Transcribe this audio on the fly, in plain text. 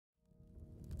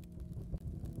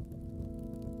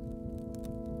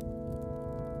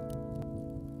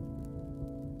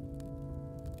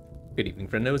Good evening,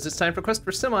 friendos. It's time for Quest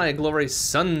for Semi-Glory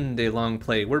Sunday long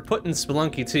play. We're putting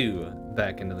Spelunky 2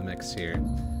 back into the mix here.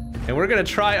 And we're gonna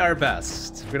try our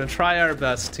best. We're gonna try our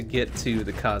best to get to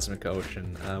the Cosmic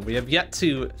Ocean. We have yet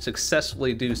to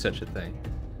successfully do such a thing.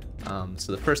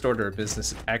 So the first order of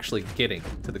business is actually getting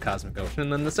to the Cosmic Ocean,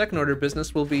 and then the second order of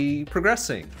business will be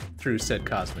progressing through said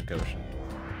Cosmic Ocean.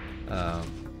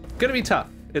 Gonna be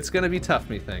tough. It's gonna be tough,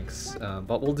 methinks,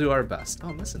 but we'll do our best. Oh,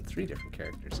 I'm missing 3 different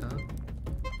characters, huh?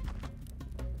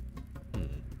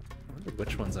 I wonder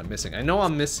which ones I'm missing. I know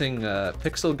I'm missing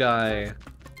Pixel Guy,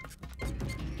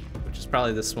 which is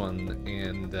probably this one,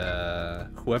 and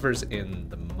whoever's in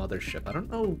the mothership. I don't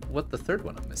know what the third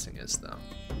one I'm missing is, though.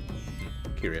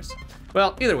 Curious.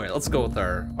 Well, either way, let's go with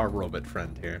our robot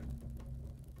friend here.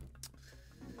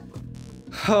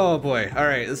 Oh boy! All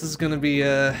right, this is gonna be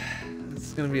a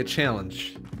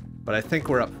challenge, but I think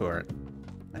we're up for it.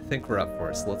 I think we're up for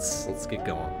it. So let's get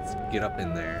going. Let's get up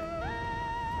in there.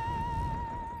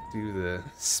 Do the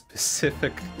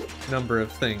specific number of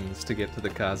things to get to the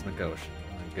Cosmic Ocean.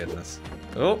 Oh my goodness.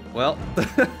 Oh well.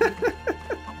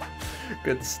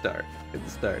 Good start. Good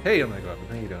start. Hey, oh my god,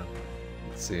 how you doing?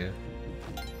 Let's see you.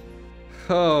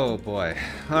 Oh boy.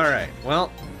 All right.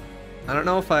 Well, I don't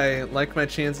know if I like my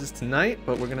chances tonight,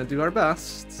 but we're gonna do our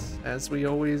best, as we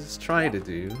always try to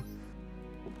do.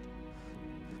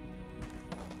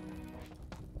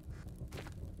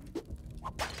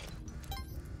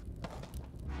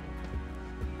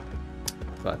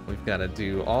 But we've got to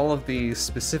do all of the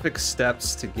specific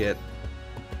steps to get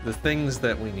the things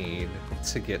that we need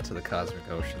to get to the Cosmic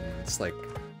Ocean. It's like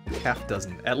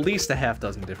at least a half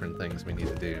dozen different things we need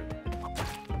to do.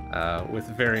 With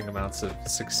varying amounts of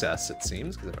success, it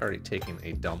seems, because I've already taken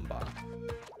a dumb bomb.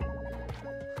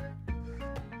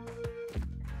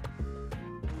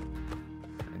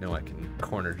 I know I can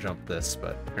corner jump this,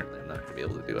 but apparently I'm not going to be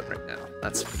able to do it right now.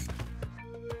 That's fine.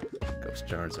 Ghost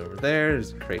jars over there,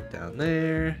 there's a crate down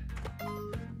there.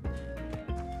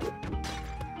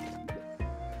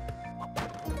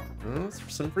 Oh,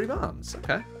 some free bombs,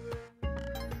 okay.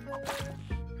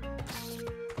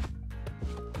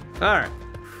 Alright.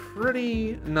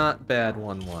 Pretty not bad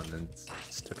 1-1, and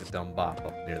just took a dumb bop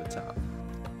up near the top.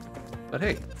 But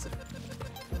hey, it's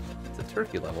a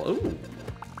turkey level. Ooh,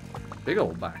 big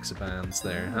old box of bombs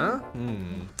there, huh?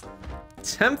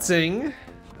 Tempting,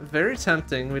 very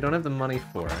tempting. We don't have the money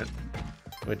for it,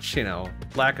 which, you know,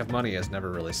 lack of money has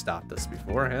never really stopped us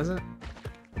before, has it?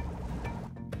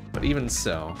 But even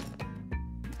so,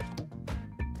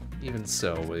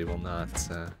 we will not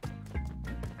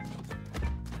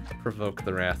provoke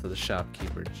the wrath of the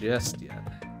shopkeeper just yet.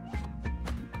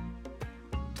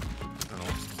 Oh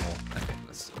my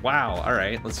goodness. Wow,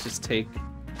 alright, let's just take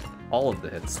all of the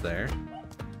hits there.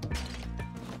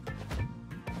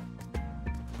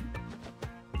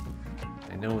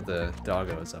 I know the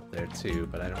doggo is up there too,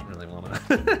 but I don't really want to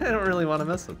I don't really want to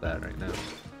mess with that right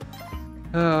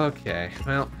now. Okay,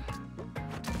 well,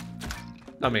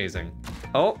 amazing.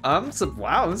 Oh,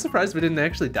 wow, I'm surprised we didn't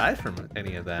actually die from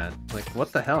any of that. Like,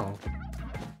 what the hell?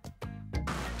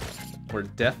 We're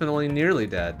definitely nearly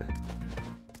dead.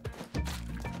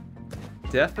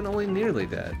 Definitely nearly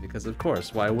dead, because of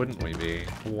course, why wouldn't we be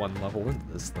one level into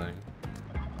this thing?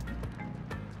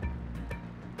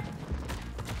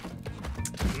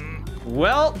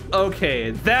 Well,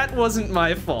 okay, that wasn't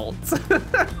my fault.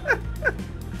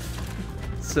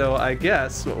 So I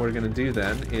guess what we're gonna do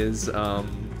then is,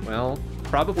 well,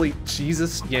 probably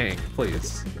Jesus Yang,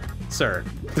 please. Sir.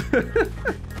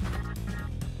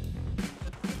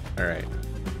 Alright.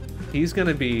 He's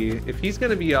gonna be... If he's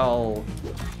gonna be all...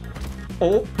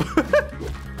 Oh!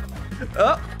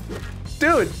 Oh!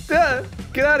 Dude!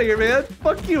 Get out of here, man!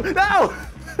 Fuck you! No!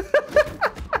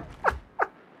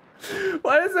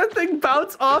 Why does that thing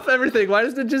bounce off everything? Why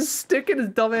doesn't it just stick in his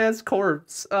dumbass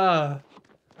corpse?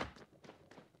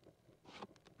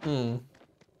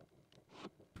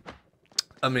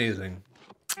 Amazing.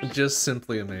 Just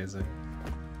simply amazing.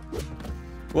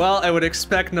 Well, I would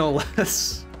expect no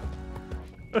less.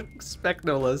 Expect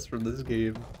no less from this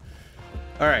game.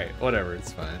 Alright, whatever,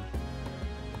 it's fine.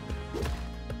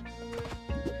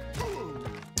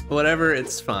 Whatever,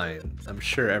 it's fine. I'm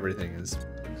sure everything is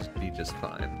be just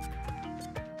fine.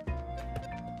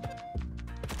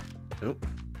 Oh.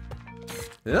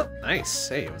 Yep, nice.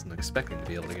 Hey, I wasn't expecting to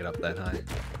be able to get up that high.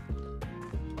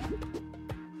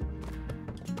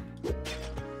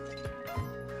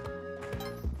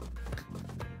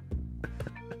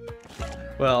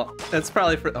 Well, that's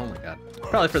probably for, oh my god,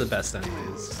 probably for the best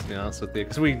anyways, to be honest with you,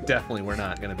 because we definitely were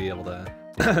not going to be able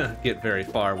to get very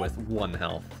far with 1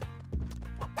 health.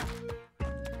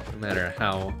 matter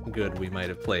how good we might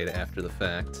have played after the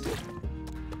fact.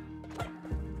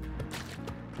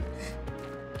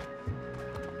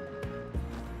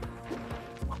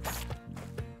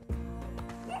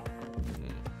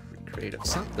 Creative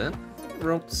something.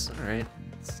 Ropes, alright.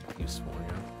 It's useful,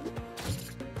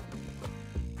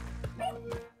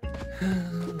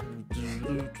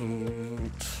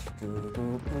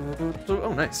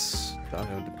 Oh, nice.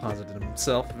 Doggo deposited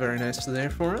himself very nicely there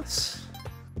for us.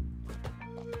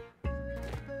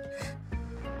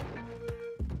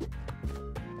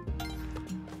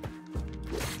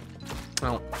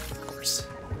 Oh, of course.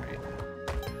 Right.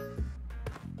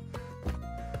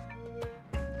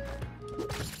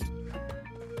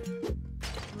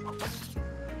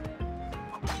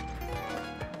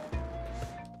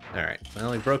 Alright,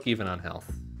 well, he broke even on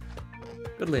health.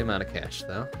 Goodly amount of cash,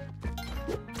 though.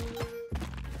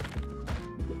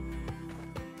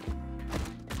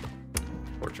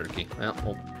 Poor turkey.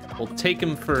 Well, we'll take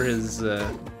him for his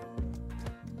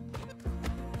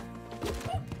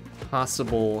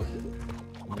possible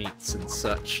meats and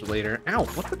such later. Ow!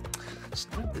 What the?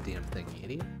 Just move the damn thing, you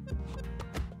idiot.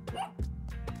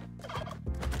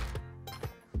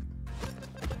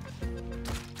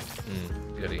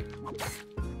 Goody.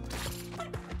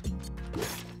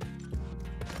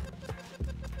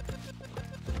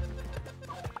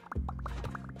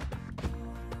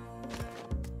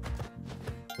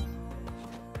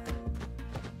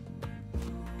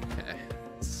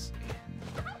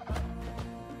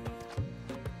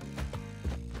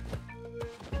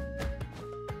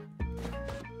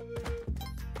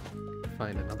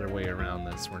 Find another way around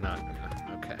this. We're not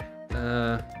gonna. Okay.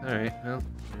 Alright, well,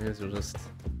 I guess we'll just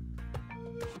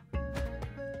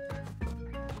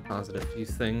deposit a few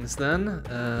things then.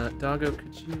 Doggo,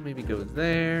 could you maybe go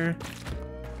there?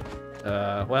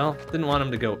 Well, didn't want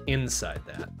him to go inside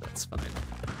that. That's fine.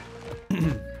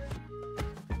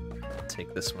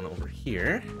 Take this one over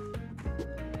here.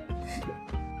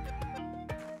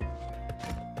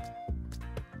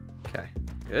 Okay,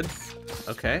 good.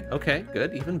 Okay,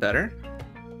 good, even better.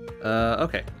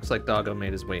 Okay, looks like Doggo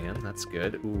made his way in. That's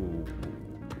good. Ooh,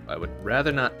 I would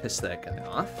rather not piss that guy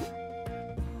off.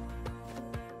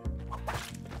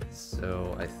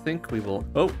 So I think we will.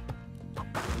 Oh,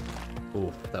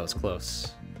 ooh, that was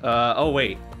close. Oh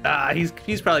wait.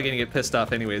 He's probably gonna get pissed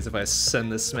off anyways if I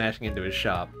send this smashing into his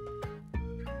shop.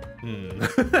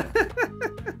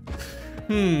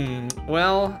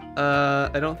 Well,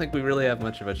 I don't think we really have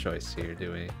much of a choice here,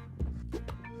 do we?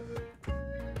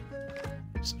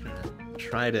 Just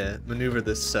try to maneuver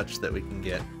this such that we can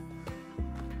get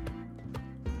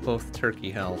both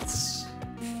turkey healths.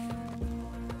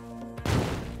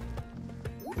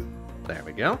 There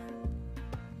we go.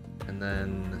 And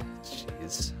then,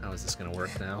 jeez, how is this gonna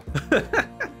work now?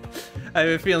 I have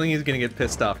a feeling he's gonna get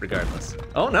pissed off regardless.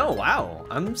 Oh no, wow.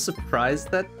 I'm surprised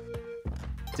that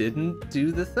didn't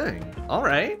do the thing. All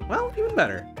right, well, even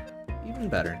better. Even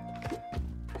better.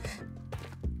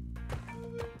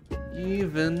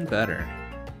 Even better.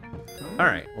 All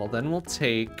right, well then we'll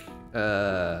take,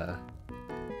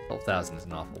 12,000 is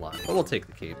an awful lot, but we'll take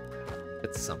the cape.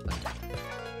 It's something.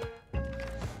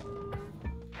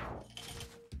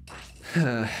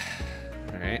 All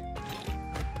right.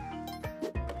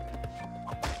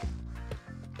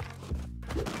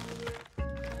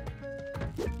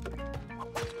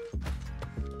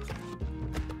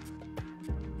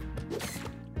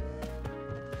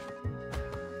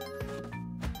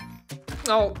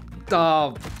 Oh,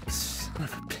 son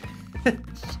of a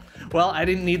bitch. Well, I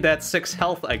didn't need that 6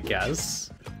 health, I guess.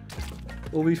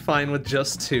 We'll be fine with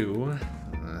just 2.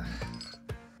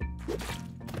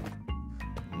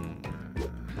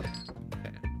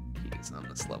 Okay, keys on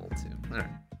this level too. All right.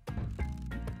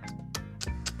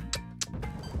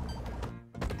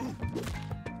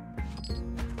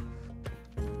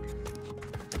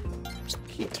 There's the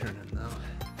key turning though.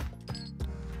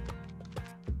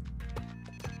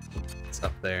 It's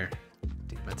up there.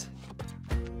 Damn it.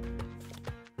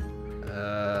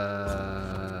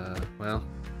 Well,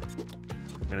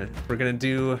 we're gonna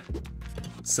do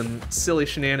some silly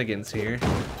shenanigans here.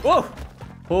 Whoa!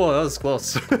 Oh, that was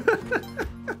close.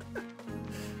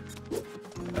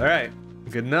 All right,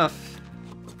 good enough.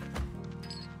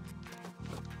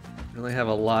 Really have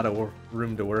a lot of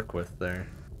room to work with there.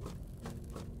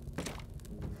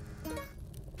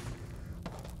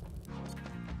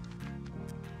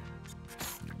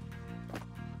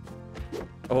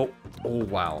 Oh,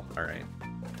 wow, all right.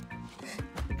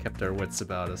 Kept our wits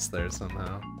about us there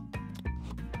somehow.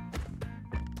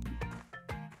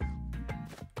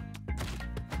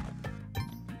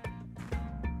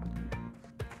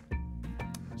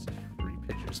 There's a free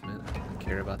pitcher embarrassment. I don't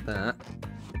care about that.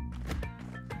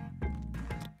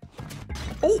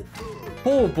 Oh!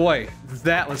 Oh boy,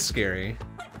 that was scary.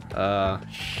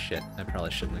 Shit. I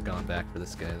probably shouldn't have gone back for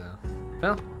this guy, though.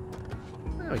 Well,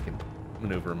 now we can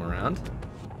maneuver him around.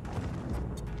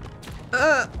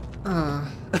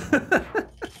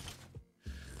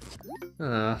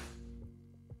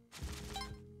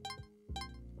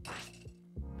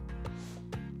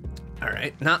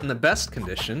 Alright, not in the best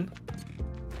condition.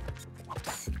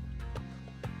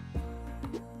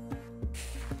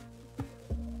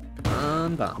 Come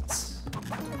on, bounce.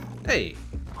 Hey!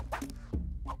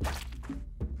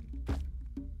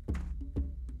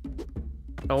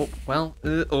 Oh, well,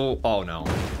 oh no.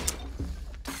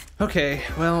 Okay,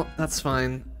 well, that's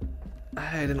fine.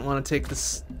 I didn't want to take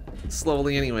this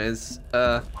slowly anyways.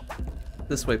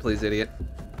 This way, please, idiot.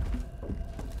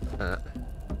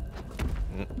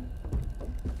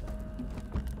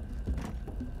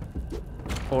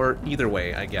 Or either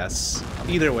way, I guess.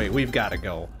 Either way, we've got to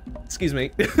go. Excuse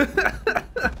me.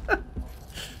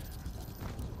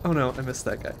 Oh no, I missed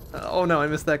that guy. Oh no, I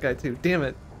missed that guy too. Damn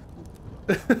it.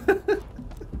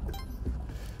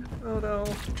 Oh no.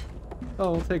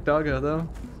 Oh, we'll take Doggo though.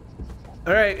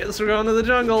 Alright, guess we're going to the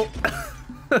jungle.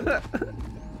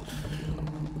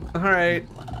 Alright.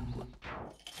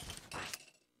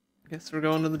 Guess we're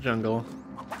going to the jungle.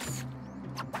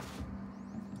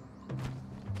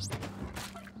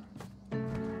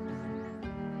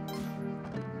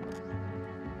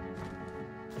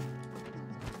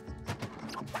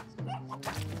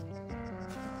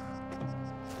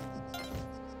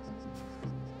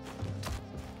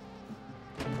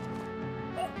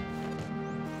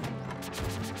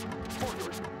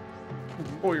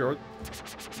 Oh, you're...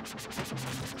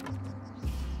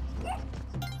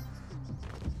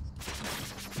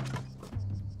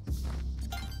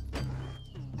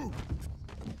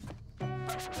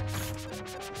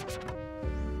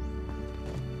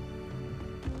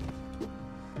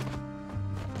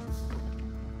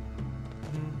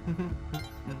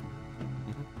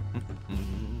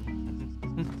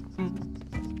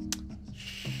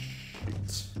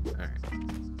 Shoot.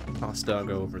 Alright. Toss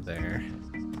Doggo over there.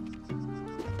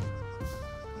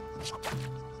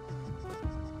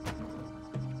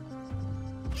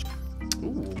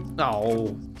 Ooh.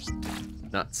 Oh.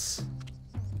 Nuts.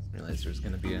 Realized there's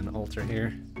gonna be an altar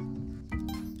here.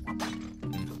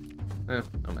 No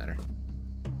matter.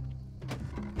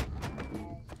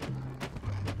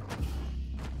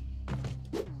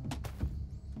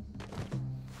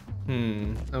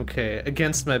 Okay.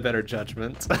 Against my better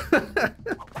judgment.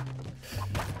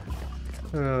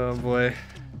 Oh boy.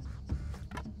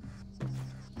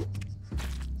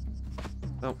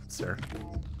 Oh, sir.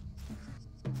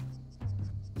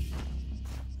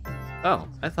 Oh,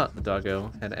 I thought the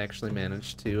doggo had actually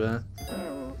managed to,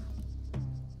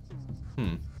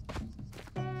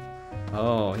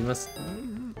 Oh, he must...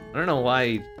 I don't know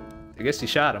why... I guess he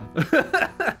shot him.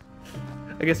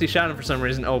 I guess he shot him for some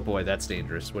reason. Oh boy, that's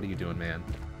dangerous. What are you doing, man?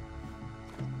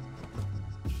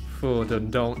 Oh,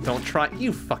 don't try...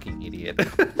 You fucking idiot.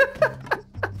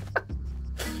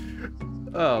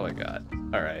 Oh my god.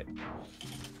 Alright.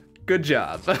 Good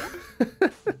job.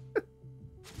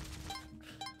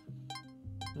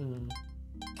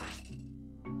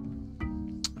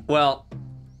 Well,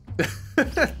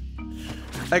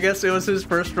 I guess it was his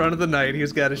first run of the night.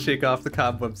 He's got to shake off the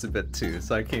cobwebs a bit too,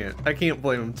 so I can't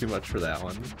blame him too much for that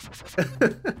one.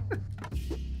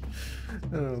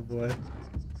 Oh boy.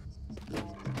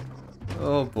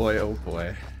 Oh boy, oh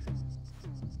boy.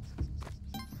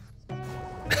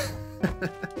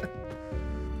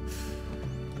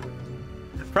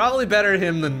 Probably better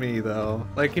him than me though.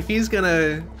 Like if he's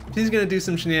gonna do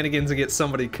some shenanigans and get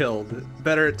somebody killed,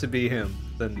 better it to be him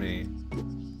than me.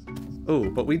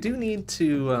 Oh, but we do need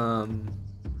to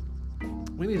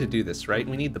do this, right?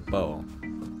 We need the bow.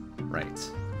 Right.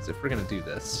 So if we're gonna do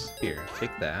this, here,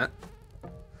 take that.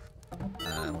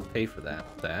 We'll pay for that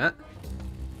with that.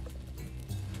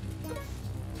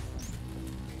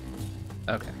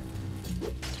 Okay.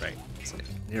 That's right.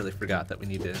 I nearly forgot that we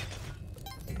need to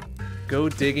go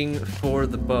digging for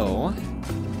the bow.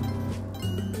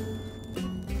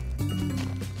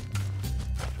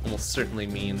 Almost certainly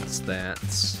means that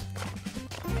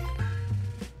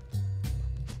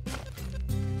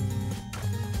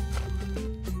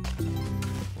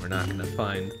we're not gonna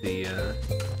find the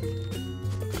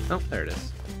oh, there it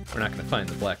is. We're not gonna find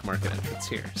the black market entrance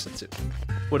here, since it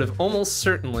would have almost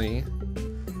certainly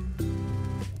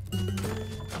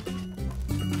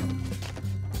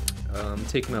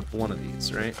taken up one of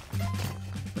these, right?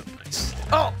 Oh, nice.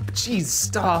 Oh, jeez,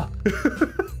 stop!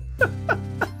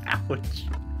 Ouch.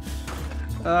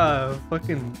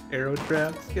 Fucking arrow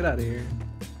traps. Get out of here.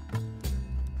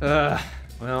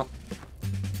 Well.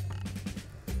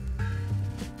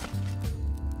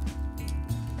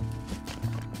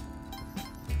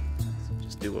 So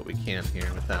just do what we can here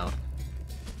without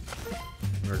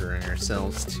murdering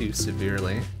ourselves too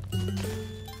severely.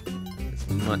 As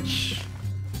much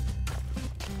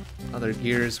other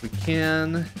gear as we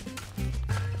can.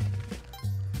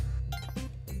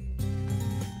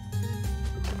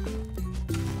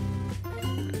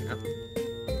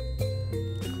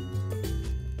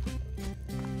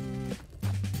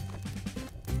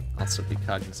 Also be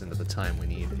cognizant of the time we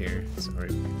need here. So I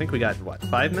think we got, what,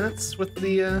 5 minutes with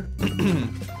the,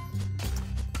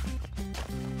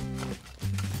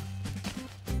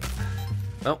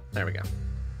 Oh, there we go.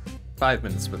 5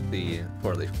 minutes with the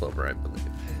 4-leaf clover, I believe.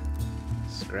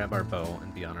 Let's grab our bow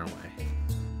and be on our way.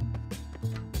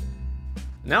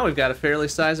 Now we've got a fairly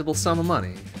sizable sum of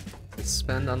money to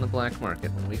spend on the black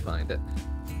market when we find it.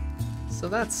 So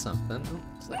that's something. Oh,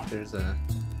 looks like there's a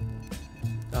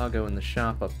doggo in the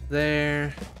shop up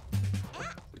there.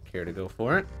 If we care to go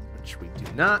for it, which we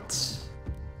do not.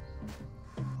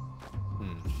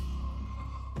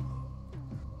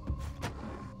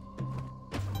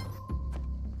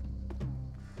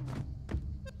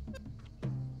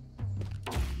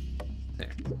 There,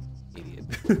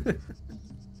 idiot.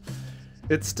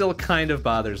 It still kind of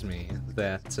bothers me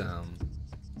that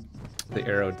the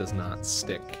arrow does not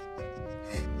stick.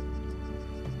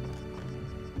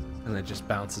 And it just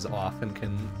bounces off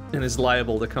and is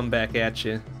liable to come back at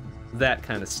you. That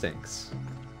kind of stinks.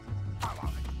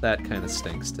 That kind of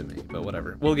stinks to me, but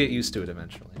whatever. We'll get used to it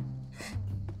eventually.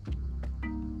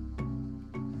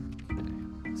 Okay,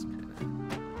 let's kind of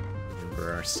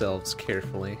maneuver ourselves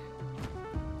carefully.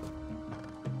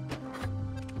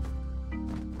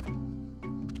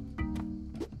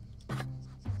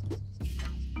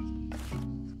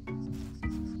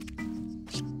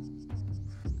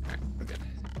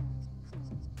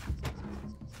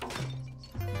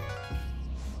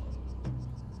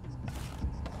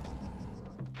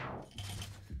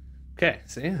 Okay,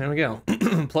 see, there we go.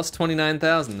 Plus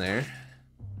 29,000 there.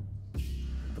 I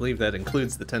believe that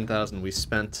includes the 10,000 we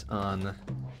spent on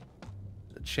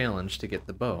the challenge to get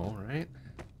the bow, right?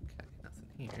 Okay,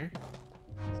 nothing here.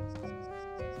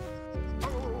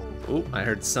 Ooh, I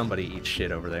heard somebody eat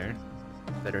shit over there.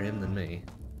 Better him than me.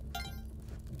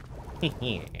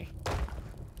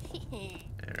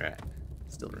 Alright,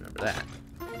 still remember that.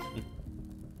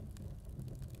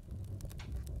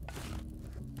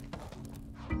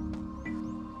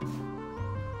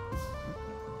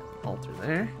 Altar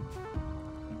there.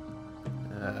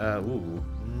 Ooh.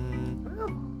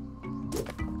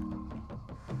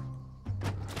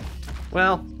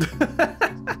 Well.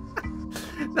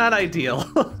 Not ideal.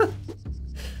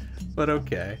 But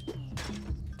okay.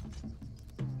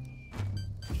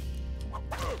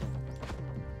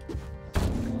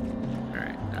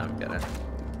 Alright, now I've gotta do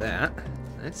that.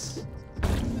 Nice.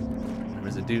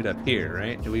 There's a dude up here,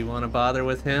 right? Do we want to bother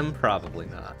with him? Probably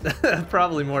not.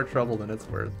 Probably more trouble than it's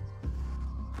worth.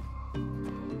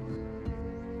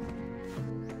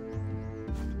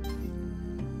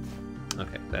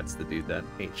 Okay, that's the dude that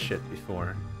ate shit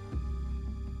before.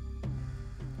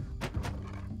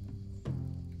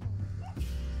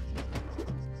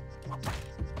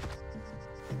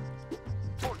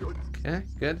 Okay,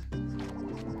 good.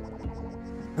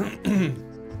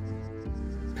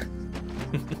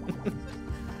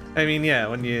 I mean, yeah,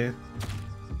 when you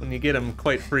get them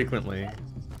quite frequently,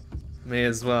 may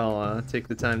as well take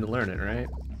the time to learn it, right?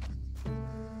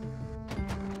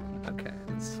 Okay,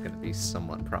 this is gonna be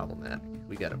somewhat problematic.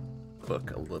 We gotta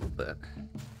book a little bit.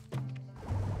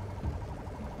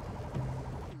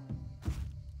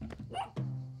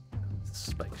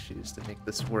 Spike shoes to make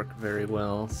this work very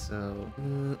well, so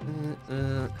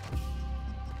have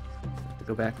to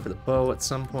go back for the bow at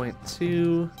some point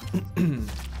too.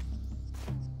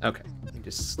 Okay, let me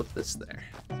just slip this there.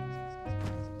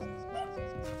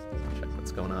 Check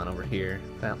what's going on over here.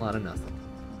 Fat lot of nothing.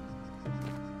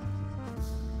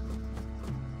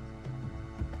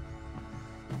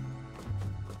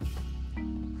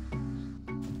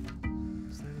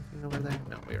 Is there anything over there?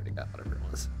 No, we already got whatever it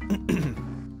was.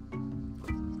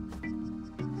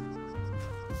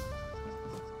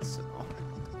 So,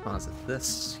 deposit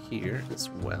this here as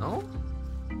well.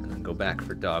 And then go back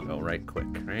for doggo right quick,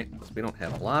 right? Because we don't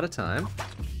have a lot of time.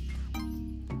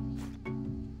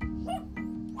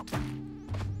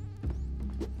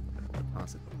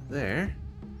 Deposit there.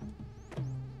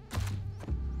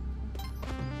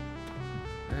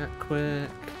 That quick.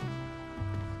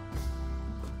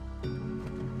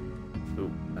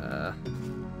 Ooh,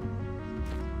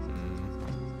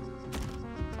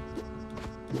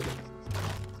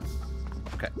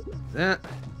 that.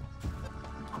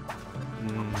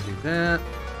 Do that.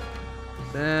 Do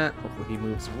that. Hopefully he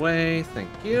moves away. Thank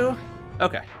you.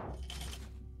 Okay.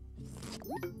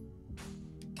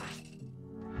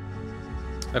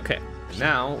 Okay.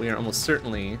 Now we are almost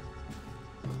certainly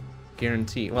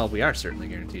guaranteed. Well, we are certainly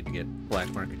guaranteed to get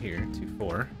black market here.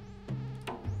 2-4.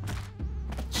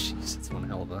 Jeez, that's one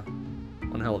hell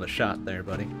of a shot there,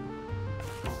 buddy.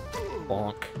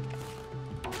 Bonk.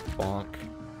 Bonk.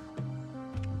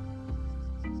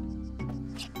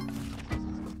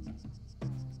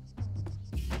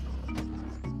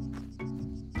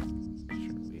 Make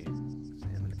sure we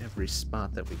examine every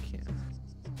spot that we can.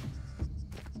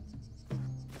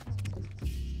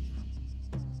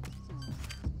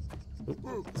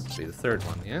 Ooh, this will be the third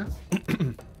one, yeah?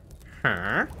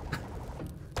 Huh?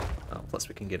 Oh, plus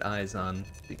we can get eyes on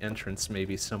the entrance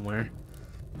maybe somewhere.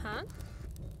 Huh?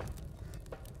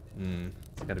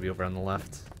 It's gotta be over on the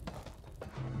left.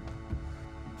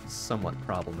 Somewhat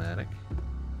problematic.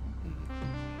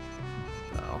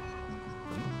 Oh.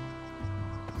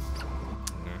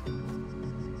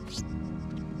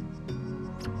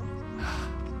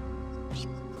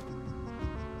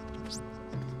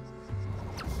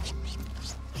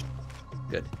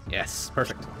 Good. Yes.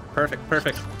 Perfect. Perfect.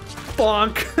 Perfect.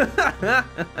 Bonk!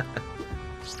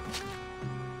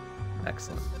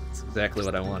 Excellent. That's exactly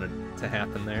what I wanted to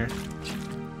happen there.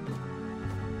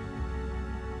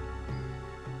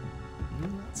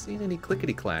 Not seeing any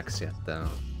clickety-clacks yet, though.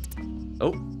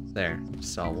 Oh, there.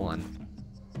 Just saw one.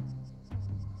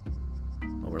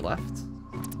 Lower left.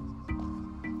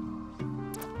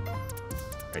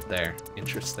 Right there.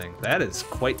 Interesting. That is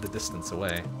quite the distance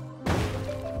away.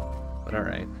 But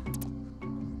alright.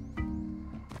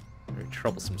 Very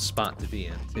troublesome spot to be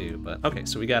in, too. But okay,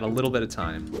 so we got a little bit of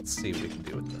time. Let's see what we can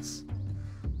do with this.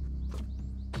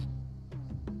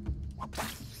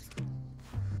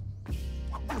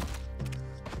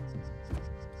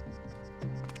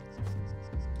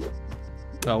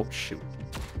 Oh, shoot.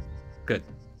 Good.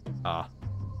 Ah.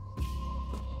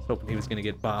 Hoping he was gonna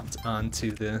get bopped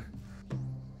onto the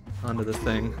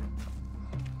thing.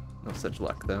 No such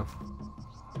luck, though.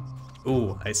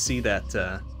 Ooh, I see that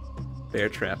bear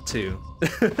trap, too.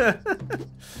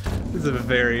 This is a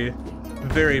very,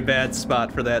 very bad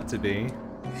spot for that to be.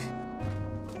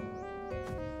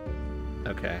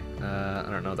 Okay, I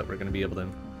don't know that we're gonna be able to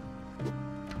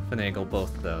finagle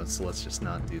both of those, so let's just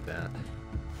not do that.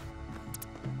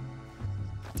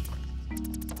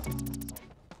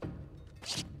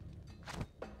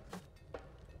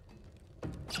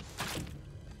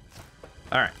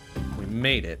 Alright, we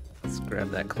made it. Let's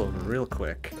grab that clover real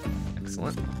quick.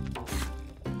 Excellent.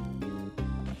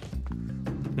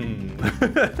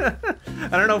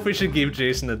 I don't know if we should give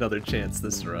Jason another chance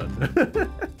this run.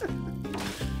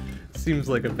 Seems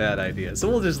like a bad idea, so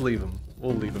we'll just leave him.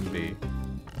 We'll leave him be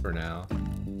for now.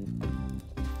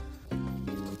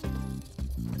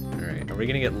 Alright, are we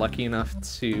gonna get lucky enough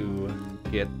to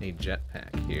get a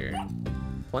jetpack here?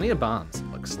 Plenty of bombs, it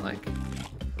looks like.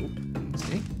 Ooh,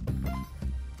 easy.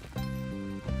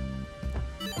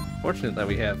 Fortunate that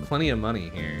we have plenty of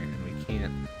money here, and we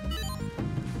can't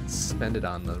spend it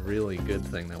on the really good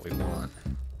thing that we want.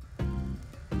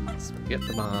 So we get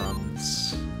the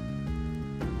bombs.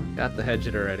 Got the hedge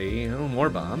it already. Oh, more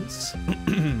bombs.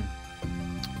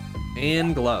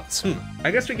 And gloves. I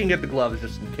guess we can get the gloves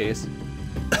just in case.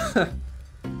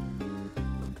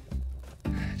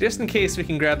 Just in case we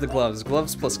can grab the gloves.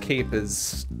 Gloves plus cape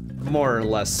is more or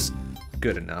less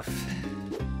good enough.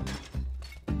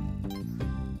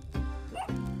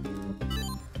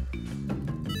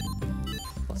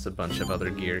 A bunch of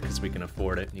other gear because we can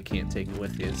afford it and you can't take it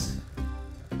with you.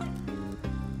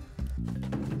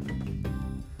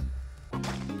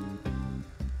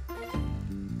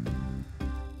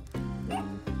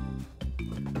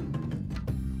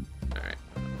 Alright,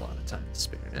 a lot of time to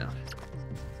spare now.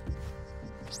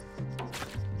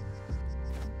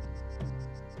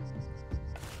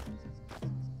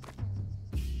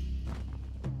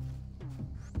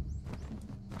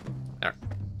 Alright,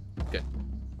 good.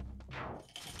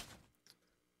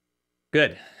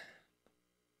 Good.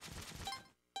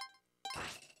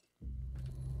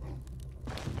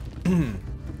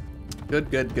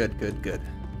 Good.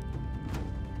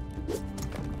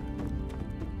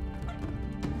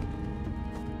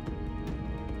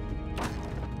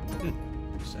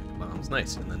 Sack of bombs,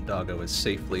 nice. And then Doggo is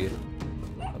safely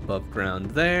above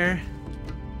ground there.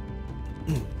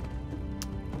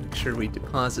 Make sure we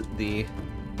deposit the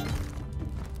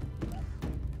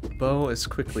bow as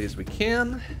quickly as we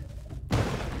can.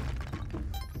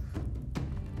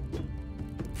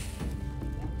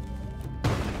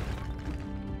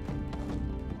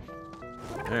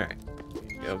 Alright.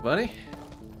 Here you go, buddy.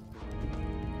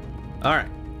 Alright.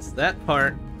 So that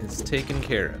part is taken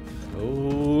care of.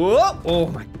 Oh, oh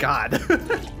my god.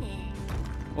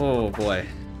 Oh boy.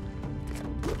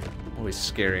 Always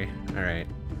scary. Alright.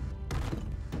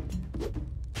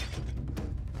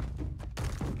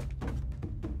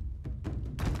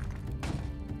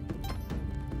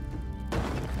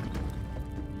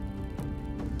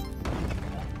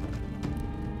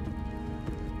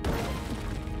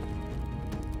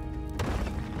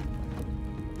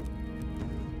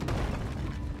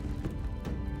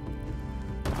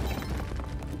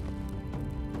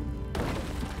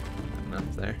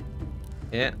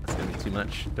 Yeah, that's gonna be too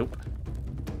much. Nope.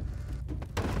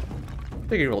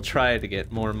 Figure we'll try to get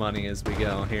more money as we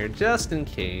go here, just in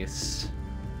case.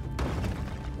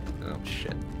 Oh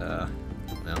shit. No.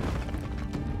 It's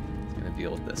gonna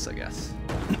deal with this, I guess.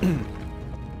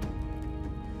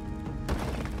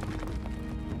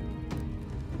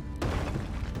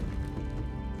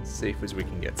 Safe as we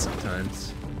can get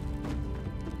sometimes.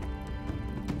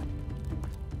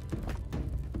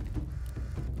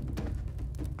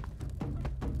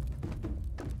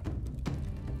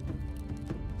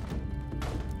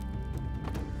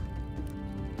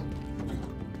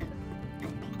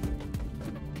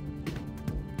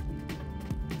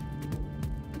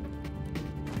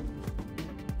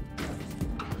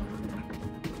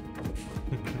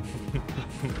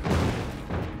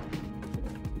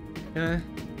 Okay.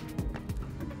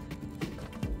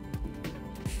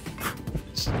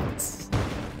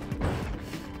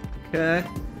 Okay.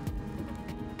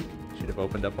 Should have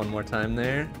opened up one more time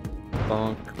there.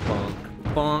 Bonk, bonk,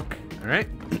 bonk. All right.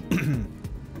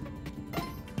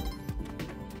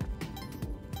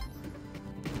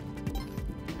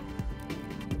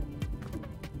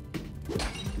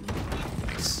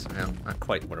 Nice. Well, not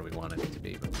quite where we wanted it to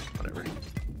be, but whatever.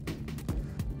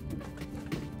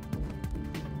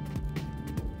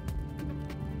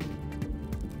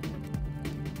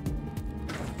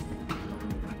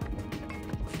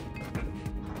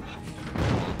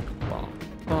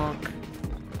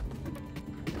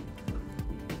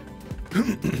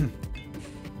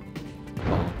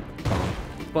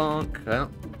 Bonk.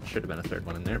 Well, should have been a third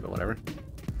one in there, but whatever.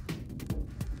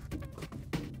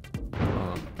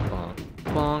 Bonk, bonk,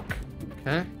 bonk.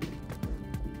 Okay.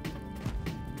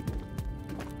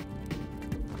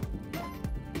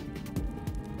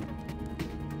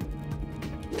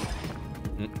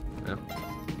 No.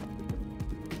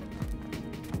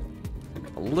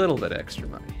 A little bit extra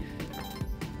money.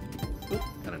 Ooh,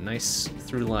 got a nice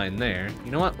through line there.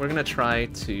 You know what? We're gonna try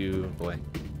to... Boy.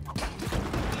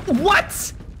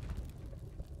 What?!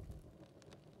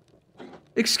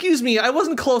 Excuse me, I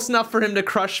wasn't close enough for him to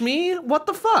crush me. What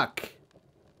the fuck?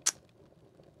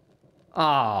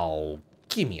 Oh,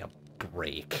 give me a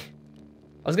break.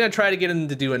 I was gonna try to get him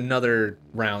to do another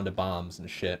round of bombs and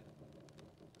shit.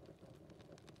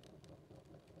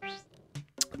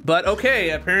 But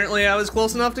okay, apparently I was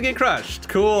close enough to get crushed.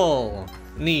 Cool.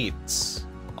 Neat.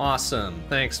 Awesome.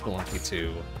 Thanks, Spelunky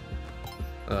 2.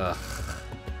 Ugh.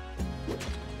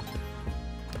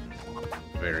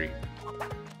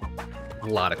 A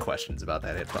lot of questions about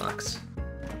that hitbox.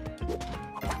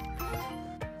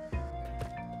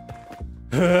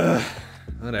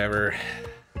 Whatever.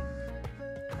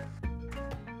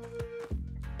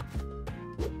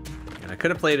 And I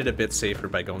could have played it a bit safer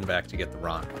by going back to get the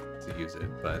rock to use it,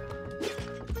 but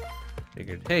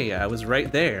figured, hey, I was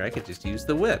right there. I could just use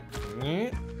the whip.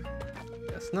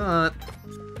 Guess not.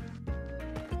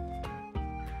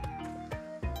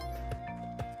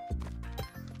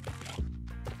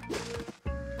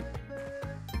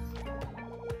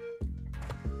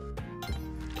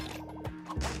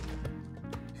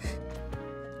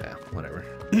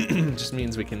 Just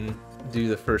means we can do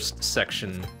the first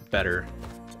section better.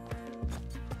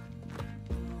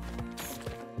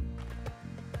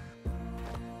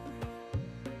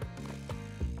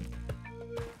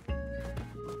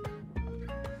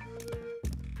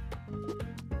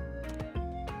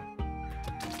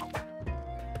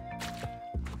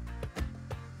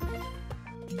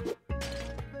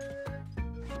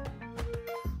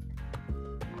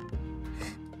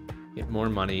 Get more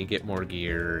money, get more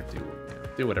gear,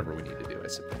 do whatever we need to do, I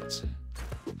suppose.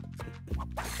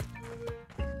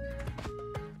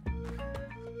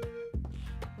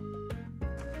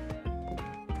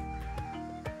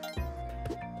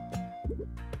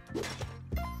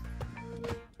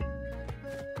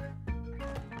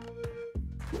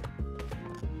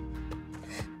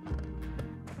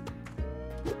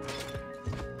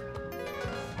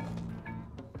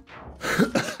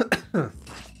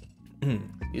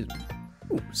 Excuse me.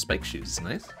 Ooh, spike shoes,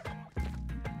 nice.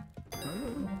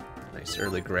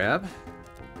 early grab.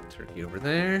 Turkey over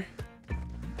there.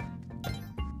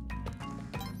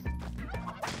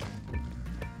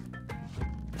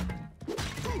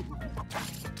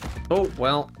 Oh,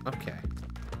 well, okay.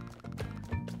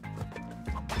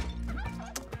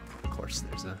 Of course,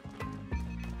 there's a...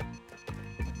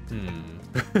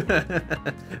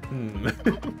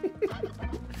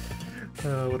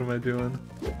 what am I doing?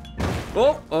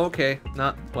 Oh, okay.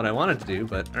 Not what I wanted to do,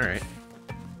 but alright.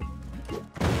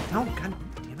 Oh, god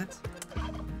damn it.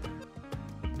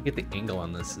 To get the angle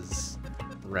on this is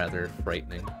rather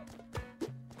frightening.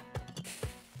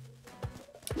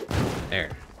 There.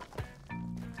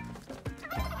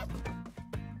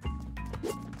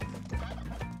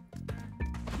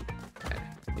 Okay,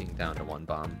 being down to one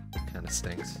bomb kind of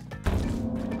stinks.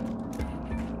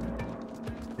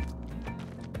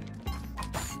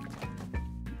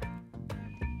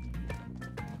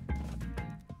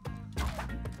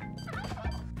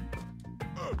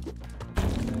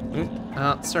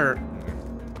 Sir.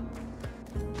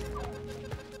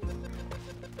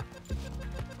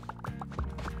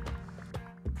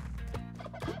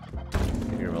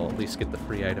 Here, we'll at least get the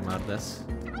free item out of this.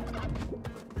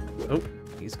 Oh,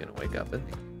 he's gonna wake up, isn't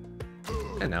he?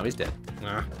 And now he's dead.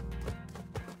 Ah.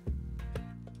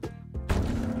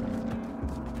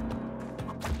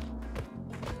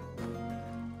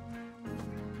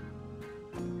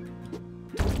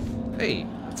 Hey,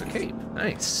 that's a cape.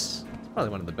 Nice. Probably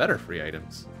one of the better free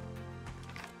items.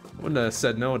 Wouldn't have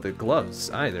said no to gloves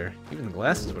either. Even the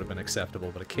glasses would have been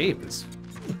acceptable, but a cape is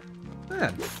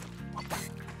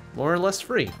more or less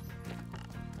free.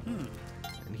 And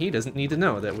he doesn't need to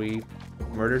know that we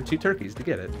murdered 2 turkeys to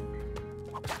get it.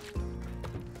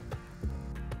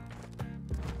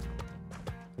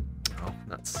 Oh,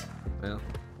 nuts. Well.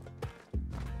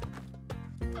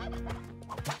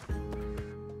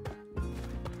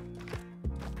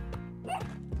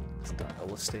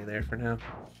 We'll stay there for now.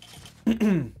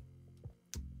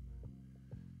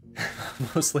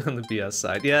 Mostly on the BS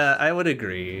side. Yeah, I would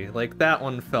agree. Like, that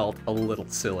one felt a little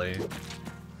silly.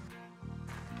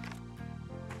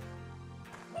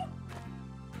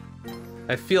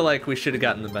 I feel like we should have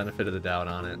gotten the benefit of the doubt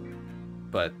on it.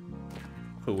 But,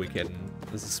 who we kidding?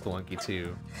 This is Spelunky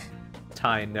 2.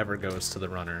 Tie never goes to the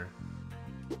runner.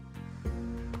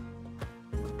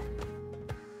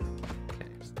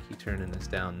 Turning this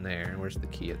down there. Where's the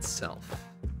key itself?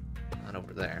 Not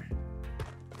over there.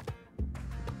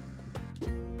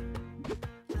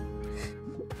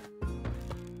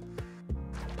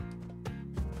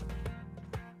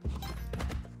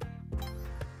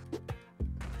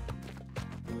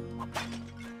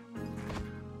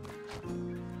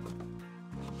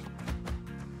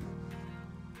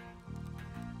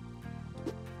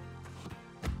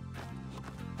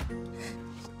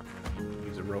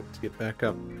 Rope to get back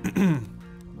up.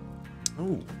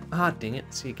 Oh, dang it.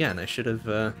 See, again, I should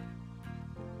have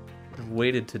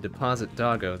waited to deposit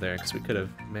Doggo there, because we could have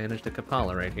managed a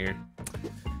Kapala right here.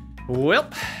 Well,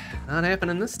 not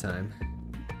happening this time.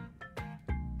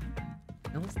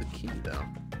 Where's the key, though?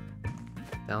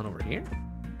 Down over here?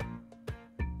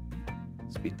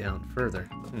 Must be down further.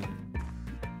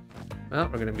 Well,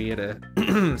 we're going to be at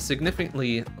a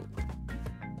significantly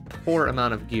poor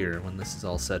amount of gear when this is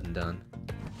all said and done.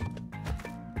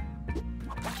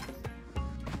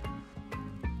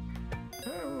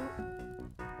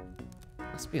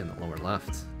 Be in the lower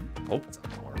left. Hope it's on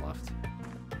the lower left.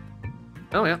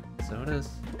 Oh yeah, so it is.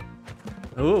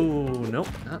 Oh, nope,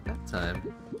 not that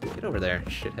time. Get over there,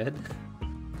 shithead.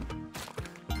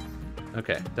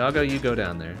 Okay, Doggo, you go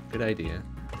down there. Good idea.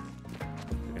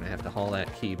 We're gonna have to haul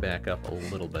that key back up a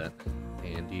little bit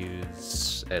and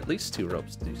use at least 2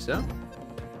 ropes to do so.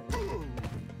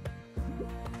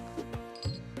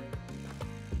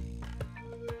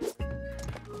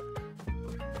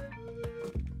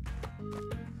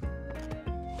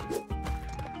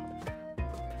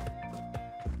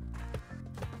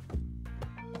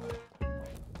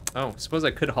 Oh, suppose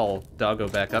I could haul Doggo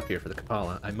back up here for the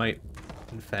Kapala. I might,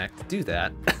 in fact, do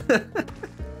that.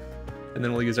 And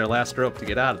then we'll use our last rope to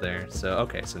get out of there. So,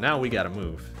 okay, so now we gotta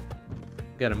move.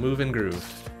 We gotta move and groove.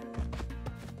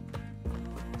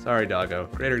 Sorry, Doggo.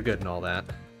 Greater good and all that.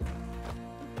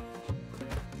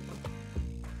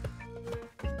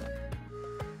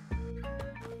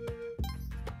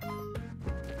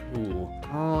 Ooh.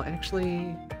 Oh,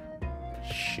 actually...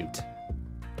 Shoot.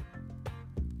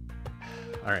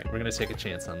 Alright, we're gonna take a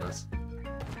chance on this.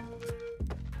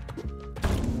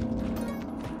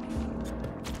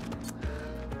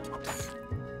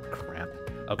 Crap.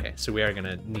 Okay, so we are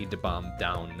gonna need to bomb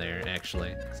down there,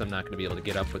 actually, because I'm not gonna be able to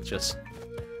get up with just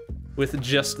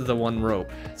the one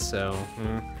rope. So,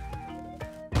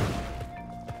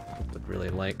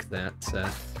 like that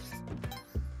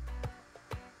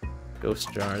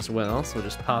ghost jar as well, so we'll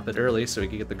just pop it early so we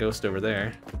can get the ghost over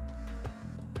there.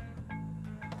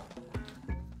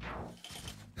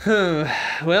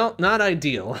 Well, not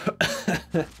ideal.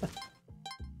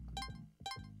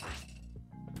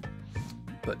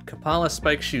 But Kapala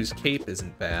Spike Shoe's cape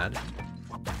isn't bad.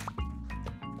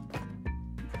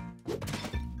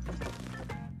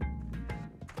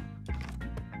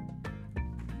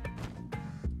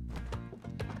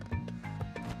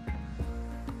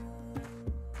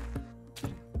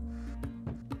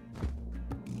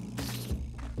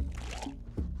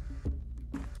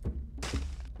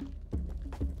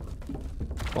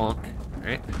 Bonk.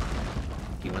 Alright.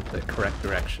 He went the correct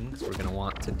direction, because we're going to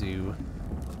want to do...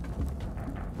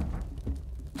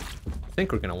 I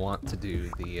think we're going to want to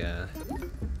do the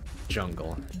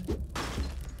jungle.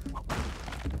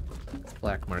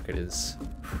 Black market is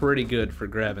pretty good for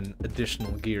grabbing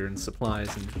additional gear and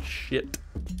supplies and shit.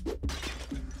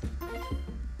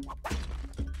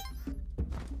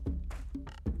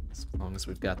 As long as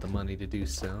we've got the money to do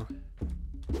so.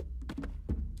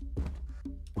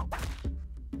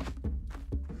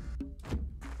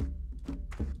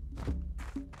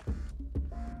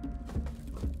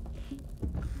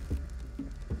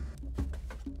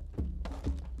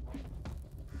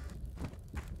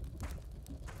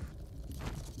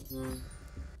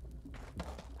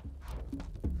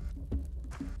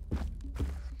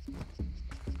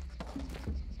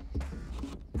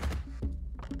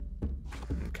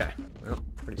 Okay, well,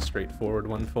 pretty straightforward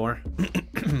 1-4.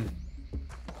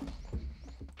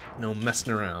 No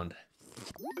messing around.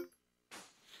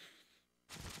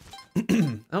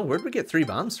 Oh, where'd we get 3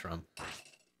 bombs from?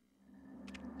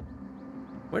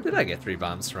 Where did I get 3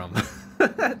 bombs from?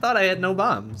 I thought I had no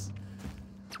bombs.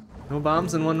 No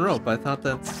bombs and 1 rope. I thought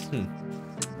that's...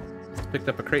 Picked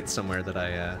up a crate somewhere that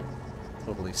I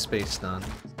totally spaced on.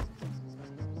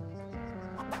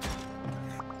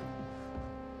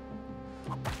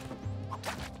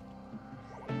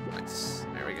 Nice.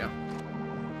 There we go.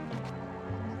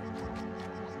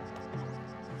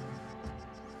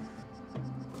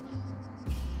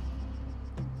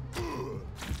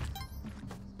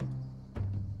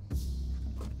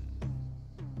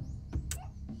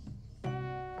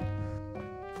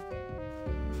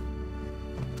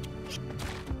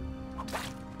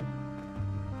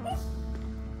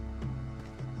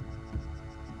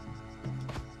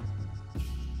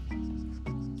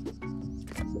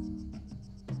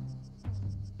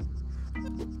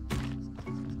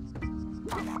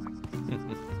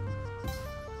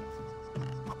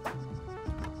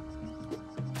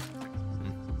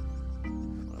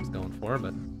 What I was going for,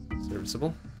 but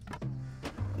serviceable.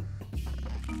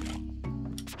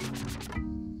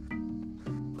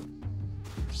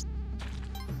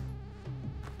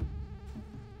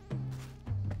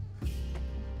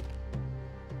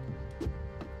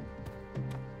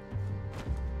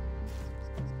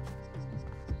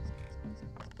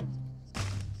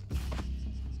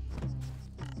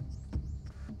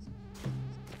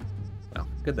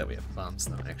 Good that we have bombs,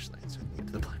 though, actually, so we can get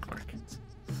to the black market.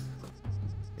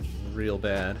 Real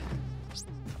bad.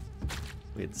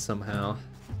 We had somehow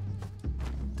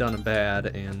done a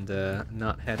bad and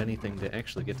not had anything to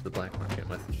actually get to the black market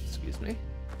with. Excuse me.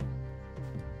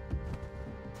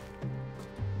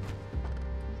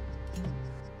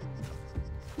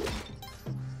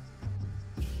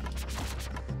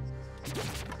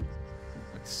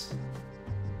 Nice.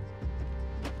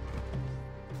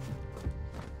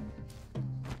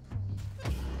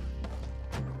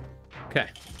 Okay,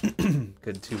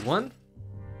 good 2-1.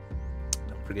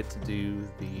 Don't forget to do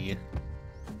the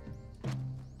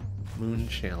moon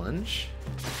challenge,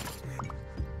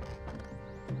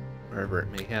 wherever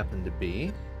it may happen to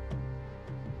be.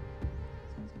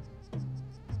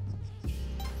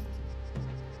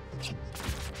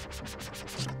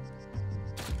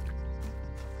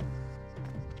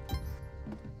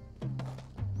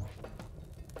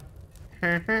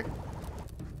 Okay.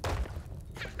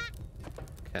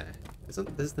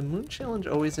 Is the moon challenge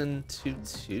always in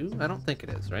 2-2? I don't think it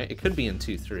is, right? It could be in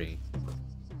 2-3.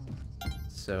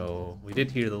 So we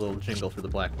did hear the little jingle for the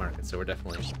black market, so we're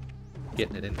definitely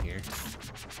getting it in here.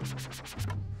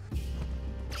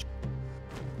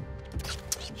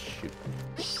 Shoot.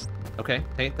 Okay,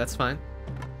 hey, that's fine.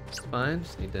 That's fine.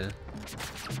 Just need to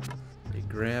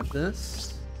re-grab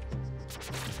this.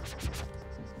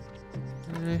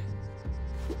 Okay.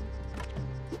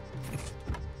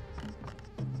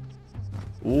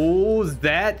 Ooh,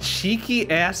 that cheeky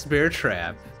ass bear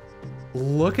trap.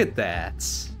 Look at that.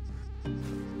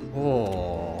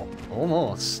 Oh,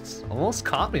 almost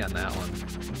caught me on that one.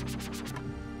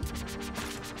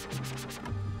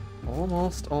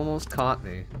 almost caught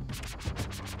me.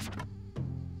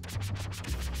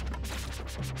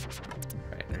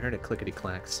 Alright, I heard a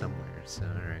clickety-clack somewhere, so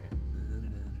alright.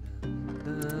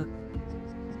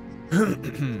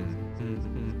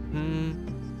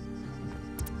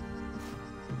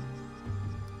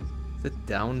 Is it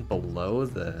down below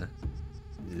the...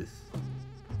 Yeah,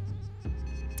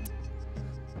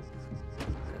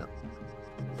 a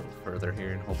little further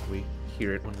here and hope we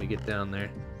hear it when we get down there.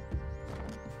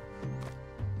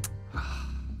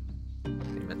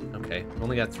 Damn it. Okay, I've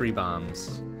only got 3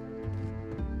 bombs.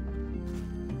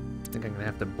 I think I'm gonna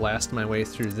have to blast my way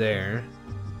through there.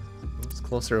 It's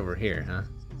closer over here, huh?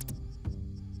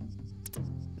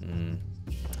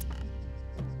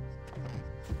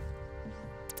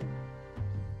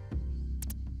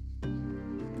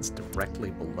 It's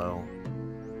directly below.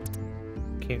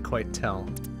 Can't quite tell.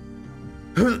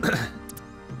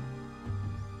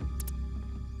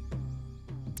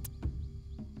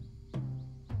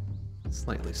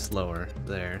 Slightly slower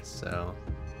there, so...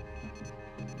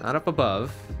 Not up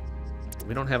above.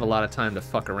 We don't have a lot of time to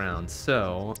fuck around,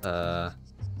 so,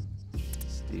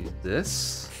 let's do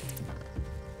this.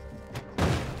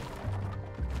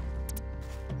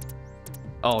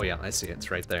 Oh yeah, I see it. It's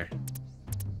right there.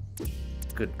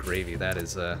 Good gravy. That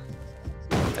is an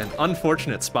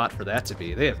unfortunate spot for that to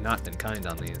be. They have not been kind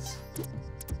on these.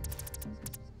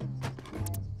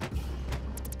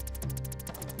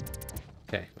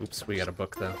 Okay, oops, we got a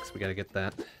book though, because we gotta get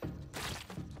that.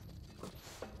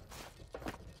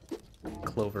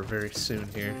 Clover very soon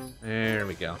here. There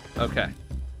we go. Okay.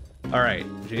 Alright,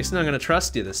 Jason, I'm gonna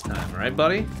trust you this time, alright,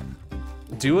 buddy?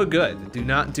 Do a good, do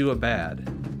not do a bad.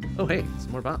 Oh hey,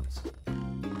 some more bombs.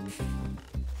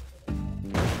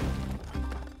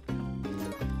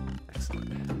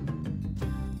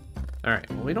 Alright,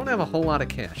 well we don't have a whole lot of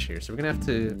cash here, so we're gonna have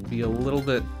to be a little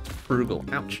bit frugal.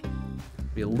 Ouch.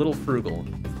 Be a little frugal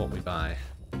with what we buy.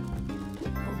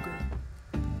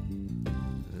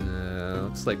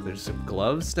 Looks like there's some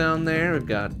gloves down there. We've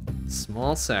got a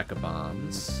small sack of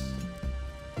bombs.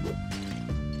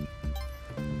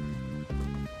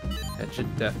 Hedge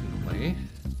it definitely.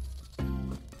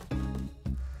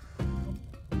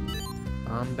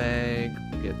 Bomb bag,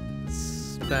 get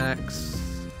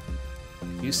specs.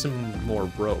 Use some more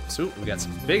ropes. Ooh, we got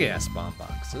some big-ass bomb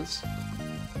boxes.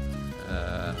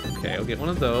 Okay, we'll get one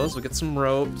of those. We'll get some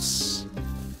ropes.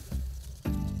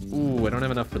 Ooh, I don't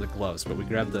have enough for the gloves, but we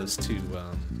grab those 2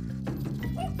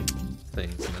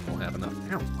 things, and then we'll have enough.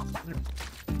 Ow!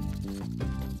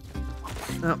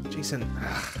 Oh, Jason.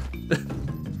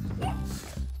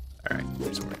 Alright,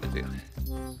 here's what we're gonna do.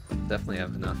 Definitely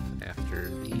have enough after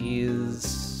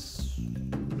these.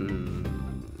 Ooh,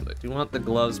 I do want the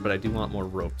gloves, but I do want more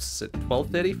ropes. Is it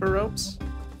 $12.50 for ropes?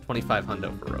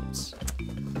 $25 for ropes.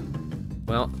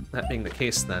 Well, that being the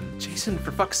case then, Jason,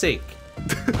 for fuck's sake,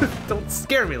 don't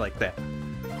scare me like that.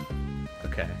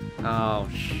 Okay. Oh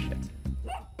shit.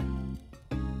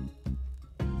 I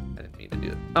didn't mean to do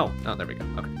it. Oh, there we go.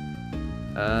 Okay.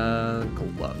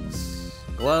 Gloves.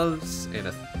 Gloves and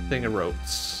a thing of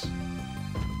ropes.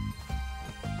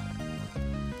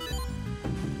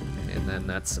 And then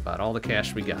that's about all the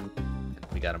cash we got. And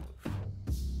we gotta move.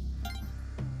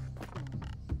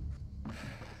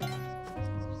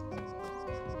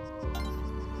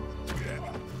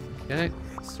 Okay,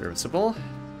 serviceable.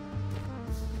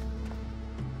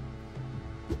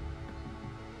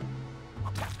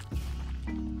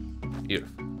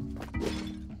 Beautiful.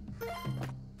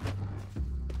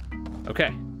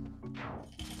 Okay.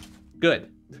 Good.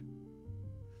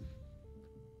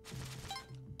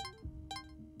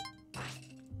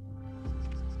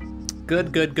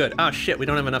 Good. Oh shit, we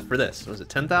don't have enough for this. Was it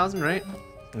 10,000, right?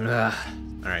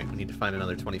 Alright, we need to find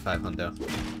another 25 hundo.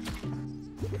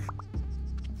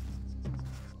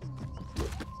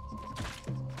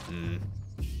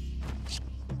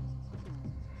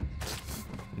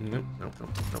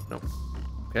 Nope.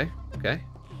 Okay.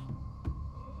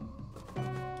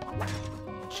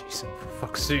 Jason, for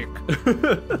fuck's sake.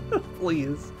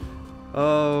 Please.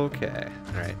 Okay,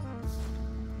 alright.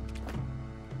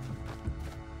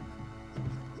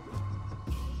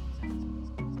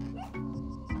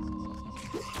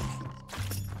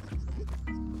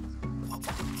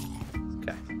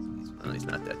 Okay. Oh, he's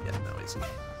not dead yet. No, he's not.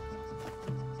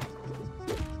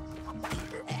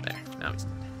 There, now he's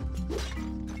dead.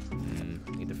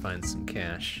 Need to find some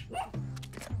cash.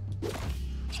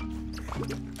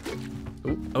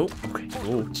 Oh, okay.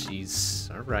 Oh, jeez.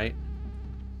 Alright.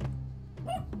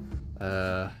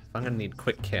 If I'm gonna need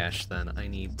quick cash, then I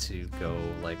need to go,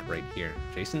 like, right here.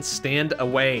 Jason, stand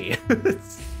away!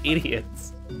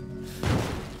 Idiots!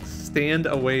 Stand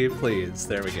away, please.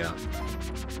 There we go.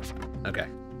 Okay,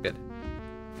 good.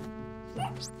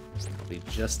 Be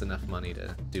just enough money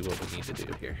to do what we need to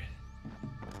do here.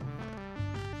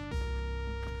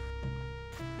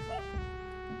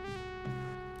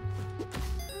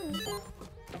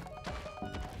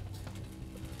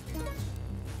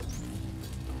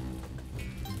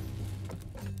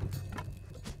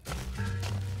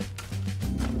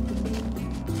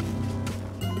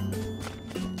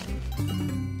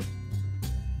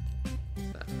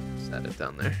 Set it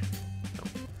down there.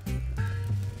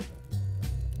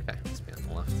 Okay, let's be on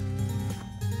the left.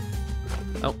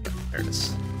 Oh, there it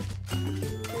is.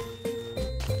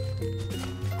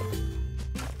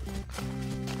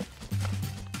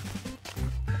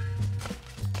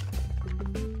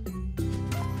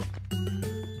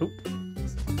 Oop.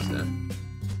 Let's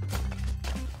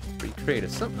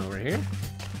recreate something over here.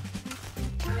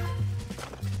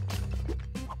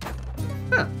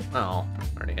 Huh. Oh,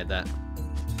 already had that.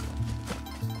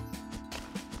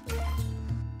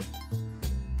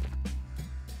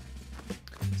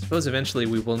 I suppose eventually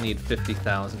we will need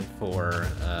 50,000 for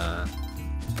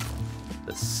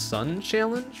the sun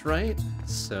challenge, right?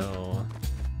 So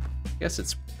I guess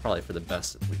it's probably for the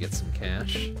best if we get some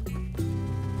cash.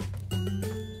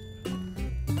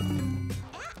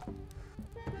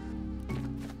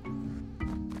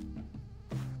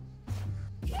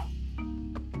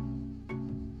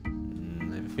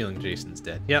 I have a feeling Jason's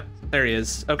dead. Yep, there he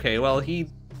is. Okay, well, he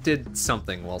did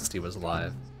something whilst he was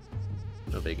alive.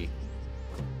 No biggie.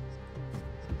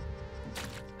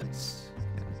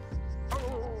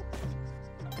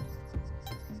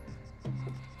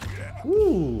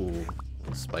 Ooh,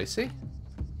 spicy.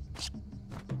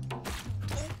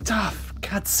 Tough,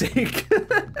 God's sake.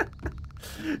 I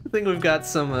think we've got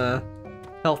some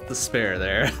health to spare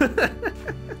there.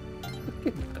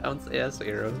 Bounce ass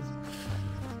arrows.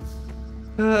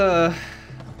 There.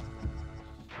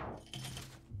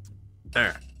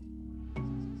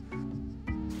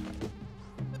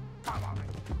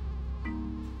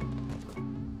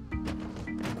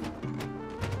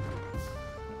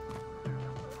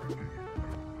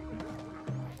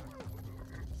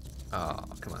 Oh,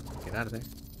 come on, get out of there.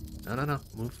 No, no, no,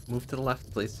 move to the left,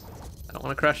 please. I don't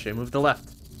want to crush you, move to the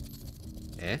left.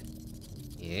 Yeah?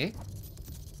 Yeah?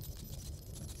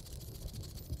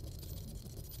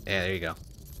 Yeah, there you go.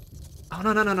 Oh,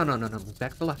 no, no, no, no, no, no, no, move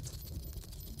back to the left.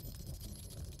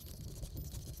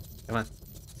 Come on.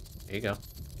 There you go. A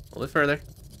little bit further.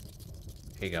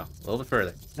 Here you go. A little bit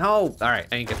further. No! Alright,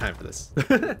 I ain't got time for this.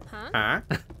 Huh? Huh?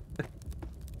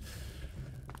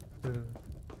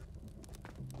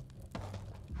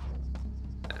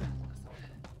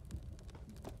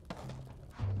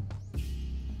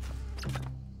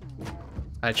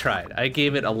 I tried. I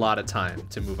gave it a lot of time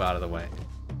to move out of the way.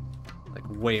 Like,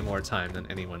 way more time than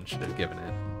anyone should have given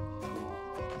it.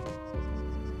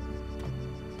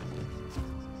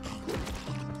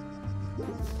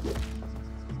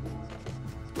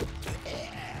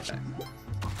 Okay.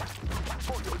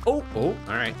 Oh, oh,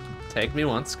 alright. Tagged me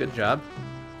once. Good job.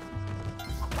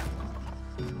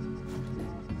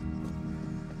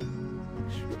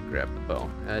 Should grab the bow.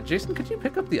 Jason, could you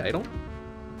pick up the idol?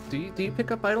 Do you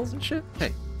pick up idols and shit?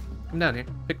 Hey, come down here.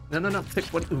 No. Pick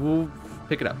what? Ooh,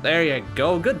 pick it up. There you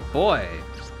go. Good boy.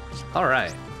 All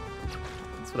right.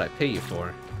 That's what I pay you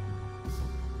for.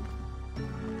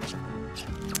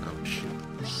 Oh shoot.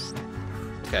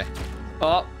 Okay.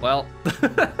 Oh well.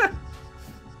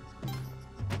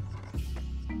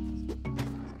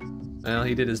 Well,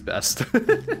 he did his best.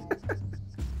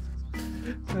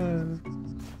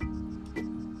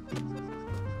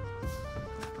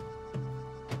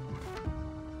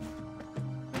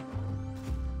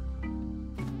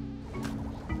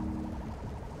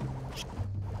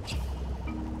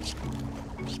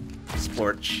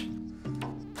 Torch.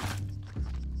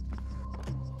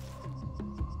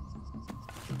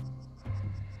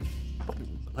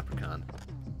 Leprechaun.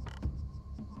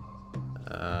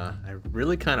 I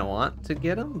really kind of want to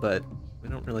get him, but we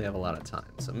don't really have a lot of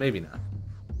time, so maybe not.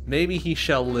 Maybe he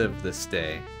shall live this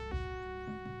day.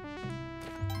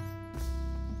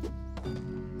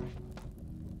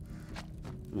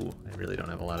 Ooh, I really don't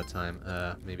have a lot of time.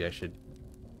 Maybe I should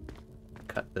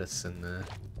cut this and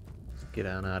get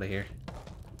on out of here.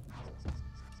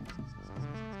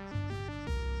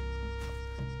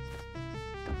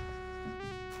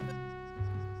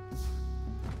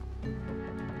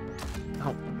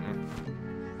 Oh.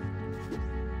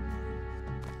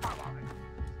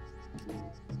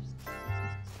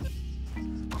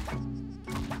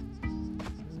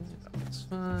 That's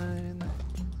fine.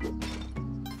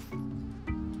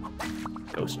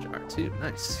 Ghost jar too,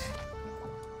 nice.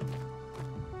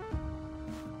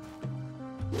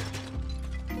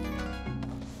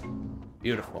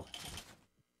 Beautiful.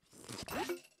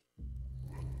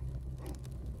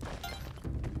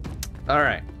 All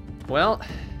right. Well,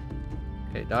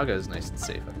 okay, Doggo's nice and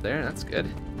safe up there. That's good.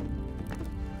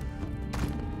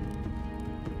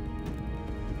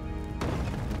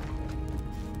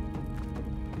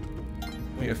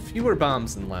 We have fewer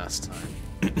bombs than last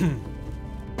time.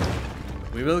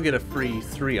 We will get a free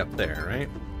 3 up there, right?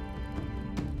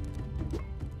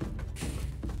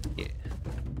 Yeah.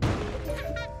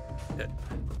 Good.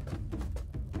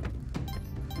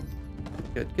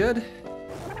 Good, good.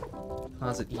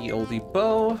 Deposit ye oldie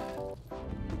bow.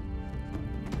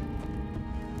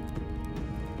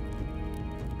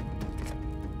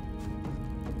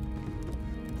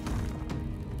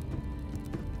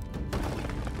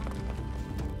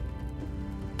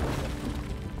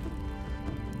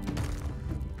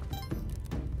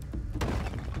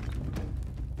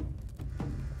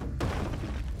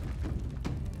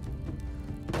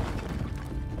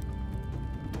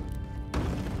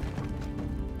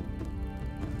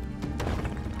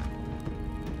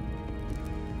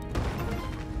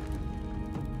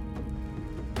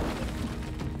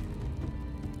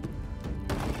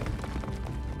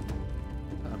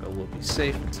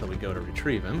 Safe until we go to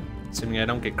retrieve him, assuming I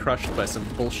don't get crushed by some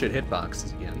bullshit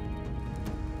hitboxes again.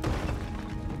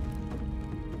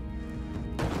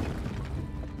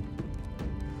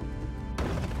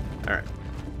 Alright.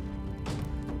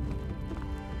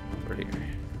 We're here.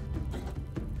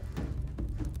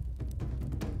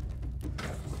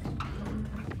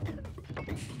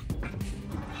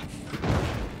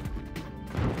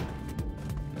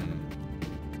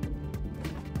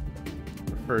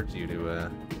 Referred you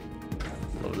to,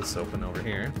 blow this open over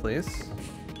here, please.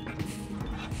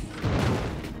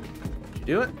 Did you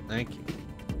do it? Thank you.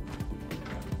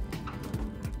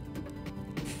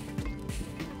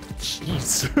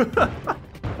 Jeez.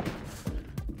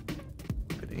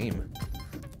 Good aim.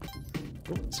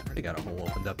 Oh, it's already got a hole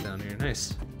opened up down here.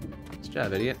 Nice. Nice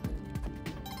job, idiot.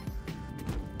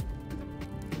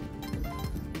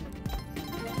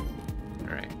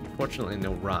 Alright. Fortunately,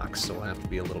 no rocks, so we'll have to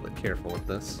be a little bit careful with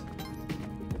this.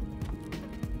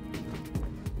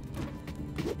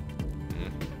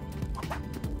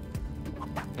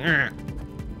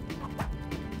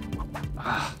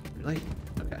 Ah, really?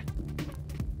 Okay.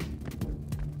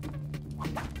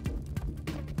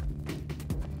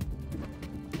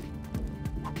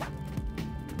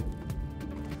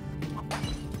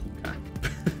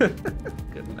 Okay.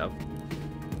 Good enough.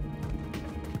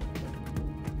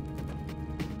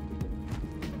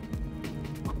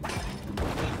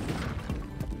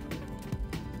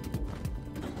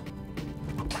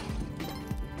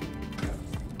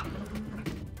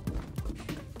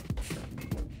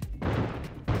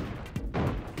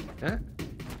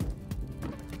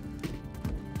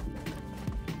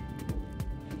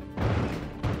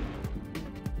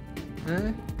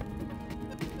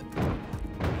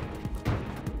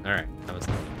 Alright, that was...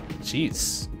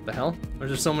 Jeez, the hell?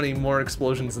 There's just so many more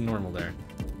explosions than normal there.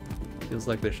 Feels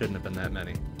like there shouldn't have been that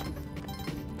many.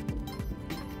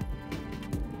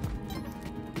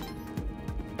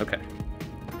 Okay.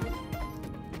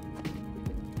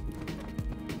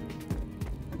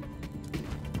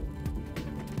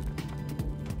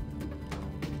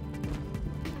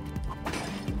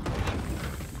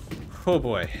 Oh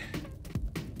boy.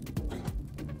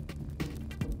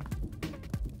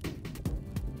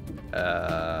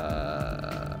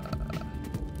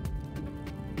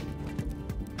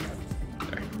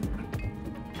 There.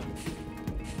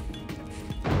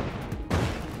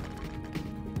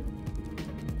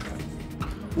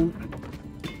 Ooh.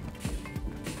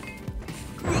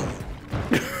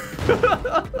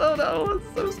 Oh no,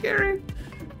 it's so scary.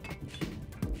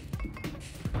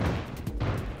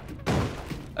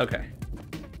 Okay.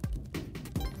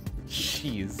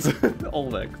 Jeez.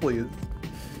 Olmec, please.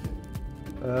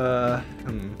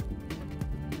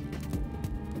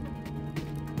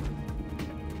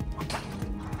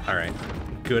 Alright.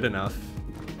 Good enough.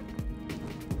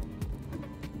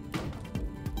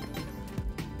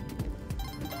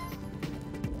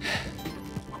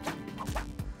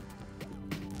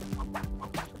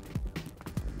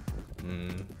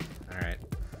 Alright.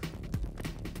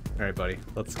 Alright, buddy.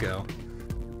 Let's go.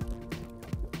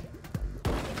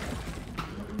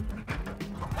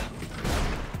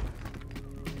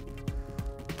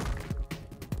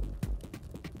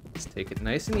 Take it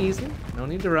nice and easy. No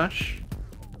need to rush.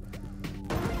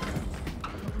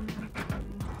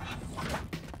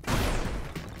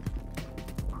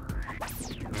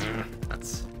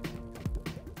 That's...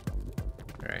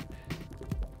 Alright.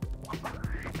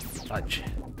 Fudge.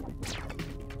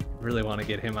 Really want to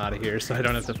get him out of here so I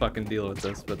don't have to fucking deal with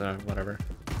this, but whatever.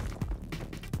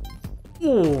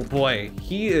 Oh boy,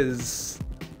 he is...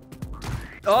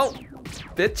 Oh,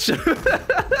 bitch.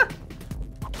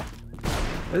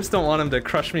 I just don't want him to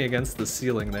crush me against the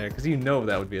ceiling there, because you know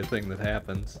that would be a thing that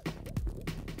happens.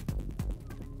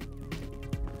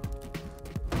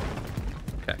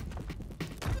 Okay.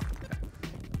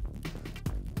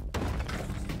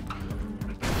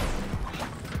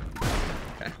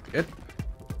 Okay, good.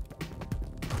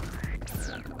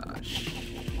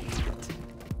 Shit.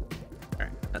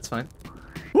 Alright, that's fine.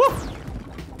 Woo!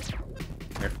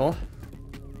 Careful.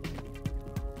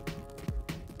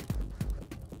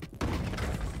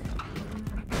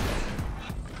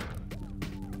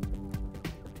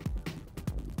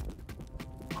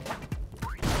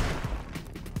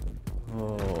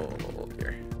 Oh,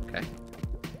 here. Okay.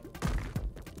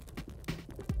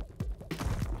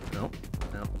 Nope.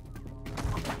 No.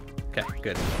 Okay,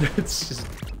 good. It's just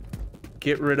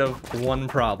get rid of one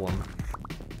problem.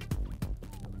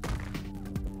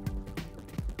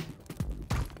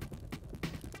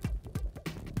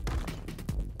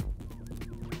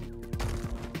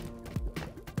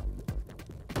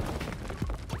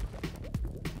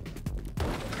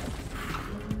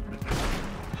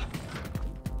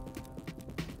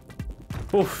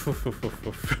 Oof, oof, oof, oof,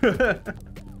 oof.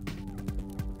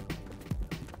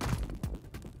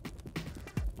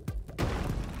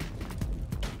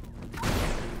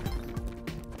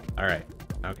 All right.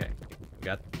 Okay.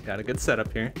 Got a good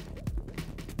setup here.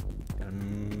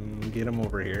 Get him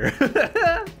over here.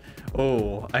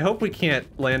 Oh, I hope we can't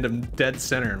land him dead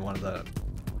center in one of the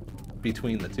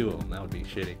between the two of them. That would be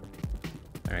shitty.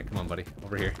 All right, come on, buddy,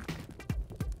 over here.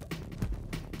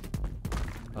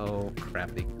 Oh,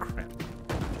 crappy crap.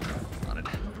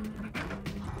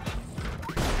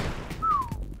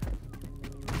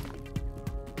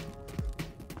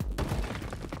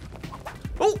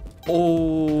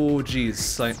 Oh,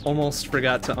 jeez, I almost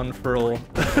forgot to unfurl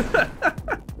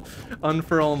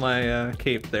unfurl my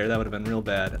cape there. That would have been real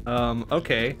bad.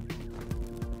 Okay.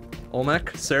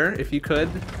 Olmec, sir, if you could.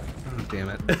 Oh, damn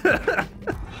it.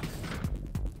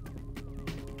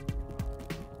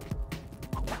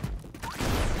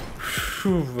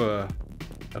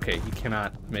 Okay, he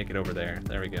cannot make it over there.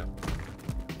 There we go.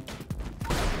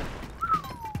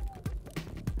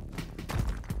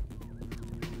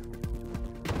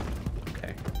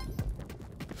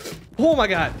 Oh my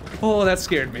god! Oh, that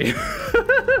scared me.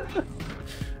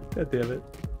 God damn it.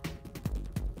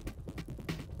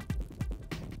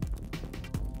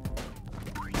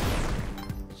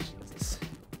 Jesus.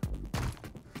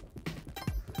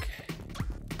 Okay.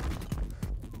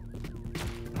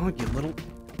 Oh, you little...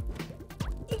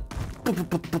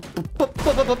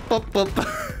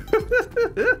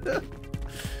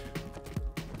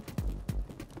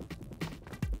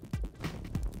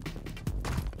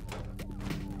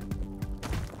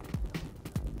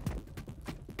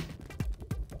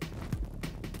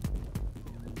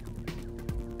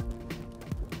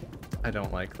 I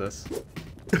don't like this.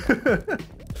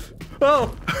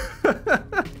 Oh!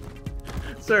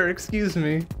 Sir, excuse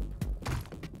me.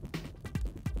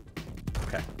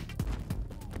 Okay.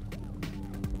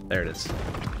 There it is.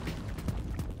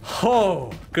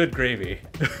 Oh, good gravy.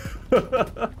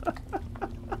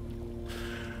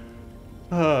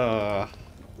 No.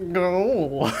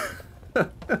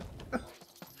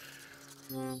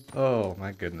 Oh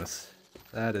my goodness.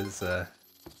 That is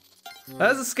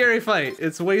that's a scary fight.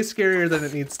 It's way scarier than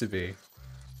it needs to be.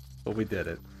 But we did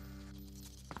it.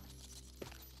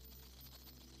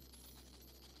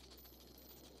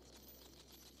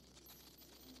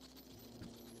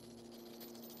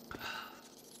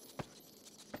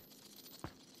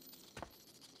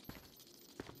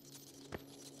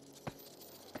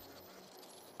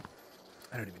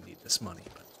 I don't even need this money,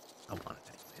 but I want it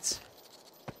anyways.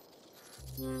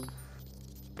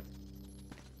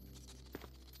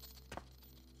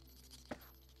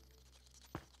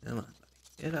 Come on, buddy.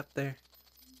 Get up there.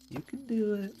 You can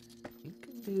do it. You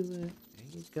can do it. There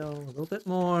you go. A little bit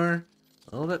more.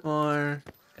 A little bit more.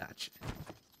 Gotcha.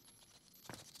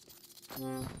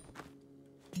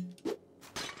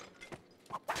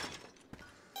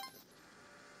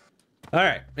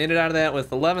 Alright, made it out of that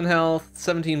with 11 health,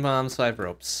 17 bombs, 5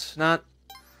 ropes. Not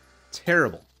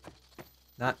terrible.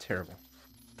 Not terrible.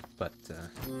 But,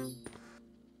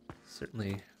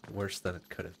 certainly worse than it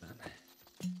could have been.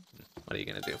 What are you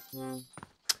gonna do?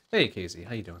 Hey, Casey,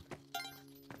 how you doing?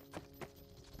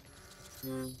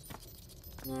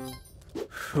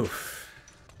 Whew.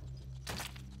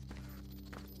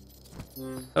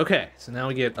 Okay, so now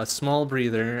we get a small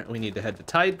breather. We need to head to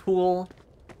Tide Pool.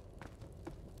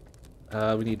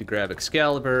 We need to grab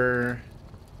Excalibur.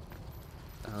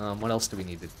 What else do we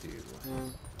need to do?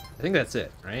 I think that's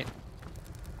it, right?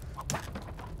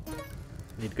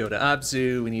 We need to go to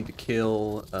Abzu. We need to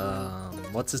kill,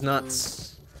 what's his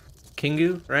nuts?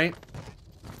 Kingu, right?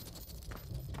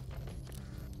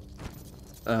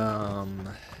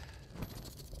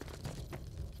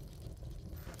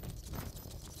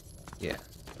 Yeah,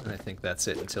 and I think that's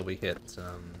it until we hit,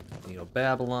 Neo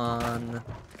Babylon.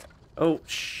 Oh,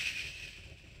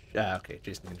 okay,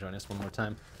 Jason can join us one more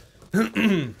time.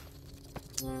 And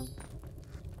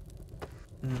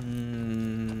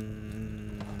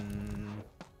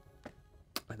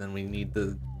then we need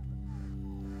to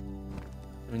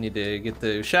get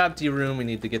the Shabti room, we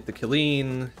need to get the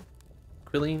Quilleen,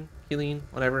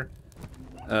 whatever.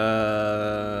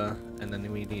 And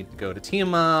then we need to go to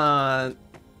Tiamat,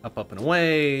 up and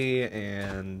away,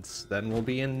 and then we'll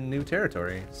be in new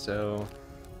territory, so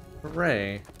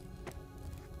hooray.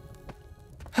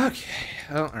 Okay,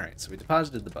 oh, alright, so we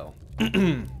deposited the bow.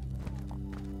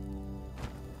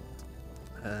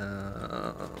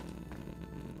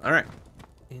 Alright,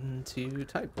 into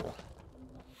Tide Pool.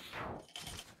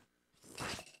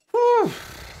 Whew.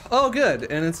 Oh,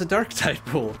 good, and it's a dark Tide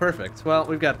Pool, perfect. Well,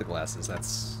 we've got the glasses,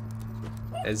 that's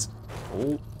as...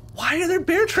 Oh, why are there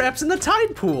bear traps in the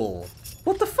Tide Pool?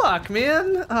 What the fuck,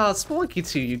 man? Oh, Spelunky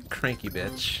 2, you cranky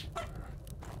bitch.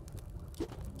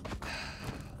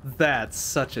 That's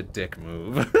such a dick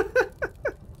move.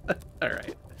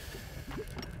 Alright.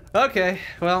 Okay,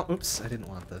 well, oops, I didn't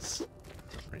want this.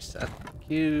 Reset. Thank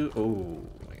you. Oh,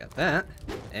 I got that.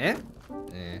 Eh?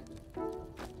 Eh.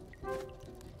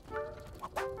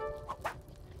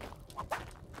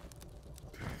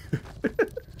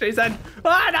 Jason!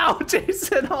 Oh no!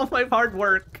 Jason, all my hard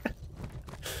work!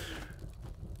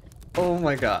 Oh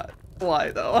my god.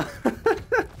 Why though?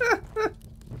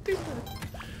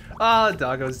 Ah,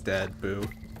 Doggo's dead. Boo.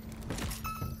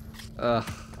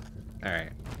 Ugh.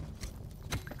 Alright.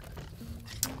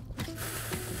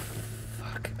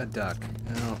 Fuck, a duck.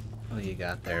 Oh, what do you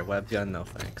got there? Web gun? No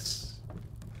thanks.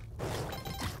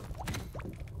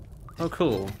 Oh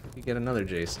cool. You get another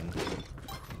Jason.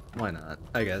 Why not?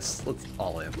 I guess. Let's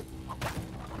all in.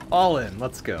 All in.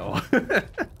 Let's go.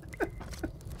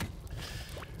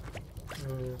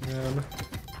 Oh man.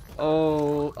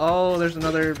 Oh, there's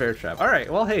another bear trap. All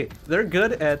right. Well, hey, they're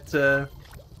good at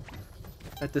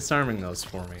disarming those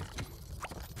for me.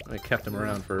 I kept him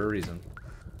around for a reason.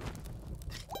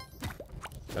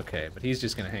 Okay, but he's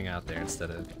just gonna hang out there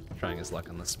instead of trying his luck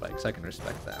on the spikes. I can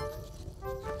respect that.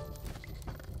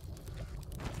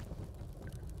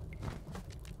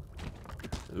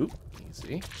 Oop,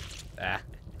 easy. Ah.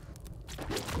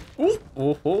 Ooh,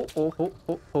 oh, oh, oh, oh,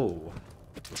 oh, oh.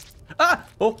 Ah!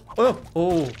 Oh, oh,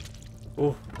 oh.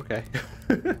 Oh, okay.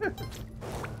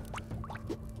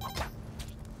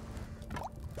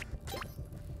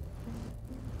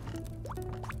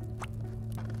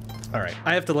 All right,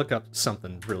 I have to look up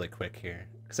something really quick here,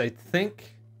 because I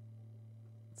think,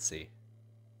 let's see.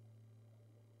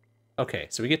 Okay,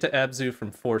 so we get to Abzu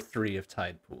from 4-3 of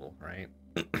Tide Pool, right?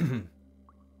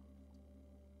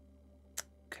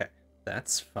 Okay,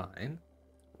 that's fine.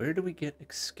 Where do we get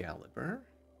Excalibur?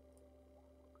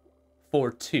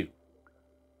 4-2.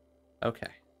 Okay.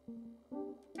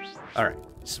 Alright,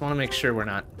 just want to make sure we're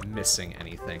not missing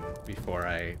anything before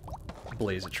I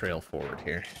blaze a trail forward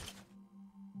here.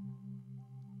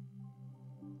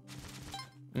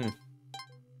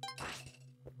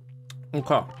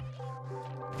 Okay.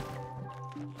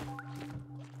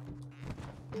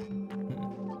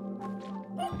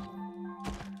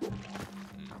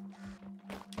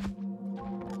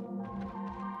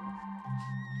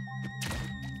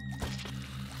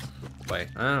 Wait,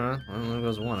 I don't know. I don't know if it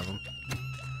was one of them.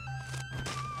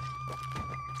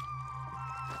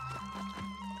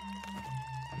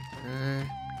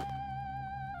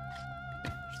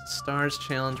 Stars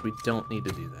challenge, we don't need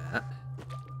to do that.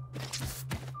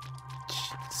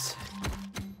 Jeez.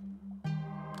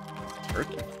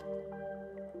 Turkey.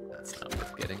 That's not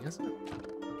worth getting, is it?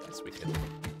 I guess we could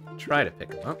try to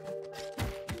pick him up.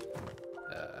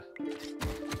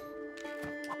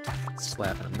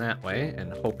 Slapping him that way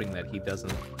and hoping that he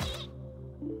doesn't.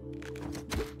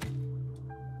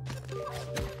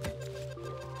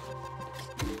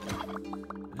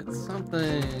 It's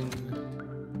something.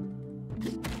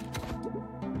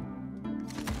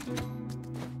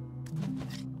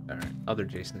 All right, other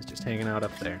Jason is just hanging out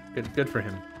up there. Good for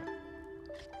him.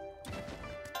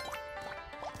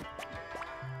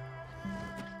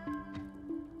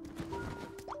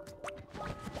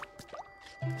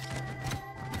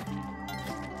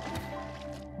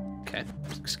 Okay,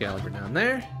 there's Excalibur down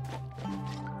there.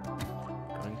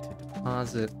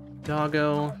 Deposit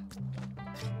doggo.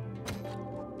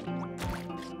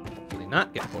 Hopefully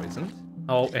not get poisoned.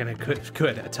 Oh, and it could,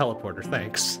 good, a teleporter,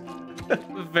 thanks.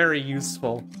 Very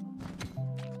useful.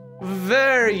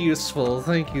 Very useful.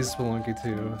 Thank you, Spelunky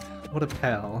 2. What a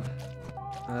pal.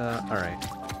 Alright.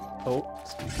 Oh,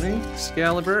 excuse me.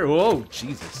 Excalibur. Whoa,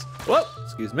 Jesus. Whoa,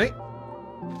 excuse me.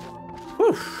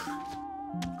 Whew.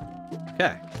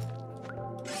 Okay.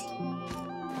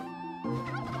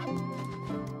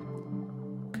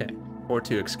 Okay.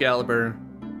 4-2 Excalibur.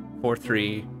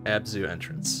 4-3 Abzu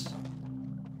entrance.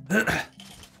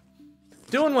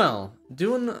 Doing well.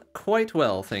 Doing quite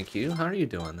well, thank you. How are you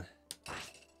doing?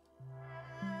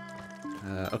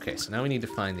 Okay, so now we need to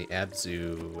find the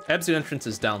Abzu. Abzu entrance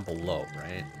is down below,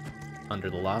 right? Under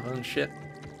the lava and shit?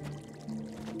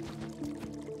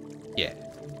 Yeah.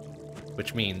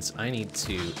 Which means I need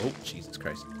to... Oh, Jesus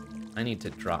Christ. I need to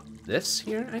drop this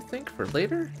here, I think, for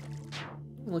later?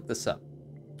 Let me look this up.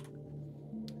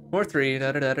 4-3,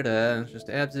 da-da-da-da-da. Just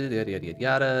Abzu,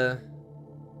 yada-yada-yada-yada.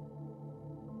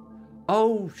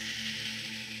 Oh, shit.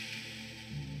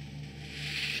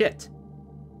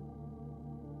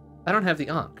 I don't have the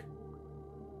Ankh.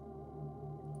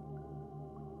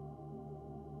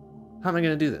 How am I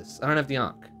gonna do this? I don't have the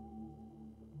Ankh.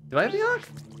 Do I have the Ankh?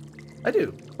 I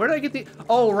do. Where did I get the...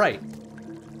 Oh, right.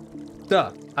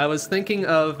 Duh. I was thinking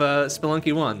of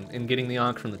Spelunky 1 and getting the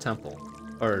Ankh from the temple.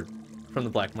 Or from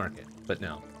the black market, but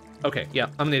no. Okay, yeah,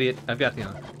 I'm an idiot. I've got the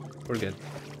Ankh. We're good.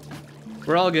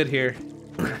 We're all good here.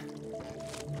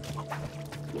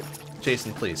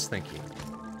 Jason, please. Thank you.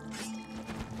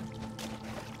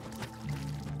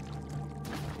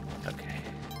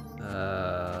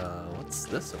 What's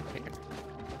this over here?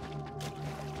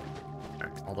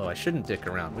 Alright, although I shouldn't dick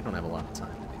around. We don't have a lot of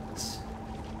time to do this.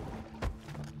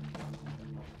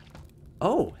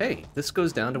 Oh, hey, this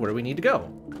goes down to where we need to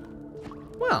go.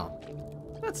 Well,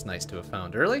 that's nice to have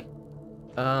found early.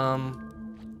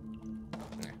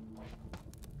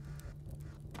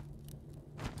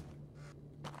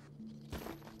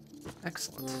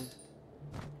 Excellent.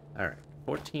 Alright.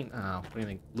 14. Oh, we're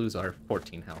gonna lose our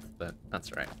 14 health, but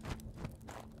that's right.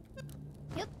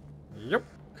 Yep. Yep.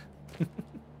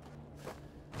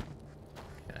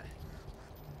 Okay.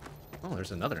 Oh,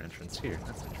 there's another entrance here.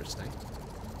 That's interesting.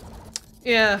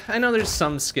 Yeah, I know there's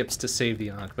some skips to save the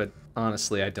Ankh, but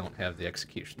honestly, I don't have the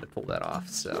execution to pull that off,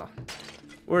 so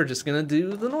we're just gonna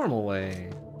do the normal way.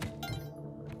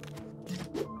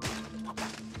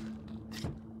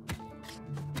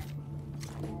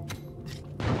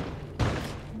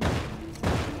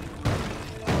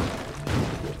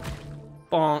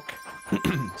 Bonk.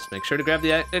 Just make sure to grab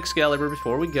the Excalibur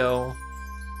before we go.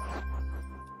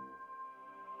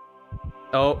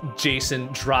 Oh, Jason,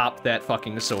 drop that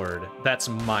fucking sword. That's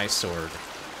my sword.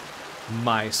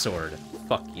 My sword.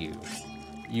 Fuck you.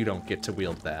 You don't get to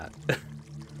wield that.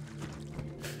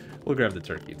 We'll grab the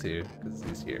turkey too, because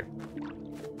he's here.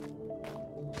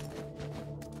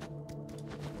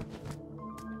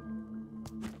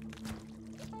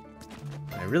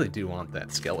 I really do want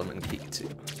that skeleton key too.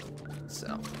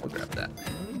 So, we'll grab that.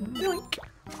 Yoink.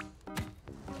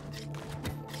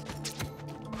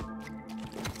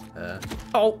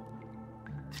 Oh!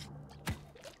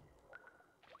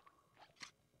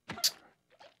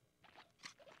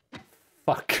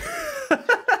 Fuck.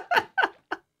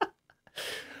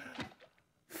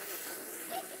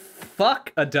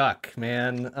 Fuck a duck,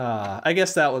 man. I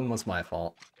guess that one was my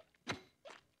fault.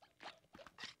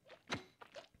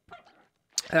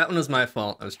 That one was my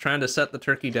fault. I was trying to set the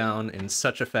turkey down in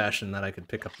such a fashion that I could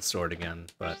pick up the sword again,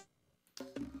 but...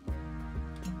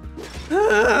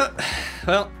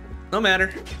 well, no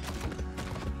matter.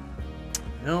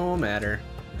 No matter.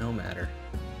 No matter.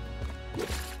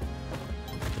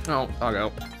 Oh, I'll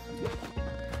go.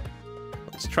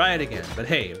 Let's try it again. But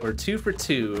hey, we're 2 for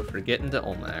 2 for getting to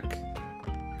Olmec.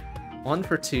 1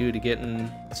 for 2 to get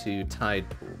into Tide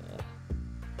Pool.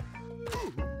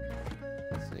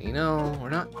 You know, we're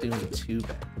not doing too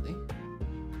badly.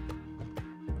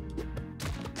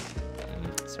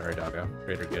 Sorry, doggo.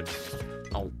 Greater good.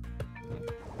 Oh.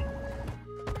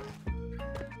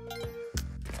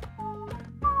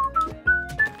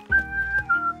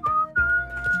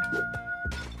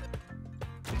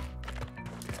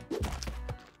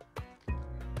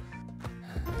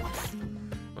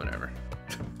 Whatever.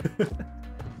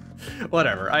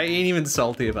 Whatever. I ain't even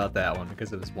salty about that one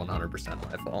because it was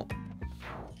 100% my fault.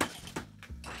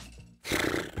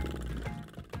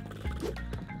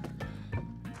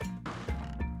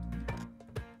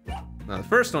 Now, the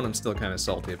first one I'm still kind of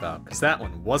salty about, because that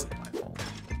one wasn't my fault.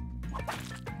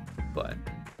 But,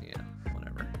 yeah,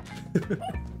 whatever.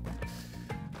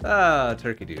 Ah,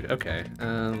 turkey dude. Okay.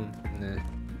 Nah.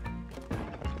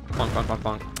 Bonk, bonk, bonk,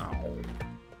 bonk. Oh.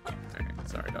 Alright,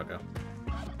 sorry, doggo.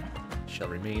 Shall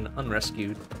remain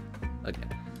unrescued again.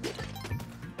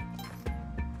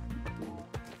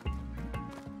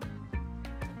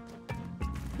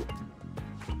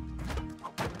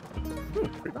 Ooh,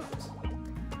 $3.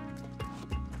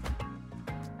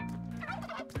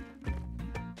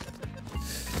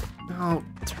 No,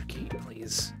 turkey,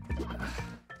 please.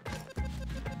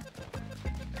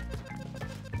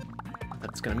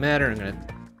 That's gonna matter. I'm gonna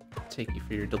take you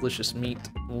for your delicious meat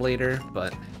later,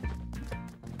 but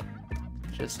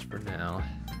just for now,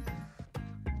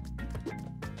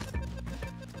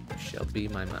 you shall be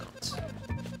my mount.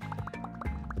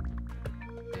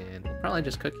 And we'll probably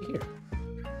just cook you here.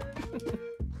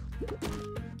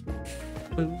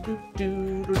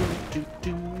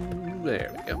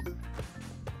 There we go.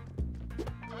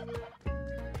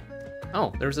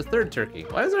 Oh, there's a third turkey.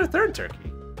 Why is there a third turkey?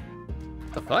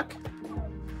 What the fuck?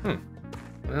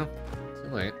 Well, too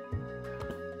late.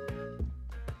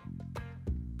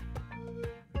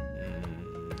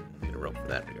 Need a rope for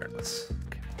that regardless.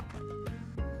 Okay.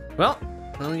 Well,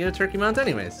 I'll get a turkey mount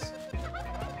anyways.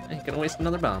 I ain't gonna waste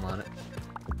another bomb on it.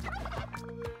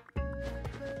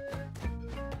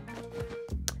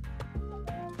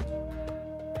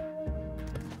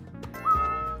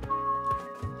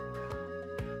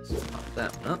 So pop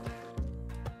that one up.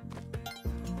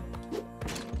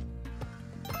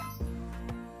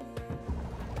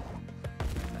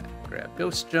 Grab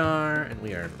Ghost Jar, and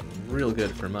we are real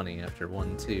good for money after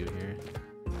 1-2 here.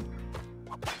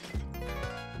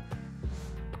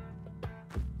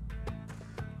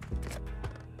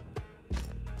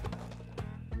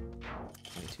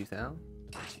 $22,000?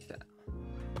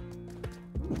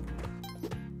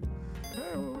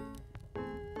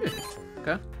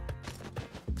 Okay.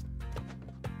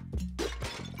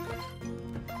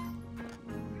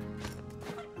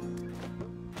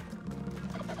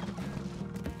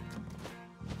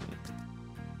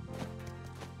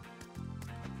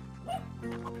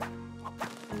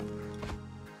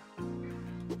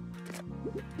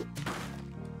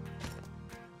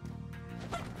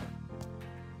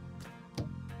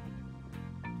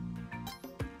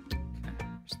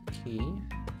 Key.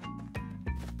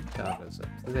 Doggo's up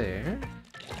there.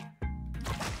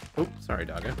 Oh, sorry,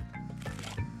 doggo.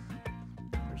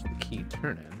 There's the key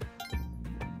turn in.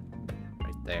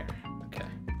 Right there. Okay.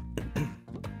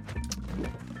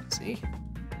 Let's see.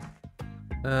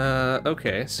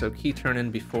 Okay, so key turn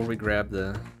in before we grab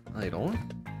the idol.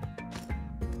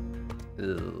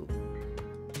 Ew.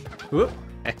 Whoop!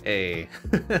 Hey.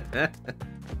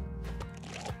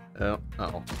 Oh,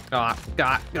 uh-oh.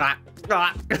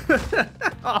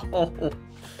 Oh.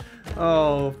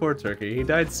 Oh, poor turkey. He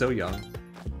died so young.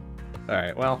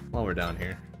 Alright, well, while we're down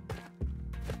here.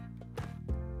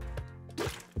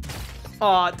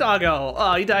 Aw, doggo!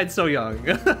 Oh, he died so young.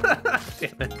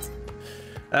 Damn it.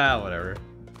 Ah, whatever.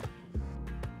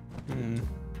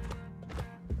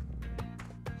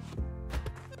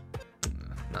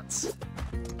 Nuts.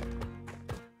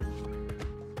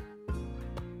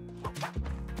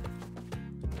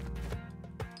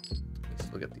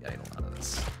 Let's look at the idol out of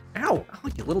this. Ow! Oh,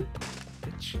 you little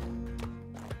bitch.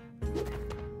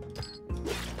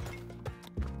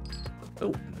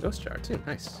 Oh, and the ghost jar too.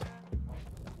 Nice.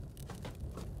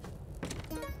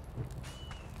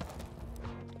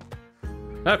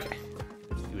 Okay.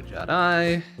 Do a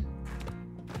Jedi.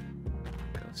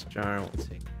 Ghost jar we'll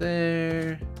take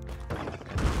there.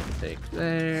 Take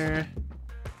there.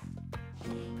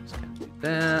 Just gonna do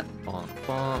that. Bonk,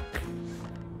 bonk.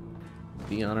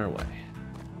 Be on our way.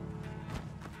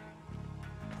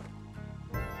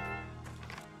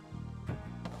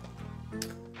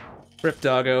 Rip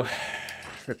doggo.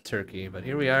 Rip turkey. But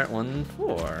here we are at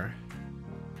 1-4.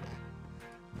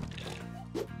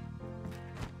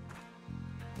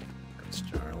 Ghost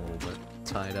jar a little bit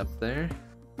tied up there.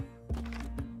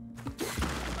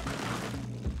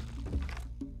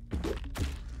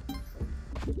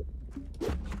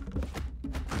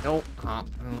 Nope. Oh,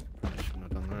 no. I shouldn't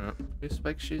have done that. Do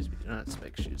spike shoes? We do not have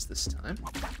spike shoes this time.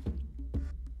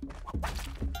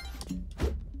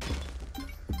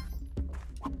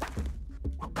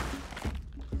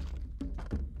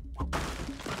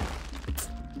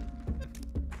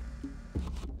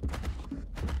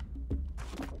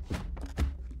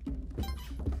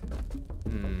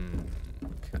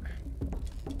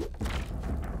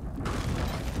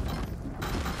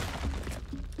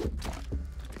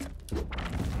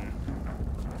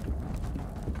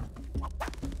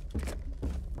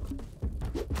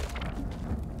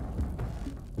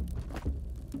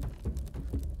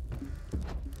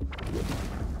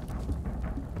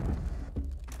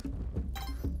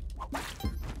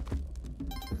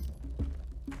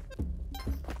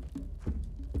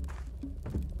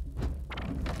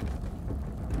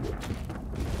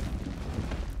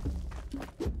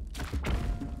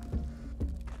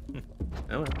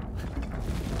 Oh well.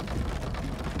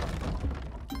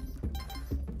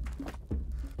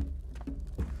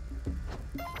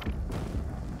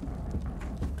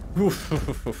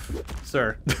 Oof.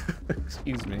 Sir.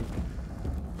 Excuse me.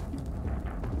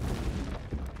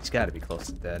 He's got to be close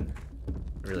to dead.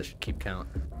 I really should keep count.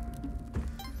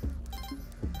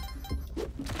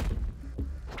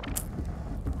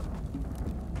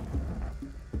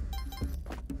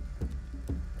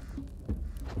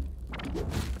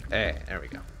 Hey, there we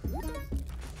go.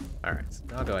 Alright, so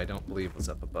Doggo I don't believe was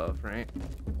up above, right?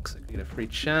 Looks like we get a free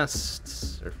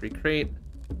chest, or free crate.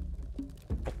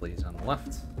 Hopefully he's on the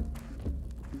left.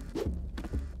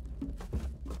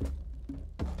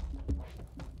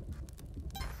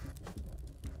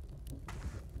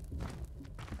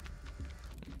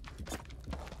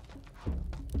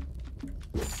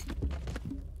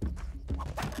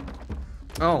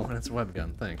 Oh, and it's a web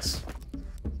gun, thanks.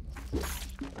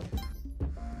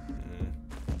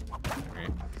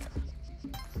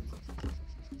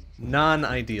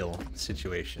 Non-ideal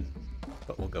situation,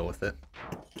 but we'll go with it.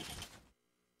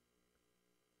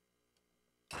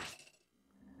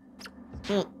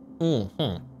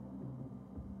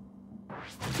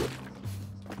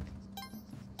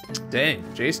 Dang,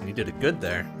 Jason, you did it good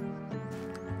there.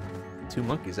 2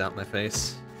 monkeys out my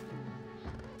face.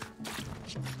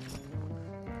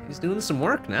 He's doing some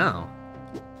work now.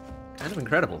 Kind of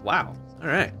incredible. Wow. All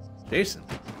right, Jason.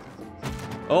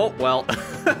 Oh, well.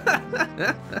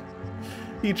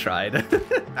 He tried.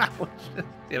 Ouch.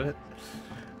 Damn it.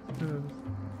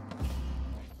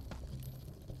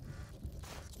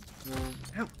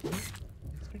 Ow.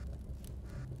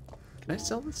 Can I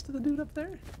sell this to the dude up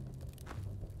there?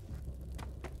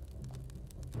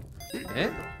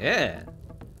 Yeah.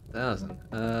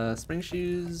 1,000. Spring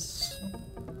shoes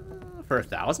for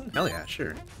 1,000? Hell yeah,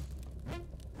 sure.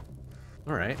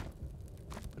 All right.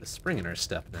 Put a spring in our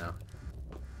step now.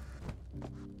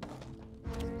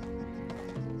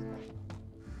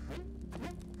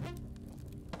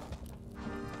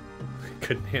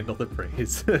 Couldn't handle the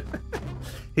praise.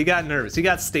 He got nervous. He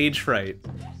got stage fright.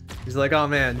 He's like, "Oh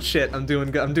man, shit! I'm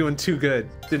doing too good.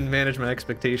 Didn't manage my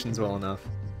expectations well enough."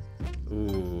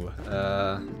 Ooh.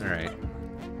 All right.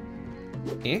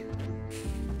 Eh?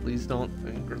 Please don't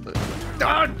finger the.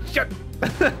 Oh shit!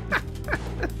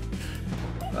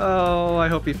 Oh, I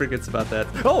hope he forgets about that.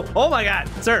 Oh, oh my God,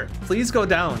 sir! Please go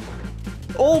down.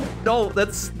 Oh no,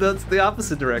 that's the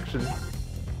opposite direction.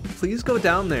 Please go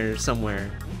down there somewhere.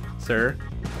 Sir.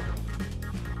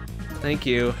 Thank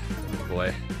you. Oh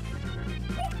boy.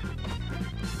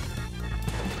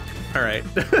 Alright.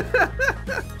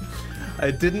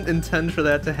 I didn't intend for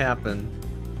that to happen,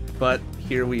 but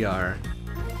here we are.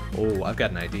 Oh, I've got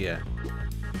an idea.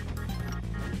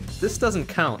 This doesn't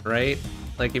count, right?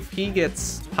 Like, if he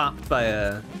gets popped by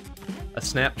a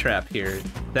snap trap here,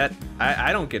 that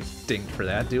I don't get dinged for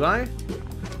that, do I?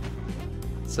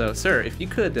 So, sir, if you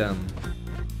could, you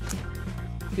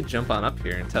could jump on up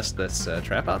here and test this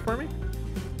trap out for me?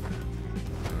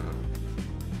 I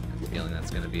have a feeling that's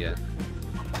gonna be it.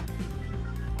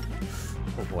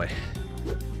 Oh boy.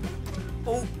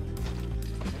 Oh!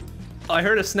 I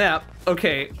heard a snap.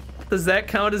 Okay, does that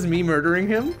count as me murdering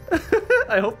him?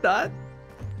 I hope not.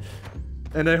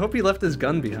 And I hope he left his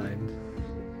gun behind.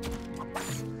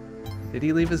 Did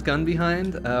he leave his gun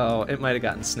behind? Oh, it might have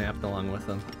gotten snapped along with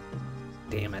him.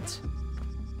 Damn it.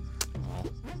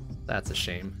 That's a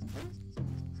shame.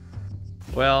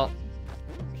 Well,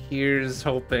 here's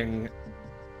hoping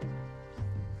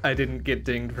I didn't get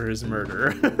dinged for his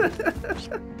murder.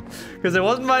 Because it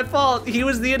wasn't my fault. He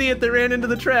was the idiot that ran into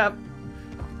the trap.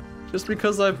 Just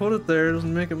because I put it there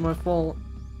doesn't make it my fault.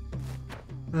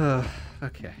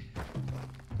 Okay.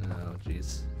 Oh,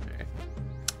 jeez. Alright.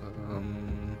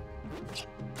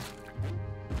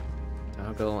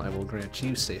 Toggle, I will grant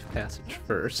you safe passage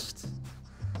first.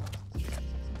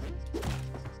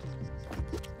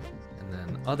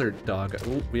 Other dog.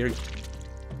 Oh, weird.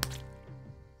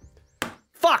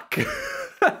 Fuck!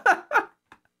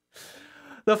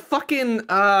 The fucking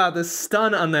the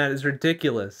stun on that is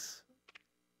ridiculous.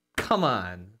 Come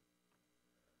on.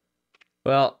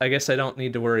 Well, I guess I don't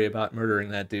need to worry about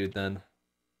murdering that dude then.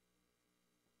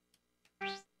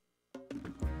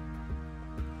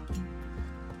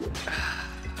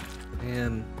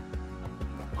 Man.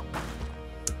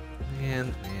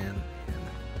 Man.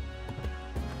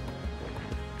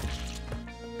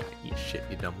 Eat shit,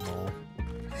 you dumb mole.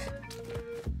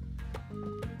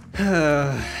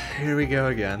 Here we go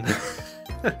again.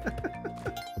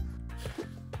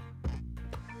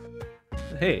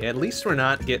 Hey, at least we're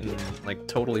not getting, like,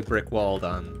 totally brick-walled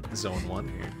on Zone 1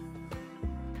 here.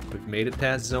 We've made it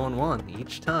past Zone 1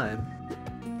 each time.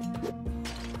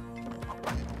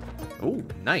 Oh,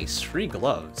 nice. Free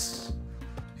gloves.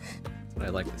 That's what I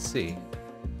like to see.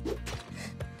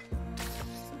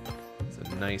 It's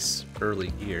a nice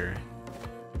early gear.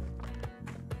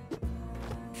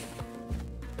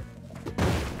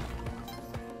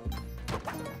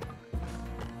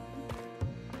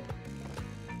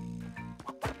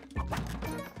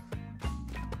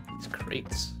 These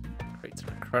crates. Crates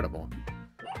are incredible.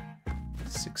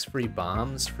 6 free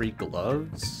bombs, free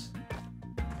gloves.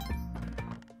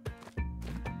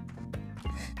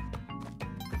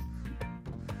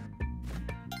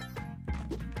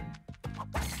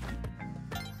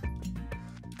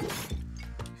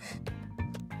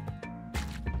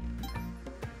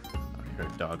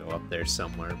 Doggo up there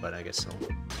somewhere, but I guess he'll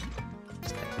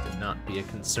just have to not be a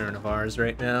concern of ours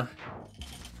right now.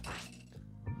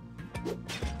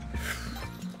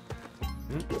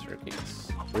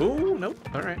 Turkeys. Oh, nope.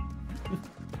 All right.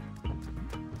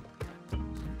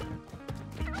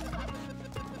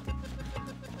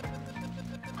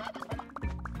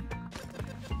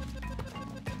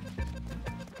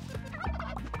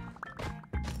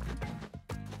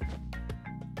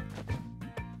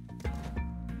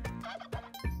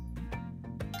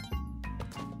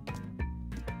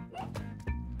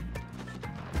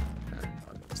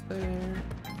 There.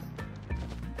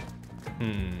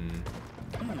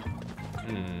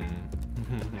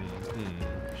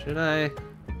 Should I?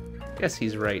 Guess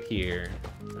he's right here.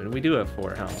 And we do have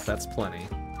 4 health. That's plenty.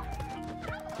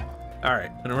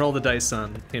 Alright, gonna roll the dice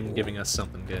on him giving us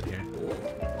something good here.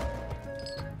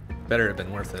 Better have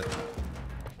been worth it.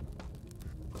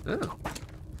 Oh.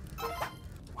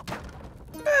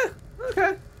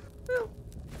 Okay. Well,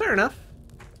 fair enough.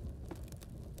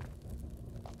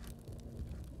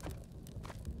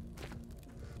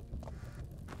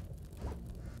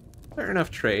 Fair enough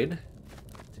trade.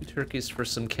 2 turkeys for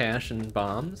some cash and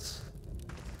bombs.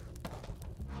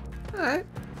 Alright.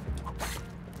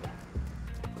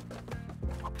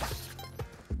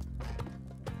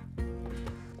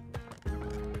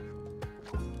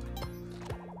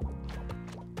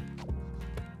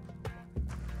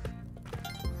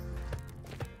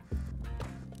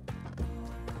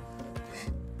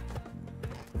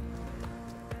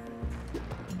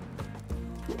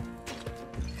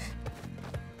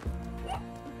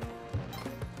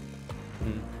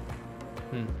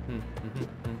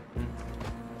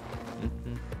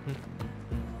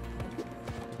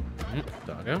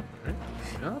 Doggo. Right.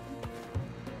 Up.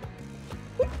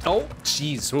 Oh,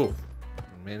 jeez. Oh,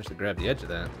 managed to grab the edge of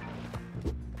that.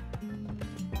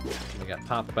 We got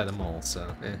popped by the mole,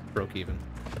 so broke even.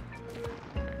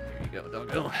 Right, here you go,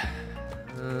 Doggo.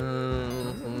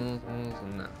 No,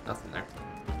 nothing there.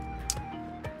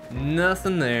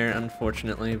 Nothing there,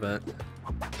 unfortunately, but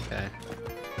okay.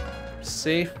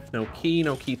 Safe. No key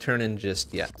turn in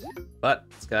just yet, but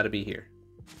it's got to be here.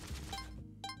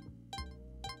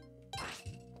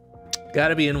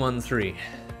 Gotta be in 1-3.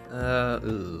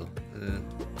 Ooh.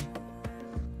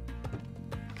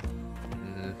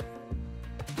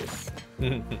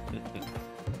 That'll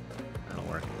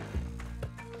work.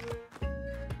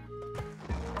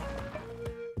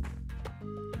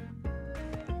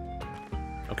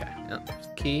 Okay, yep, there's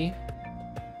the key.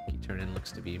 Key turn in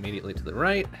looks to be immediately to the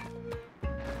right.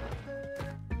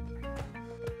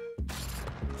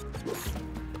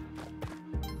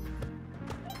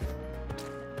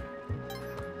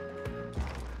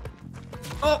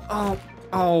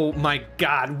 Oh my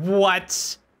god,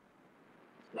 what?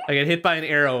 I got hit by an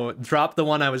arrow, dropped the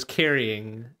one I was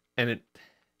carrying, and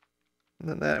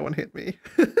then that one hit me.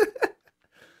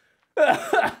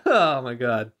 Oh my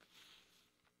god.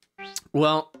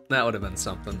 Well, that would have been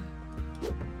something.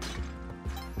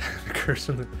 Curse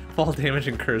from the fall damage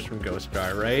and curse from Ghost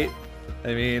Jar, right?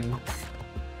 I mean,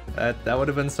 that would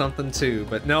have been something too,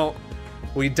 but no,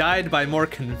 we died by more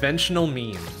conventional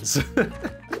means.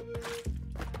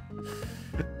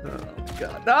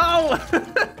 God, no!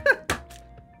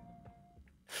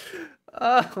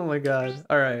 Oh my god.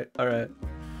 Alright, alright.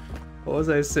 What was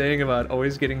I saying about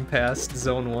always getting past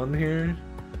zone 1 here?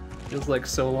 Feels like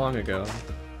so long ago.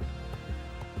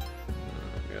 Oh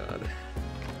god.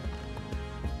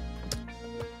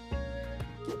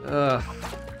 Ugh.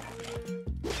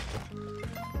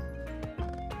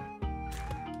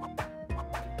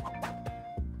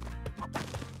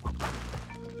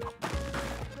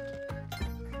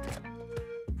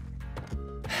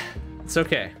 It's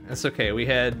okay. It's okay. We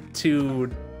had 2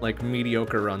 like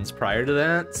mediocre runs prior to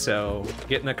that, so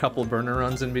getting a couple burner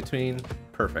runs in between,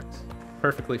 perfect.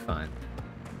 Perfectly fine.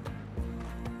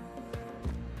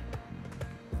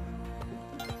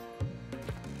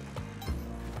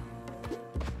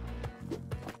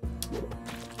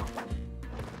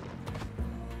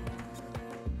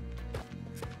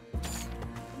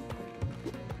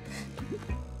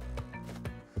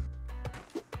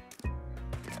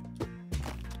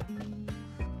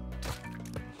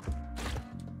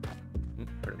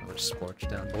 Another scorch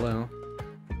down below.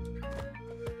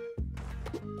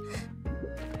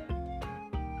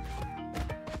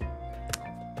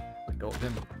 Let go of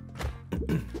him.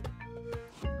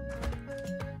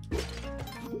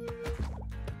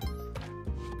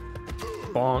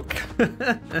 Bonk.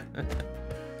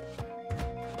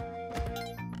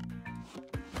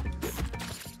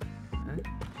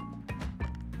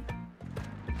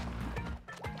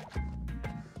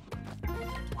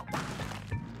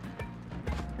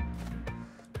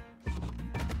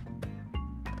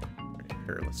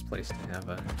 Careless place to have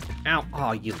a... Ow!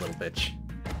 Oh, you little bitch.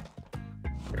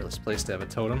 Careless place to have a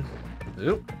totem.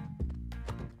 Oop.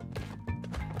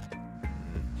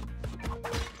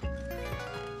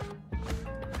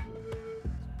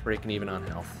 Breaking even on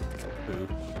health. Boo.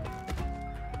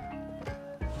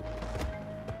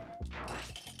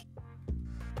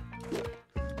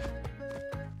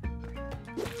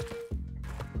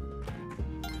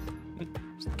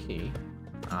 There's the key.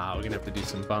 Ah, we're gonna have to do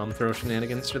some bomb throw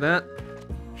shenanigans for that.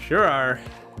 Sure are.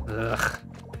 Ugh.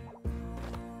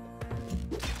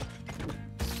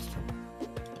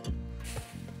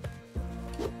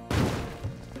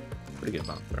 Pretty good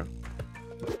bomb throw.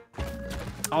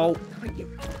 Oh,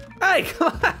 you. Hey,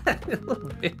 come on, you little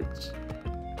bitch.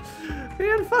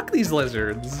 Man, fuck these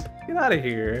lizards. Get out of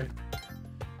here.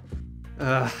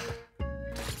 Ugh.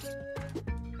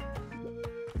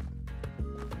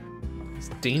 These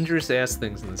dangerous ass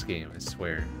things in this game, I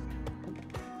swear.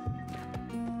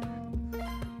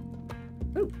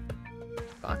 Ooh.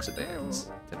 Box of bands.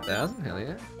 10,000, hell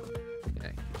yeah.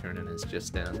 Okay, turning is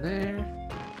just down there.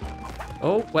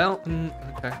 Oh, well,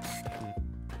 okay.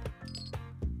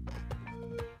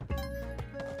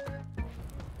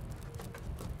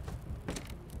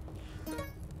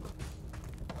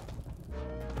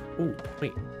 Ooh,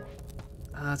 wait.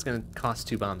 It's gonna cost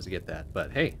 2 bombs to get that,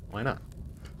 but hey, why not?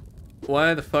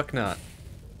 Why the fuck not?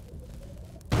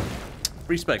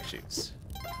 3 spike shoes.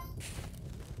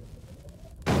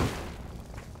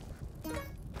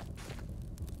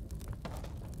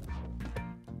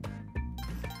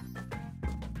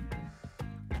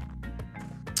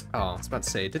 Oh, I was about to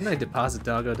say, didn't I deposit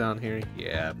Doggo down here?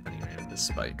 Yeah, but then he ran into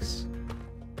spikes.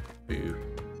 Boo.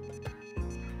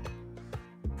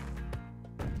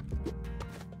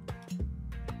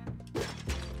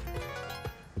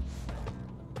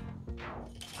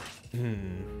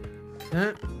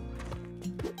 Okay.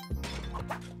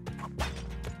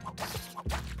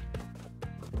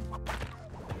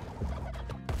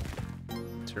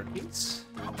 Turkeys.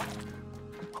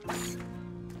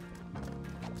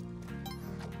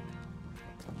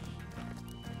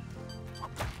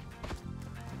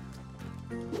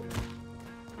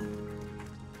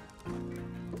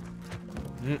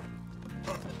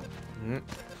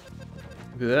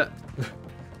 Yeah.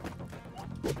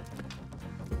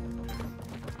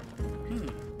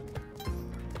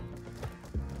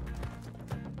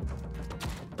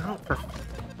 Oh, perfect.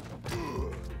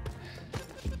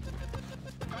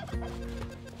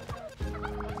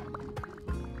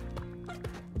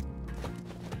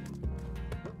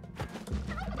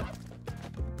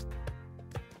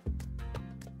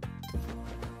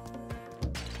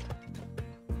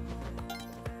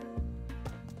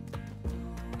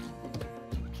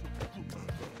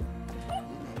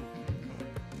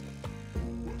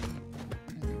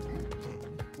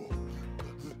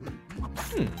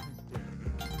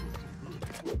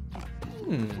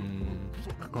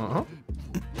 Uh-huh.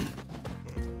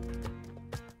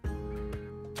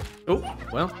 Oh,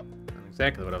 well, not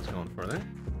exactly what I was going for there.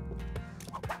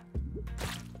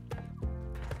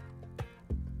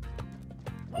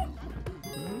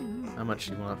 How much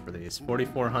do you want for these?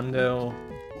 44 hundo.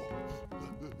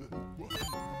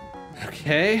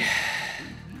 Okay.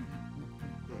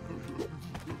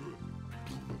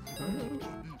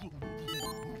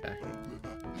 Okay.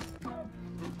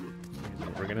 Here's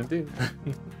what we're gonna do.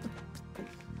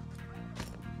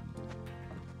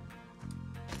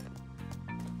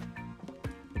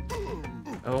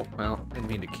 Oh, well, didn't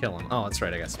mean to kill him. Oh, that's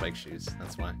right, I got spike shoes.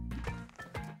 That's why.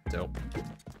 Dope.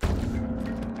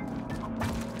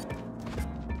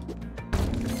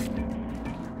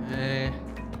 Hey.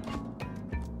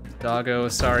 Doggo,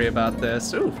 sorry about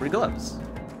this. Ooh, free gloves.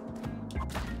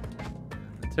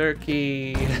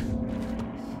 Turkey.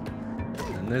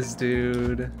 And this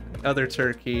dude. Other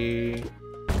turkey.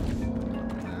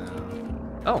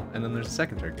 Oh, and then there's a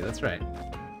second turkey, that's right.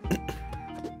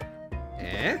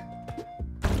 Eh?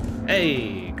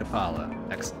 Hey, Kapala.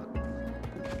 Excellent.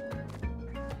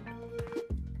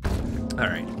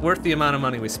 Alright, worth the amount of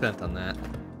money we spent on that.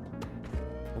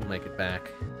 We'll make it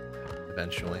back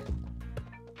eventually.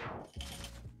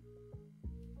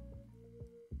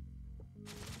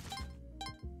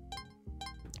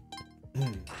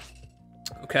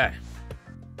 Okay.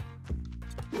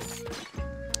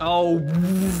 Oh,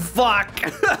 fuck!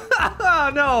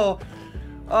 No!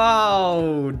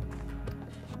 Oh,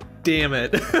 damn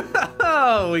it.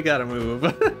 Oh, we gotta move.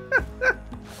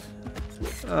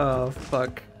 Oh,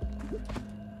 fuck.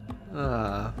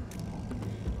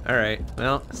 Alright,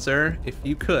 well, sir, if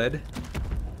you could,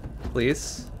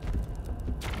 please.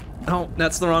 Oh,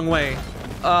 that's the wrong way.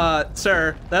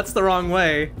 Sir, that's the wrong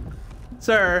way.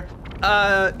 Sir,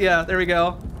 yeah, there we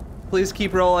go. Please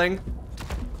keep rolling.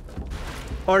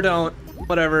 Or don't,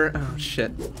 whatever. Oh,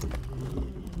 shit.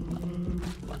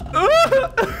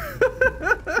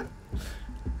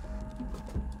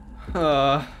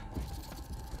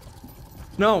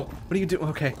 No, what are you doing?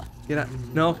 Okay, get out.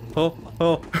 No, oh.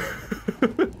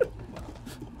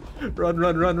 Run.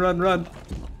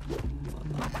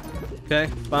 Okay,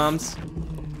 bombs.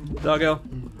 Doggo.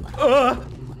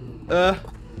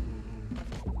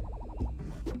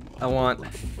 I want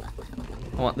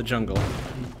the jungle.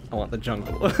 I want the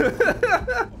jungle.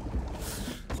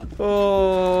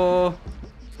 Oh.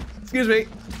 Excuse me.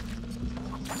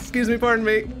 Pardon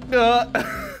me.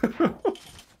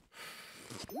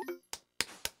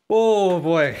 Oh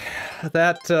boy.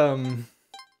 That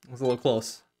was a little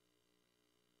close.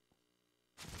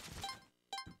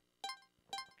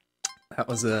 That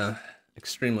was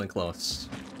extremely close.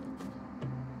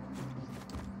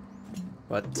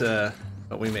 But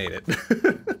we made it.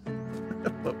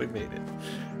 But we made it.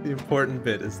 The important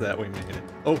bit is that we made it.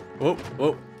 Oh,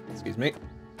 excuse me.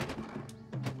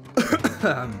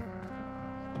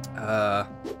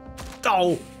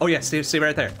 Oh yeah, stay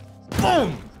right there.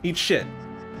 Boom! Eat shit.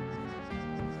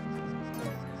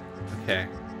 Okay.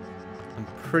 I'm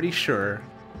pretty sure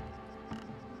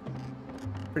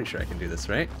I can do this,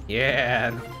 right?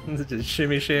 Yeah! Just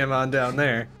shimmy sham on down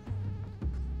there.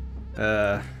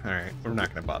 Alright, we're not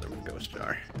gonna bother with Ghost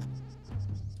Jar.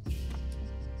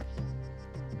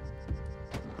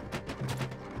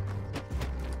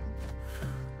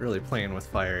 Really playing with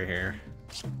fire here.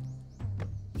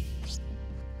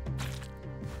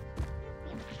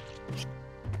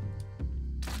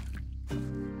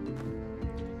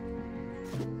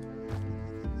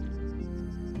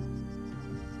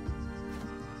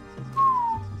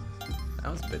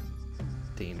 That was a bit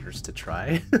dangerous to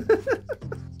try.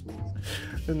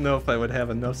 Didn't know if I would have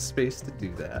enough space to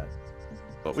do that.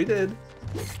 But we did.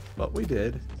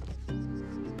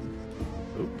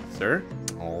 Oh, sir?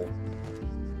 Oh.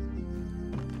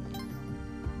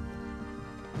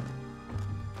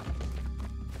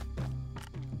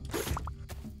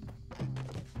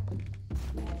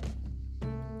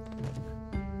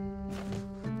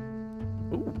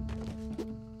 Ooh.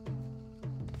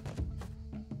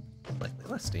 Slightly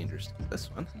less dangerous than this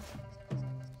one.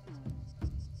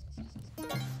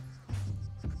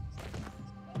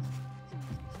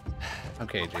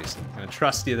 Okay, Jason, I'm gonna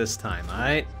trust you this time,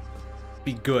 alright?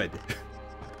 Be good.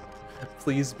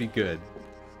 Please be good.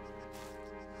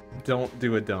 Don't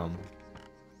do a dumb.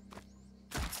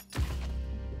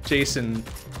 Jason.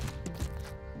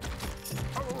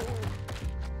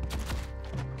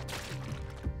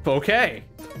 Okay.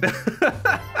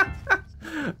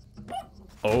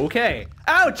 Okay.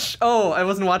 Ouch! Oh, I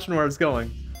wasn't watching where I was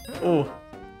going. Oh.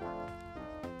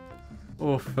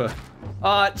 Oof.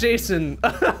 Jason.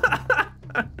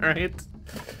 Alright.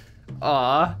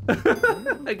 Aw.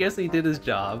 I guess he did his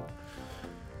job.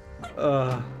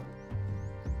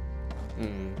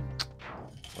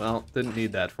 Well, didn't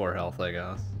need that 4 health, I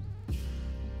guess.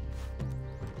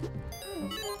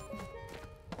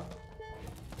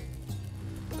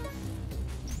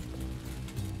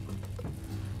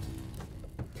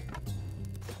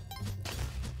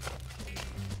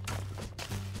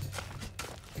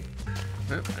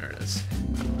 Oh, there it is.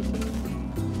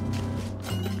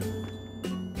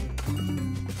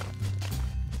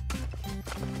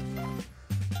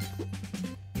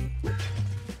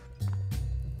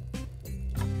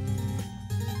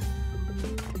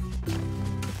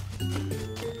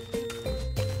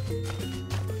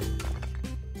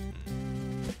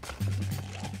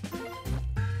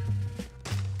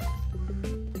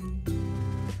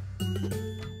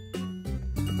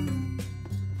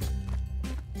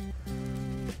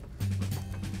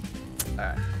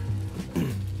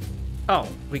 Oh,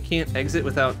 we can't exit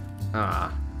without...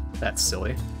 Ah, that's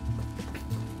silly.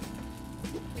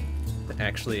 To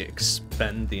actually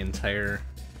expend the entire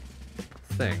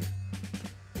thing.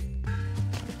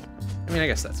 I mean, I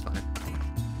guess that's fine.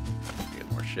 Get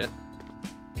more shit.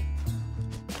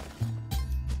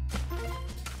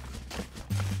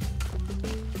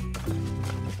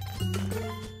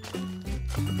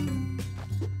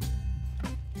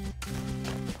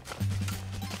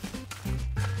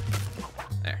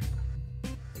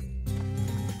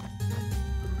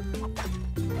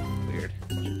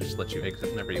 let you exit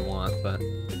whenever you want, but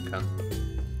okay.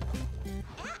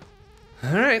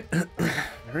 Alright.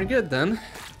 Very good then.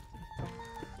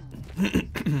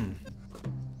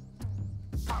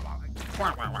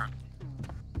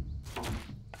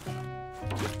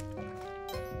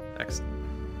 Excellent.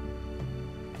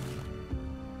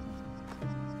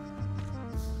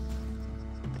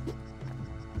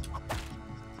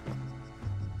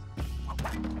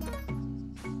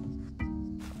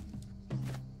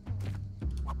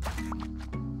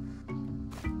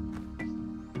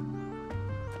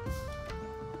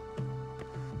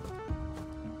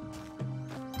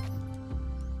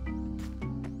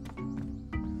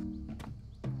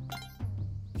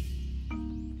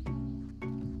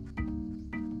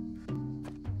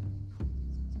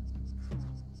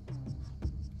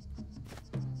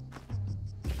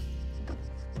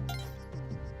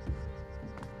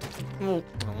 Oh,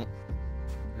 oh.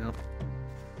 Yep.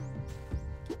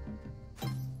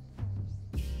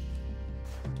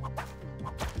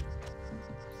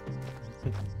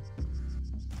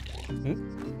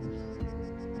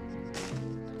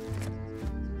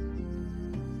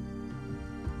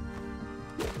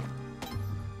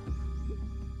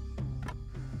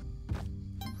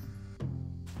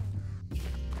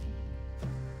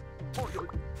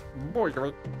 Boy.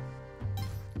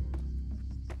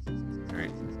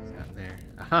 Alright, got there.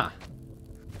 Aha!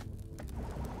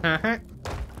 Haha!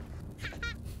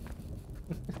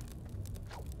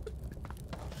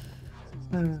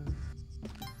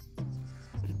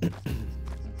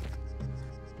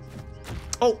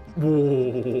 Oh!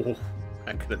 Whoa!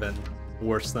 That could have been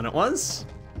worse than it was.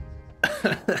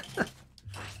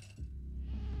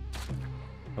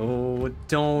 Oh,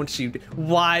 don't you...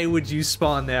 Why would you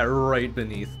spawn that right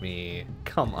beneath me?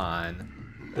 Come on.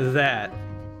 That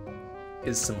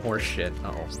is some horse shit.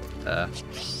 Uh-oh.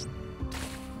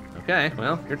 Okay,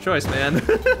 well, your choice, man.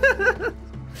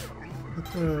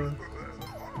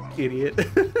 Idiot.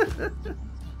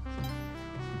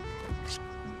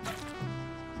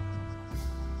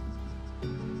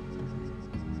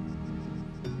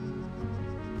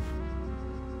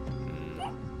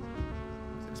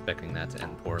 Expecting that to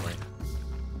end poorly.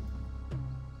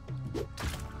 Okay,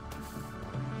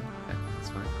 that's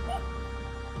fine.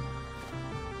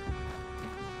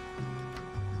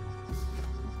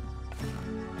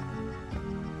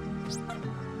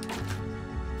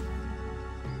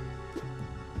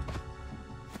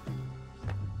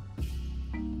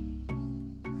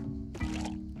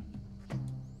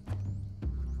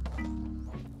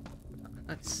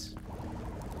 Nice.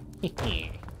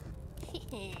 Okay.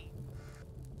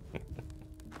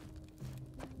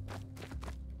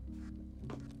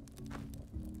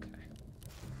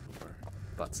 Move our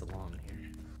butts along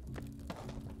here.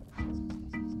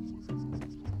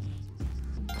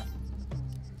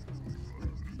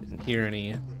 Didn't hear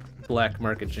any black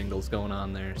market jingles going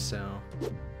on there, so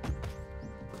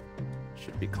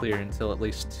should be clear until at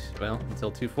least, well,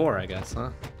 until 2-4, I guess,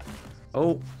 huh?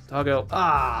 Oh, doggo.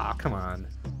 Ah, come on.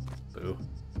 Boo.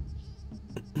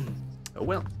 Oh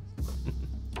well.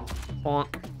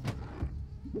 Bonk.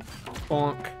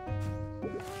 Bonk.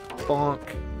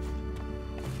 Bonk.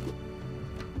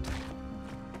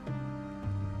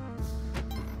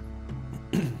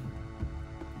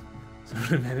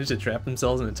 Someone managed to trap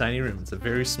themselves in a tiny room. It's a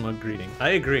very smug greeting.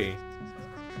 I agree.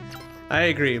 I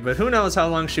agree, but who knows how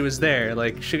long she was there.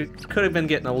 Like, she could have been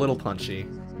getting a little punchy.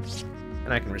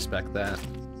 And I can respect that.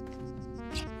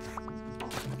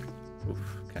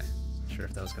 Oof, okay. Not sure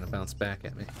if that was gonna bounce back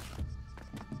at me.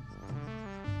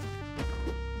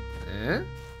 Eh?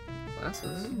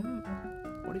 Glasses?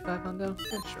 45 hundo?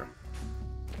 Yeah, sure.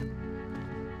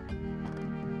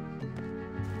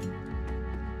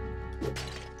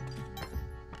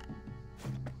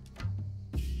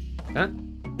 Huh?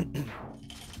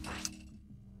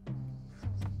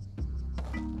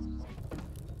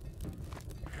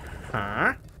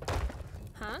 Huh?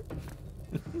 Huh?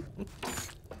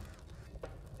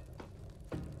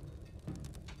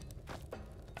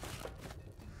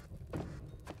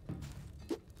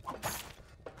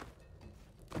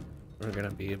 We're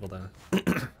gonna be able to...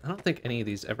 I don't think any of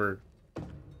these ever...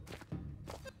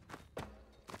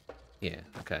 Yeah,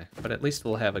 okay. But at least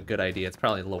we'll have a good idea. It's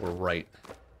probably lower right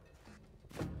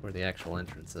where the actual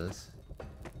entrance is,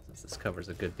 since this covers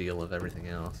a good deal of everything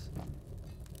else.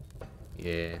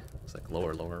 Yeah, looks like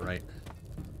lower right.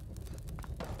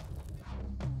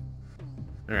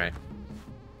 Alright.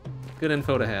 Good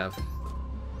info to have.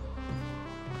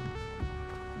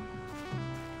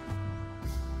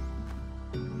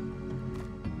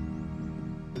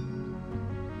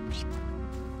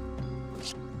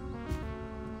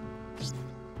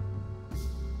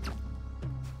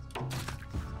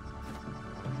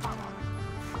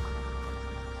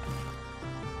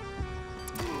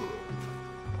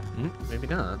 Maybe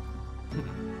not.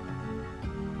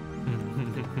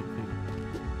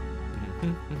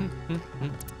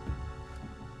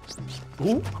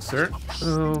 Ooh, sir.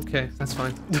 Oh, okay, that's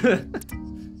fine.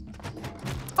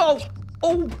 Oh!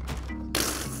 Oh!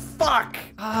 Fuck!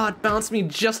 Ah, it bounced me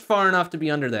just far enough to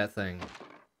be under that thing.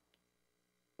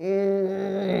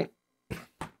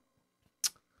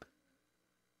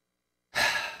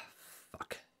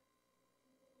 Fuck.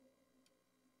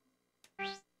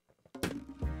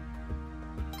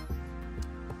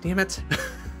 Damn it.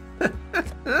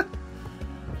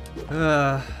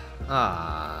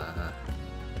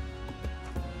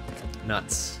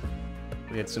 Nuts.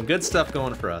 We had some good stuff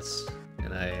going for us,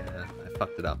 and I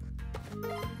fucked it up.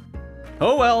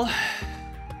 Oh well.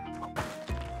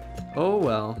 Oh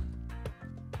well.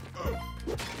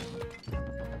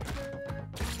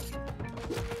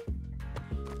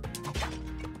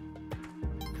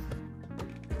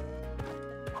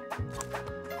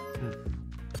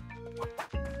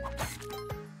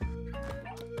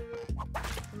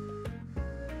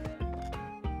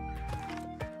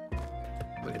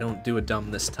 Don't do a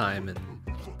dumb this time and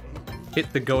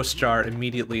hit the ghost jar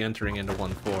immediately entering into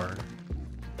 1-4.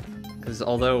 Because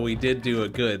although we did do a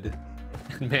good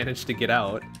and managed to get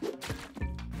out,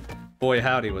 boy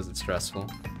howdy was it stressful.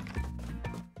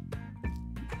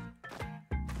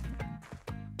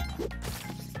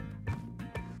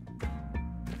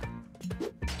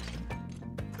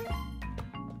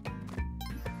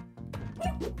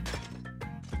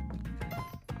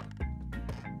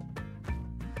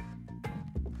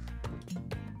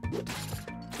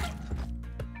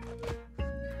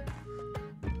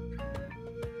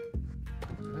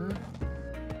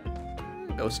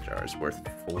 Ghost jar is worth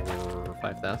 4,000 or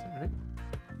 5,000, right?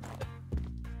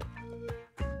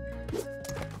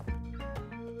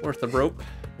 Worth a rope.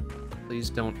 Please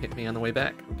don't hit me on the way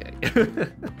back. Okay.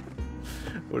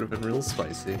 Would have been real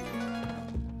spicy.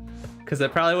 Because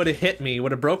that probably would have hit me,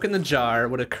 would have broken the jar,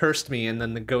 would have cursed me, and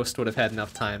then the ghost would have had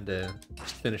enough time to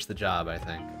finish the job, I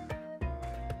think.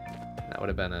 That would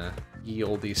have been a ye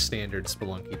olde standard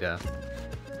Spelunky death.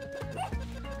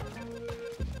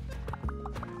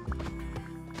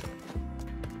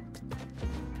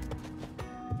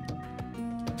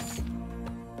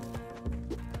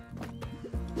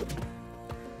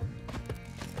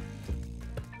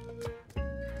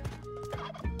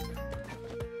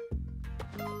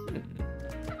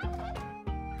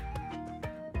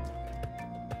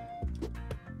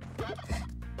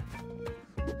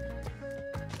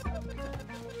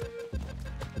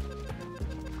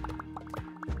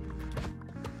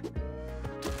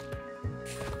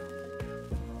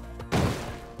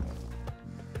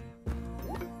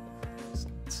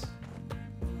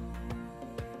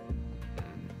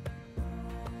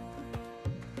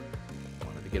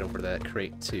 Get over to that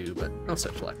crate too, but no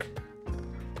such luck.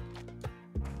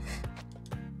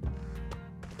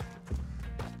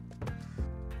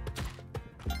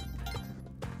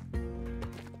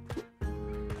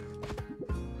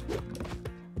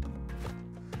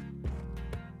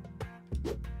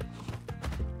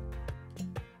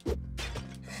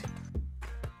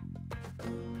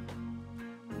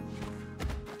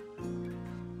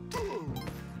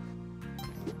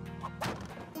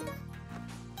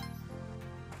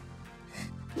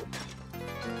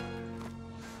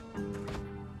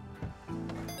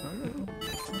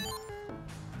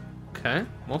 Okay,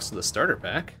 most of the starter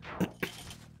pack.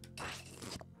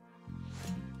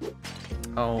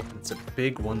 Oh, it's a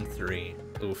big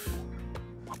 1-3. Oof.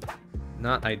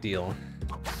 Not ideal.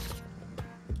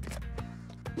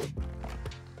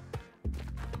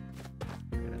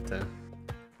 I'm gonna have to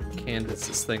canvas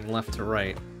this thing left to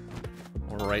right,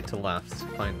 or right to left to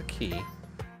find the key.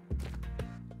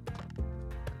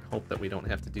 Hope that we don't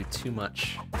have to do too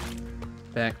much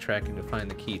backtracking to find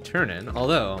the key turn-in,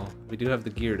 although we do have the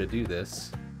gear to do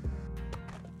this.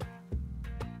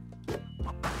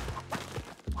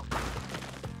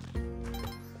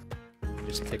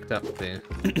 Just picked up the,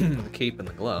 the cape and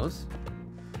the gloves.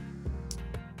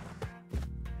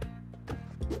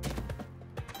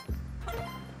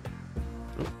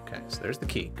 Okay, so there's the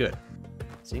key. Good.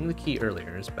 Seeing the key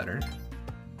earlier is better.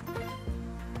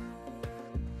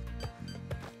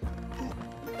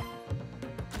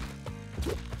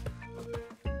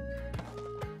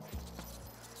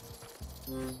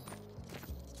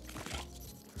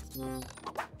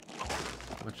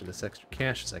 Much of this extra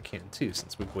cash as I can too,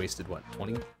 since we've wasted what,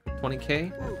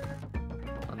 20K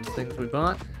on the things we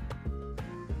bought.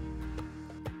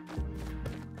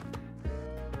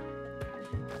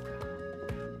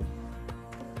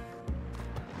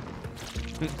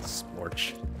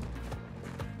 Splorch.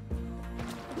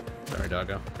 Sorry,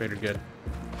 doggo. Greater good.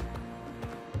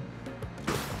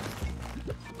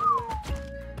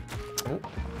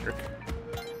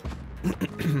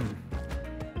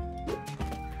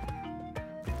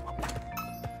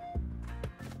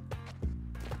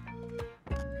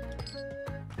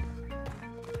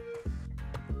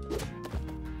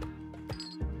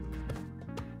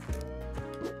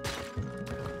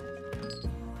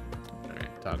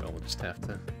 Just have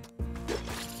to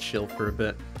chill for a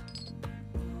bit.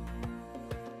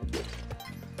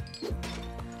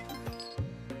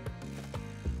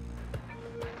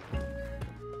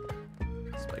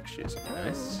 Spike shoes are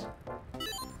nice.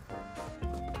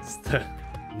 It's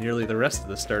nearly the rest of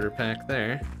the starter pack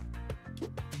there.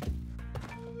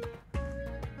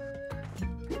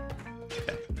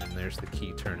 Okay, and there's the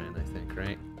key turn in, I think,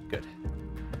 right? Good.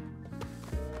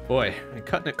 Boy, I'm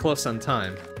cutting it close on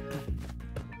time.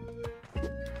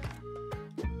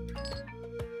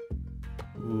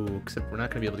 Ooh, except we're not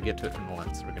gonna be able to get to it from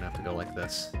one, so we're gonna have to go like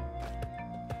this.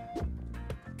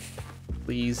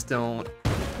 Please don't.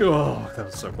 Oh, that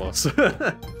was so close.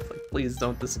 Like, please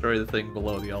don't destroy the thing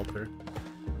below the altar.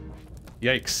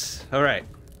 Yikes. All right.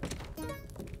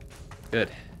 Good.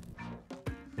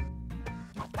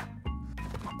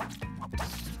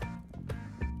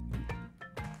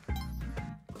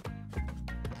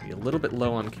 Be a little bit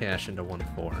low on cash into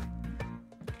 1-4.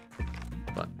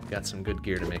 But got some good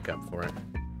gear to make up for it.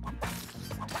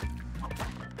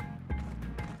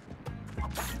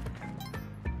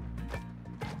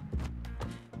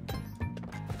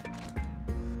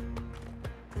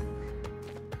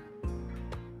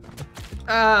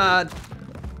 Ah,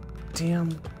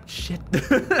 damn shit.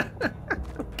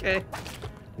 Okay.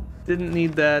 Didn't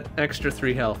need that extra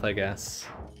 3 health, I guess.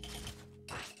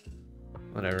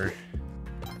 Whatever.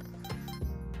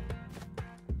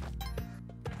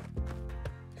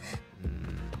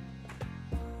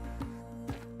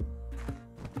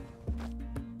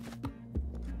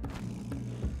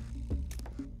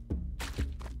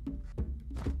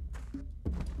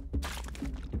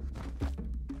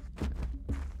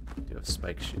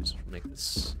 Spike shoes will make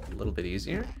this a little bit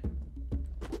easier.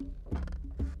 To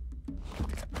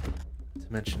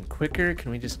mention quicker,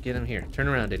 can we just get him here? Turn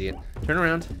around, idiot. Turn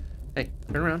around. Hey,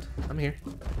 turn around. I'm here.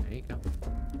 There you go.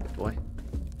 Good boy.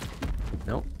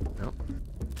 Nope, nope.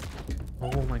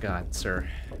 Oh my god, sir.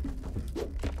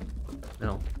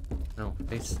 No. No,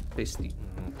 face the...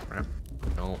 crap.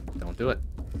 No, don't do it.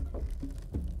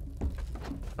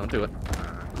 Don't do it.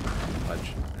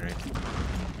 Fudge. Alright.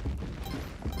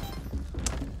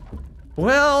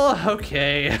 Well,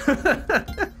 okay.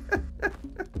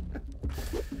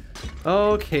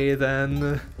 Okay,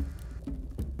 then.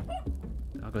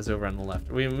 Dog goes over on the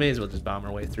left. We may as well just bomb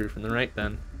our way through from the right,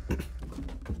 then.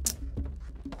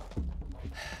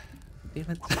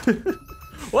 Damn it.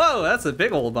 Whoa, that's a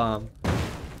big old bomb.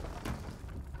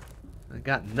 I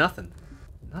got nothing.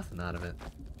 Nothing out of it.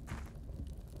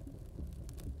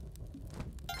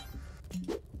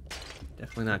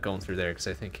 Definitely not going through there, because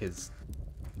I think his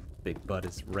big butt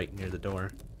is right near the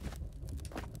door.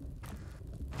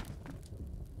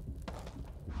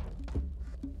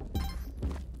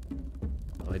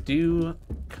 Well, I do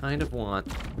kind of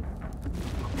want...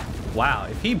 Wow,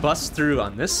 if he busts through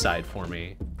on this side for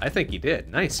me, I think he did.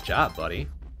 Nice job, buddy.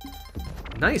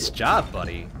 Nice job,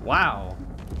 buddy. Wow.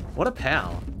 What a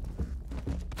pal.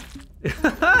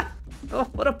 Oh,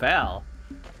 what a pal.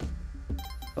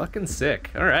 Fucking sick.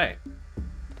 All right.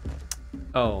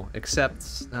 Oh,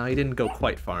 except... No, he didn't go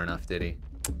quite far enough, did he?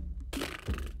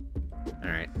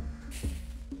 Alright.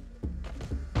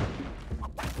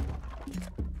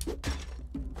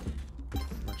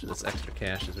 As much of this extra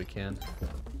cash as we can.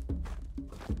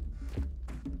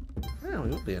 Yeah, we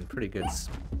will be in pretty good...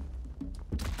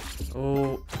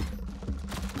 Oh...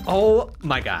 Oh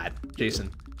my god.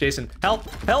 Jason. Jason, help!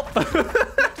 Help!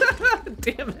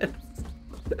 Damn it.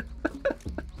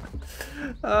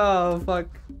 Oh, fuck.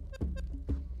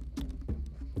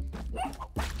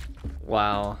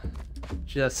 Wow,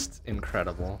 just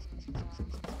incredible.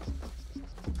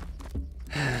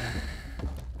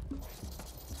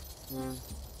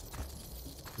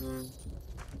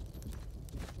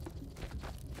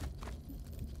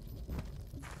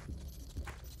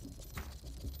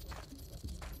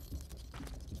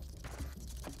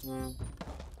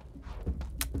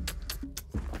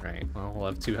 Right, well, we'll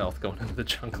have 2 health going into the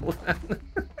jungle then.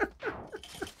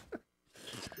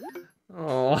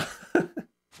 Oh.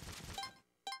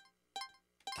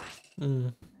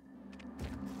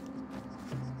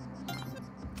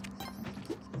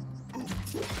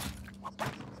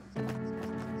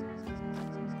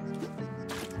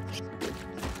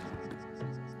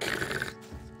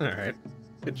 Alright.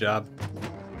 Good job.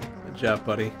 Good job,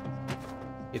 buddy.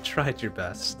 You tried your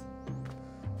best.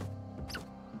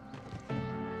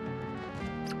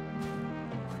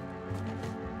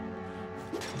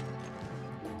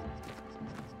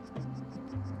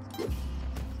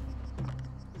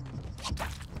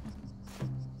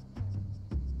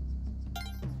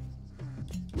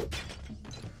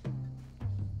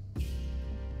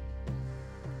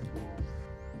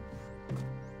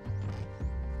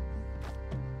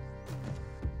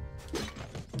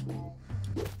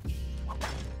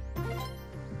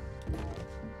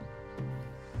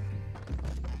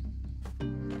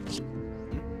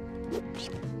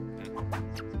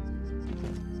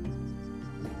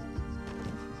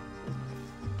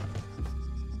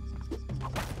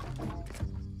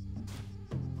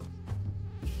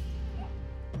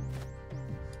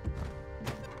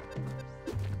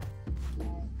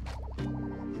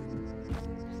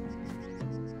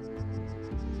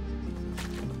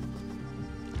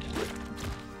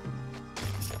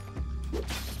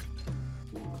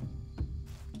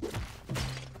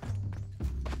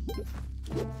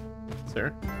 Sure.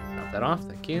 Drop that off,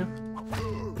 thank you.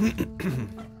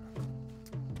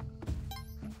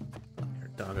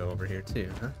 Doggo over here too,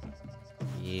 huh?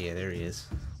 Yeah, there he is.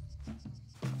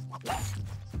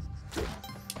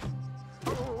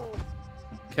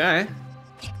 Okay.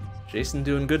 Jason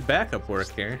doing good backup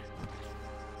work here.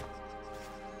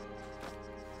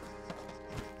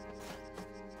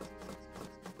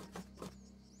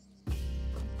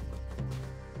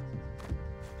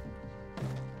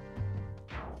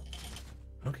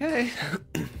 Okay.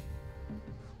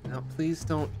 Now please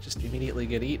don't just immediately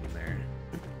get eaten there.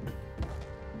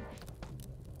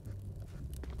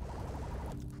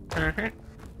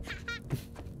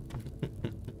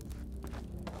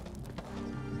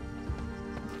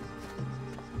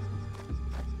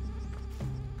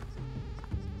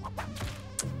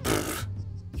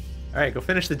 Alright, go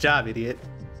finish the job, idiot.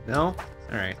 No?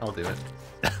 Alright, I'll do it.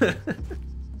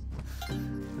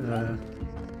 Alright,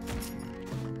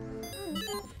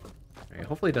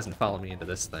 hopefully it doesn't follow me into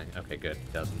this thing. Okay, good,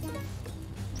 it doesn't.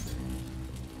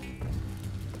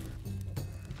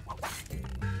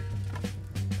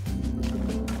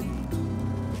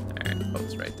 Alright,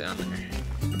 boat's right down there.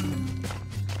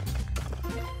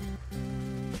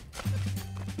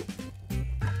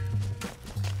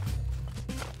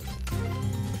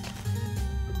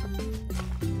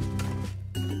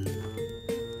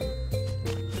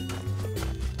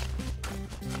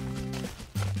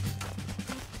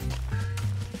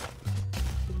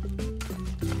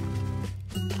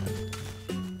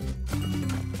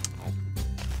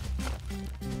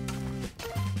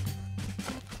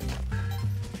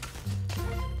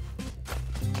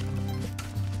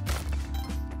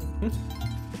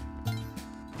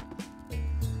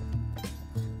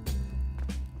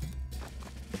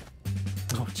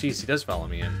 Oh, jeez, he does follow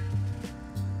me in.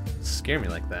 Scare me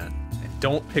like that. And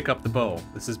don't pick up the bow.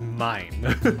 This is mine.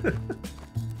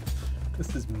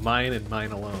 This is mine and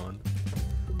mine alone.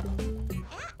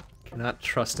 Cannot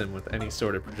trust him with any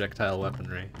sort of projectile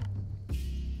weaponry.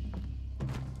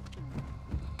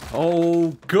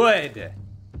 Oh, good!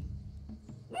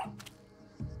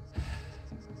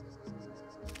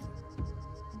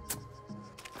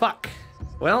 Fuck.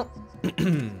 Well,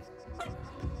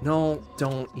 no,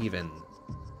 don't even.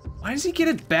 Why does he get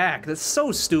it back? That's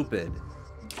so stupid.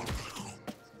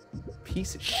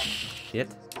 Piece of shit.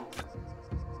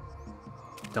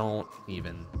 Don't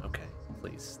even. Okay,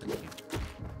 please, thank you.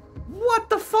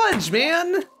 What the fudge,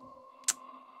 man?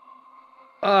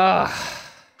 I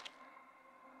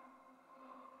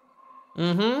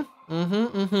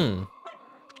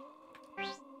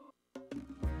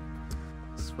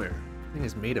swear, thing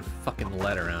is made of fucking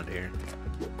lead around here.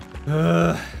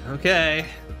 Okay.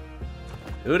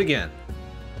 Do it again.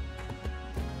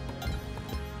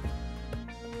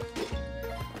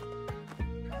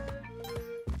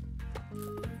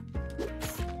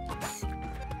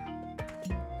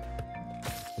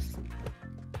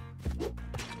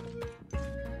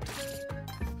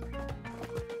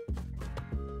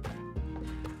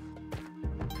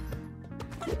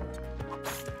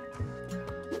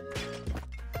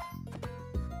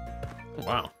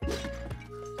 Wow.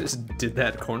 Just did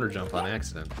that corner jump on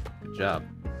accident. Good job.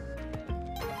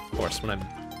 Of course, when I'm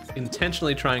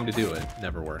intentionally trying to do it, it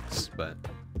never works, but...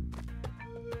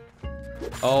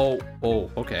 Oh,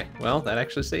 okay. Well, that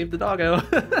actually saved the doggo.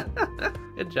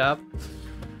 Good job.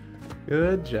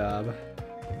 Good job.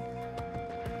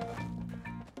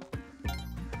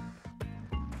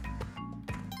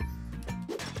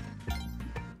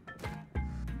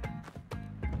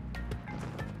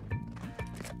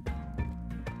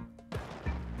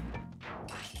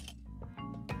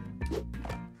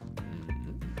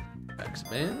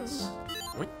 Expands.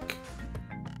 Wink.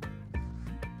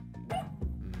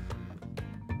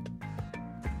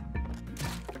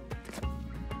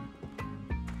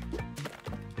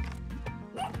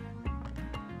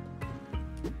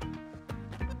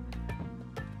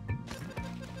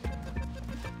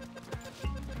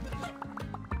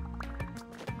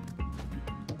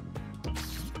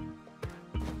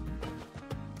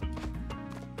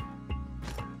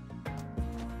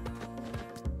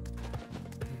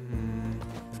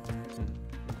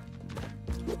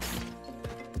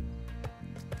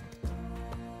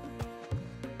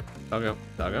 Doggo,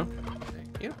 doggo.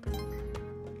 Thank you.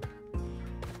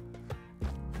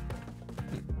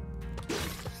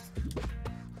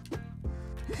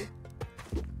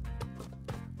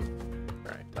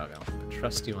 Alright, doggo. I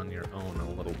trust you on your own a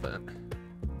little bit.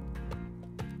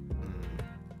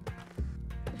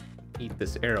 Eat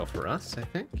this arrow for us, I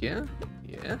think. Yeah?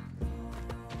 Yeah.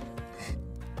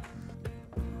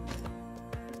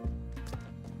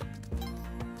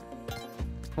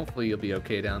 Hopefully you'll be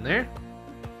okay down there.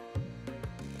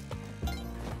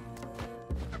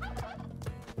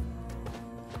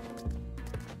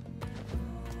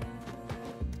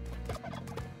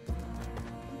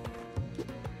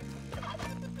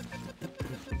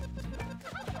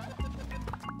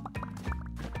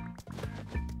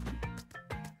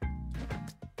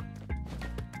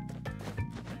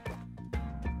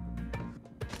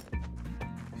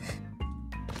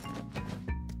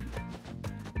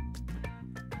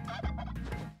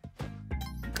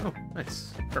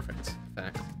 Nice. Perfect.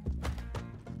 Fact.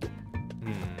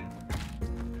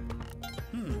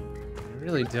 I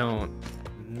really don't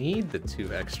need the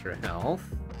 2 extra health,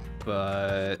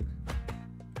 but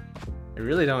I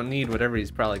really don't need whatever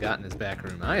he's probably got in his back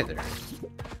room either.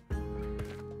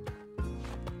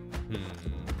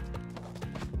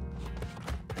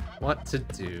 What to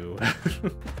do?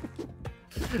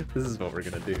 This is what we're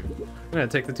gonna do. I'm gonna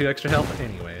take the 2 extra health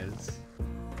anyways.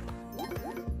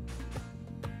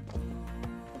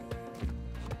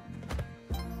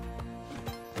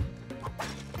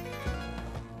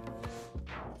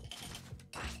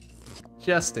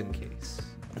 Just in case.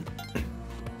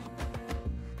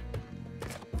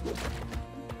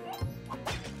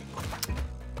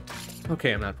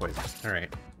 Okay, I'm not poisoned.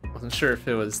 Alright. Wasn't sure if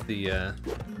it was the,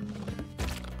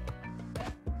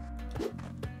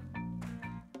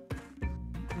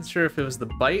 Wasn't sure if it was the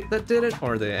bite that did it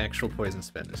or the actual poison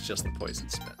spin. It's just the poison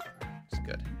spin. It's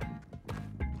good.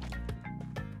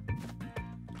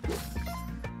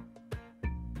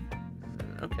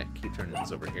 Okay, key turn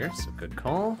is over here, so good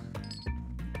call.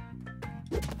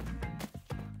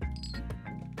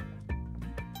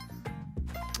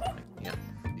 Yeah,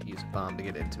 use a bomb to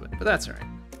get into it, but that's alright.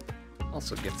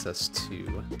 Also gets us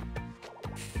to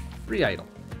free idol.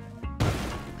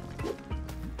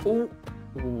 Oh,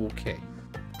 okay.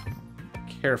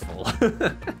 Careful.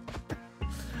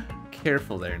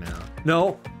 Careful there now.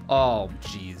 No! Oh,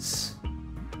 jeez.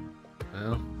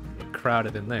 Well, get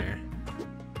crowded in there.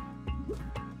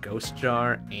 Ghost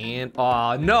jar and...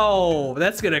 Aw, no!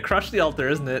 That's gonna crush the altar,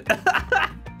 isn't it?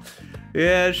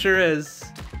 Yeah, it sure is.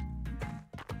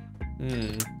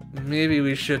 Maybe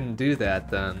we shouldn't do that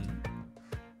then.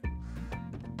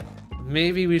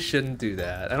 Maybe we shouldn't do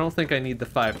that. I don't think I need the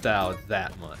 5 thou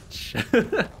that much.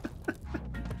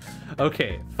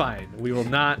 Okay, fine. We will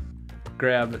not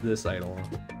grab this idol.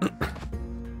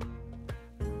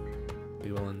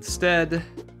 We will instead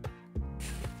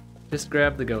just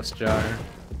grab the ghost jar.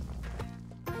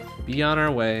 Be on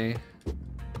our way.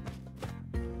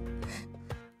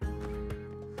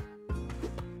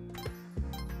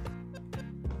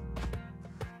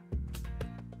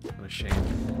 What a shame.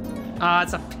 Ah,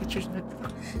 it's a picture's net.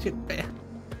 Shit, man.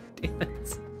 Damn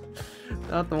it.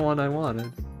 Not the one I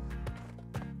wanted.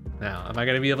 Now, am I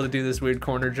gonna be able to do this weird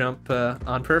corner jump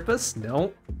on purpose?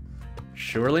 No.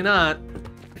 Surely not.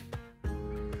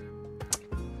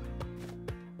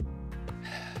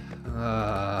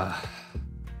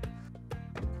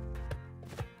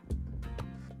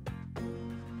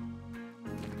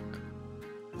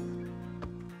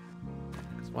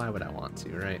 Why would I want to,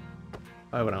 right?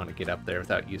 Why would I want to get up there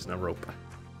without using a rope?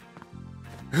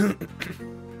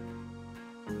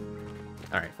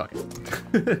 Alright, fuck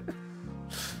it.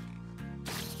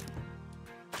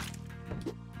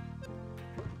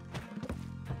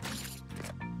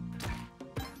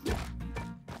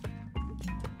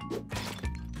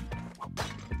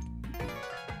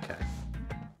 Okay.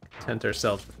 Content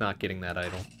ourselves with not getting that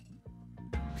idol.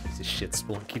 Piece of shit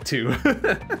Spelunky too.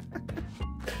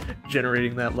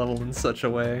 Generating that level in such a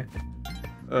way.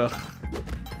 Ugh.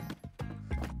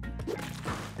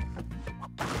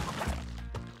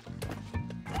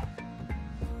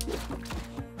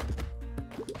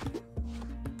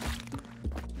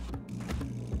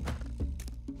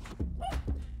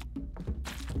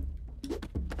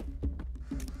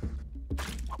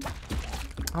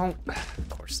 Oh, of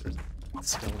course there's a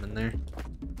stone in there.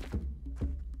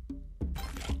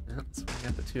 Yeah, so I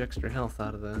got the 2 extra health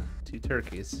out of the 2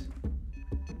 turkeys.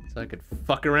 So I could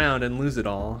fuck around and lose it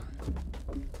all.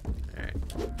 Alright.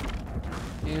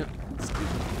 Yeah, let's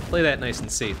play that nice and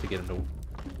safe to get him to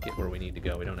get where we need to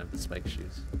go. We don't have the spike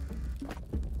shoes.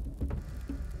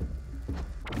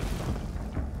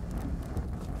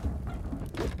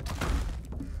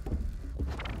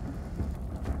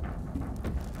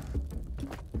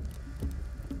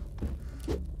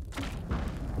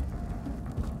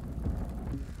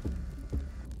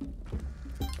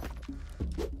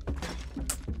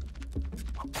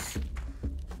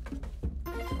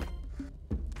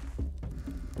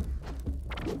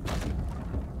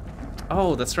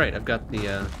 Oh, that's right. I've got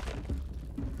the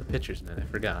pictures in it. I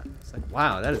forgot. It's like,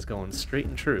 wow, that is going straight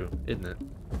and true, isn't it?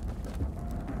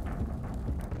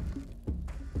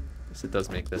 Guess it does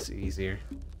make this easier.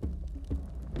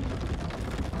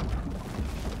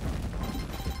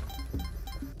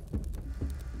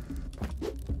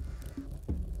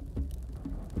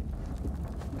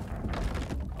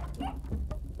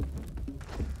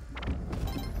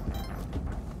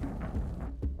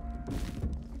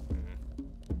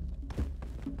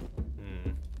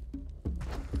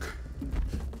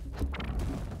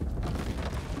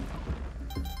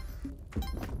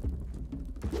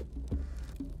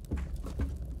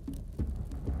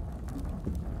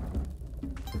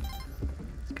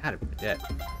 Gotta be dead.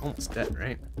 Almost dead,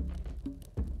 right?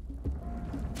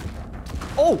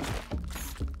 Oh!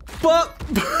 But...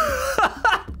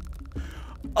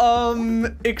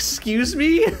 excuse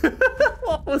me?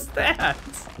 What was that?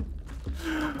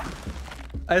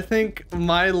 I think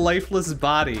my lifeless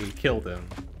body killed him.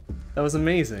 That was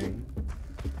amazing.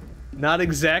 Not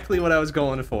exactly what I was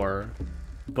going for,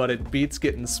 but it beats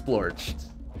getting splorched.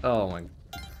 Oh my...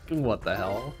 What the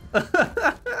hell?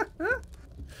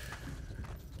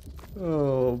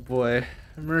 Oh boy.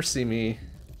 Mercy me.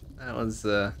 That was,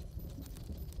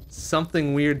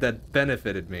 something weird that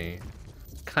benefited me.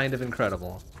 Kind of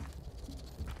incredible.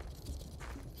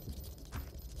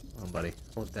 Come on, buddy.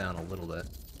 Pull it down a little bit.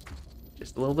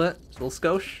 Just a little bit. Just a little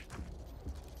skosh.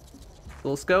 A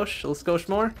little skosh. A little skosh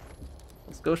more. A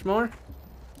little skosh more.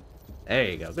 There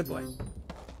you go. Good boy.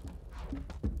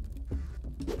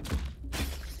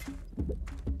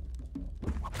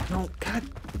 No, God.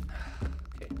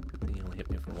 Okay, good thing you only hit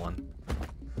me for one.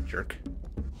 Jerk.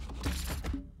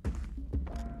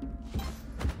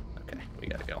 Okay, we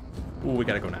gotta go. Ooh, we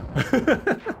gotta go now.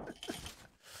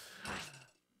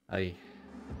 Aye.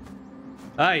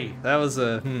 Aye, that was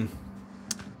a,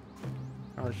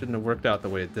 Probably shouldn't have worked out the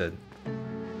way it did.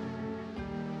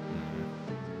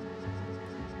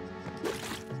 Good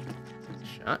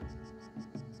shot.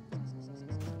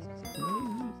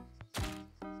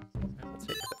 I'll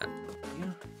take that.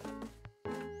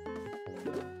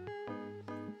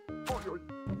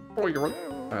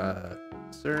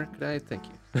 Sir, could I, thank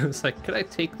you. It's like, could I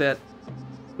take that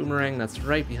boomerang that's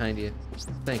right behind you?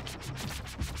 Thank you.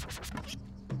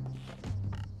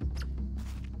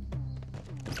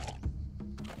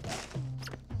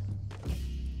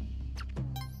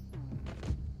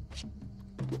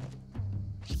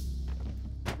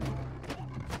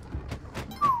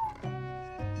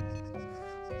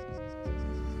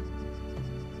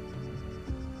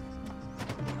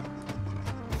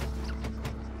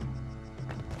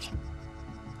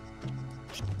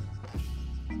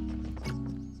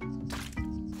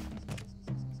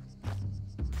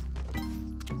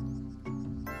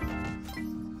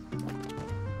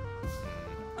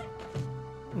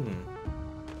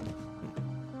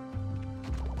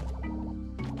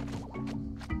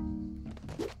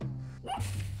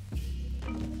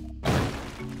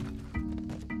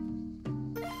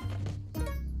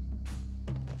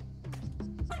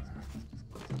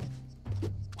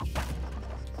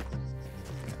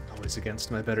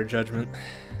 Against my better judgment.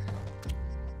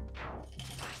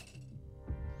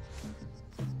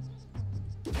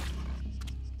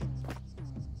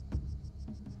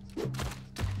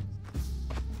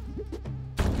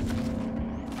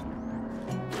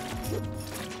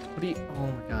 What do you... Oh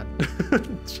my god.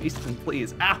 Jason,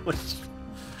 please. Ouch!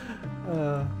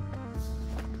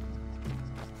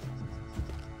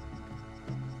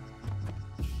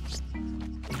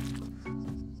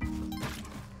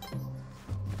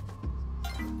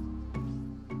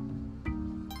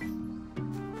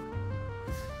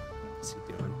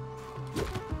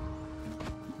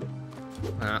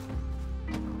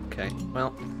 Okay,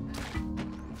 well,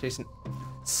 Jason,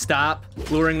 stop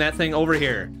luring that thing over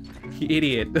here, you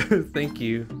idiot. Thank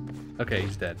you. Okay,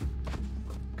 he's dead.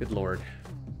 Good lord.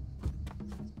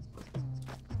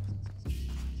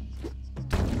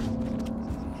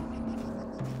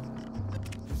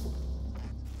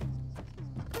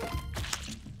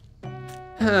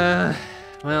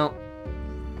 Well,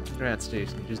 congrats,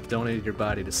 Jason. You just donated your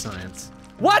body to science.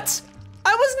 What?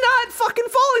 I was not fucking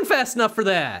falling fast enough for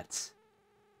that!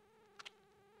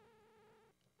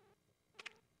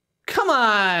 Come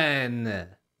on!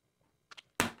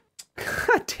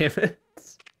 God damn it.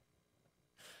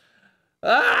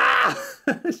 Ah!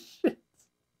 Shit.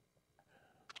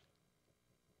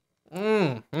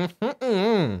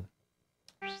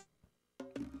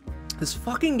 This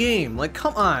fucking game, like,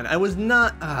 come on. I was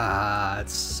not...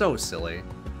 it's so silly.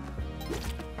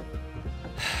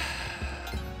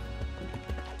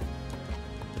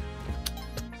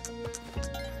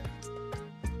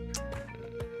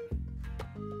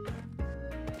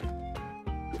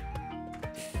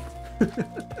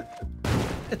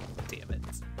 Damn it.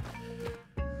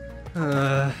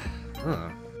 That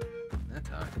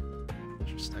talk.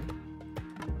 Interesting.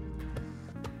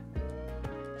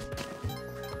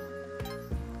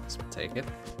 Let's take it.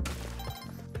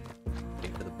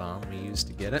 Wait for the bomb we used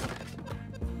to get it.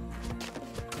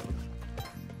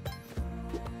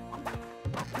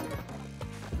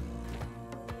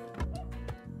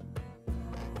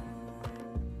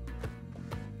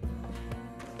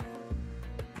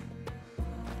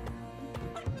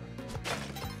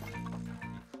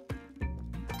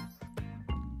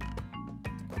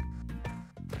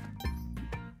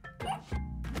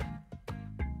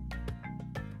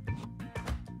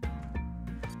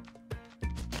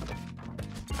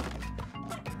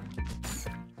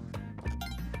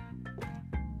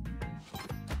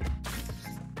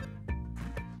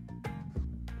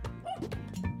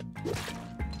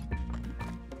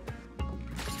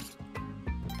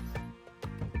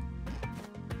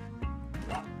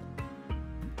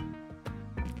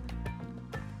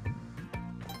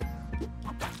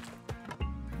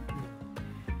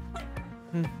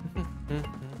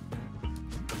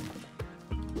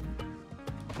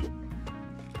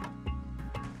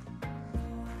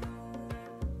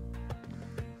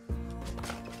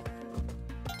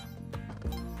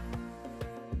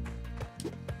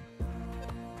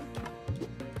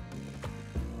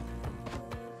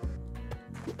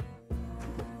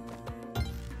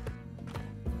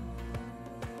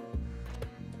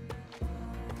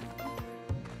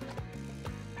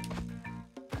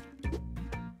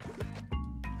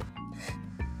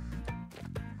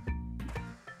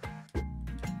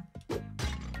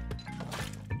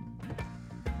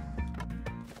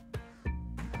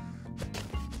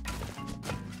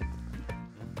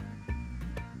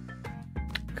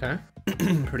 Okay.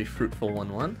 Pretty fruitful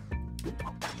 1-1.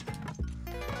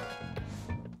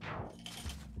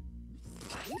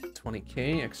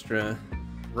 $20K extra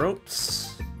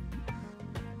ropes.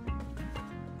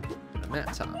 And a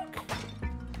mat talk.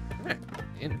 Alright,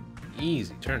 and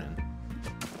easy turning.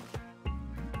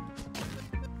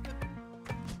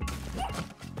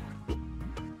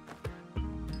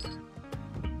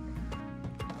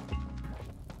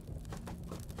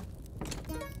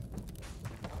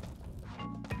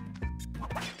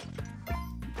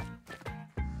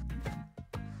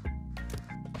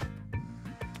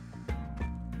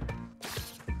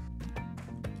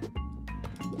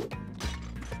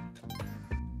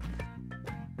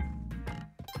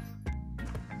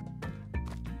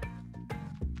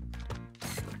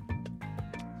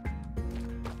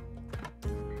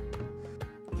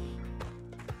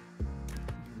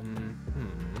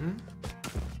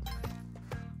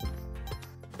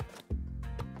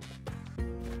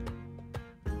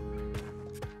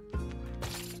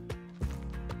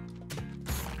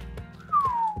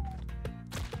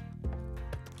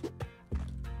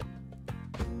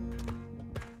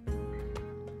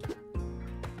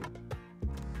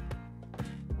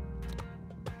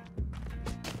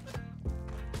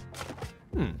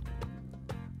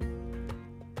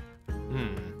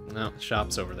 No, the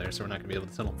shop's over there, so we're not gonna be able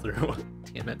to tunnel through.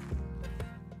 Damn it.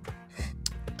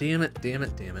 Damn it, damn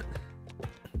it, damn it.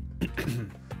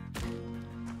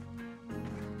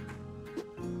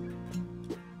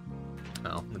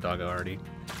 Oh, the doggo already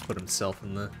put himself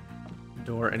in the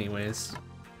door anyways.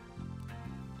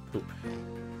 Poop.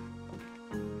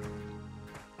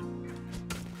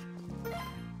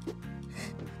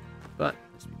 But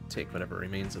let's take whatever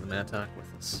remains of the mattock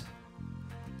with us.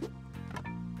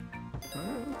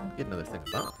 Get another thing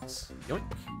of bombs. Yoink.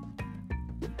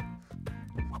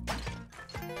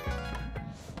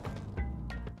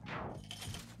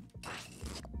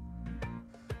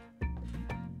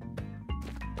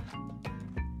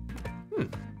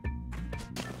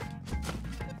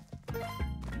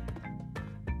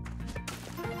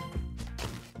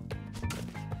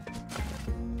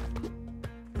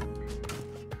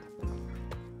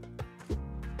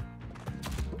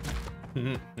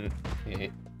 Yeah.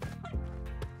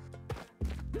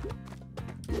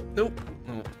 Nope.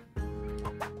 Oh.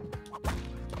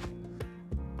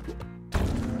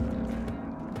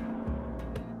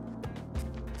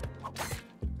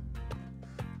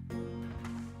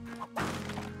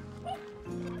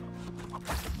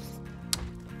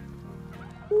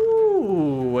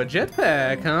 Ooh, a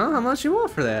jetpack, huh? How much you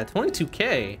want for that?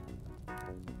 22K.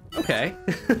 Okay.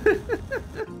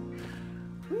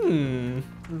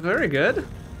 Very good.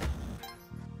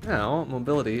 Now,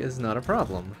 mobility is not a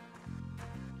problem.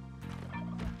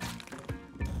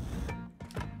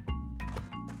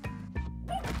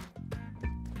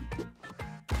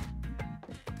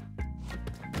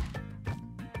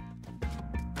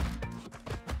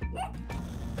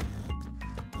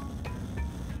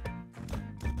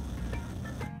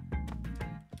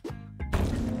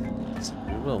 So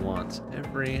we will want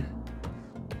every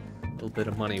little bit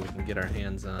of money we can get our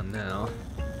hands on now.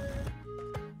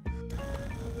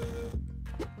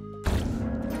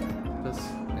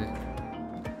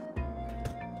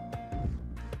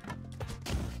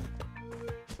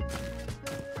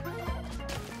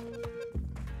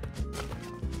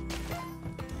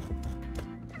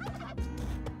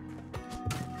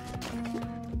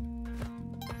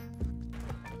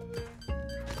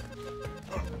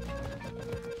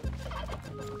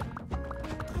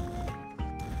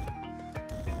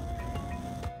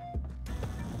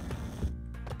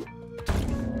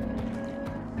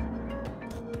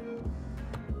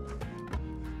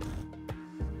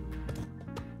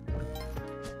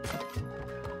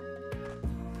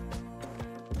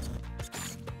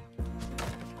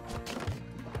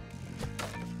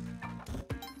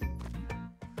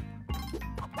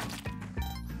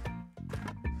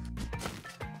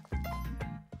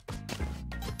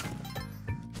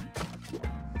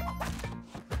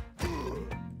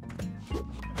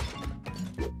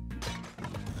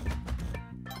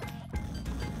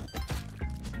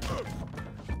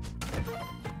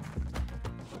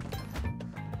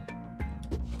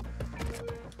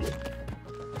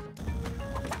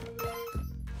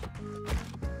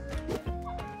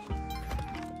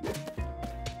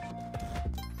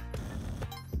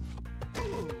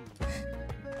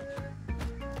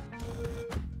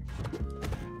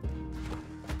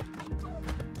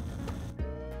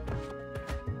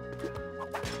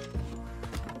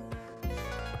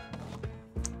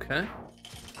 Okay.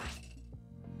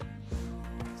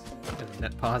 Got a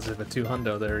net positive of 2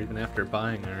 hundo there even after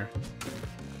buying our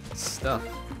stuff.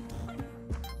 Kind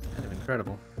of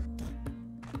incredible.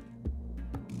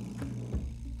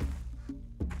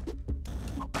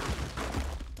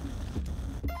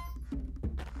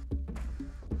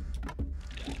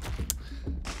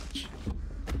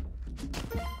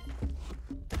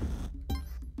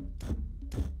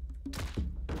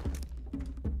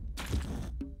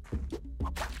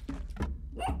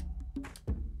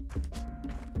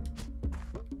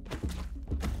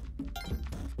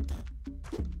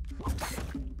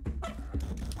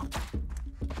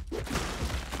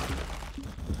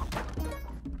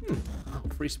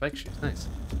 Free spike shoes, nice.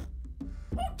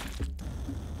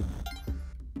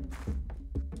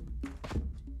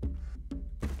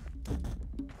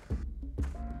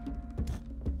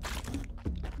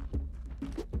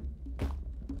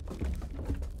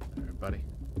 There, buddy.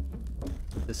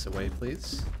 Put this away,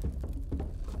 please.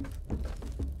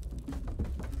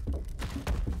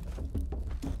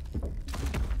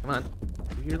 Come on,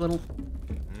 do your little.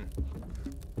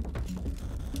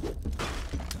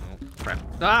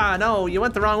 Ah, no, you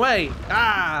went the wrong way.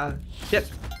 Ah,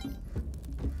 shit.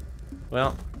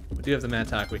 Well, we do have the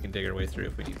mattock we can dig our way through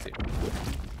if we need to.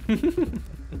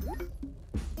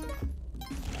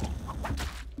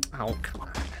 Oh, come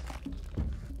on.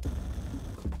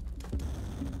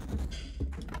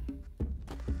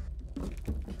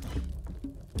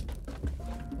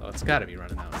 Oh, it's gotta be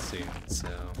running out soon, so.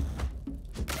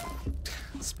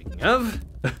 Speaking of.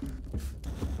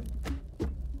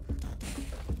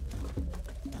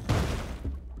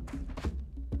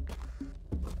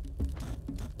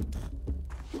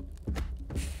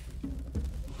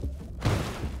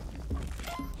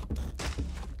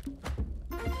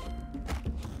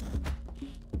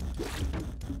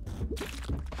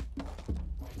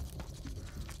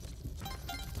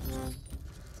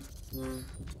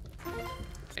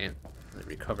 Man, they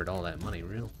recovered all that money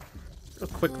real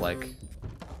quick like.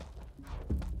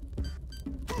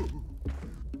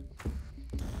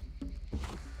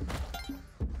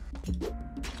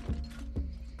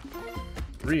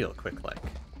 Real quick like.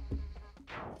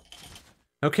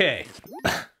 Okay.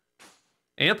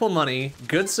 Ample money,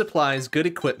 good supplies, good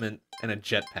equipment, and a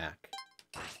jetpack.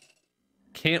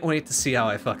 Can't wait to see how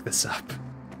I fuck this up.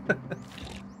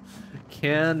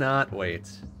 Cannot wait.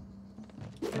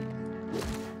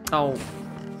 Oh,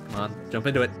 come on, jump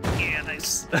into it. Yeah,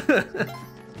 nice.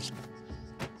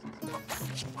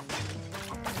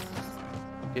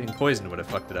 Getting poisoned would have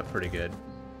fucked it up pretty good.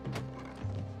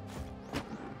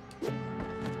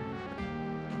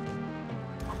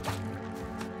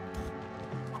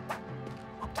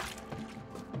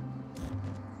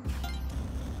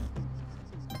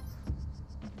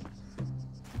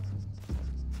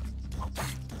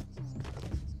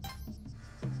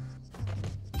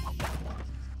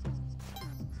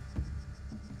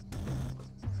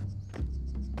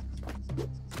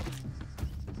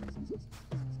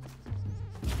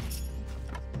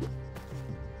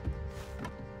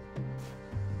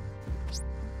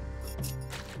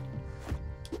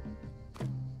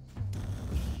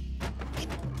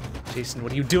 Jason,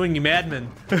 what are you doing, you madman?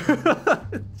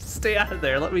 Stay out of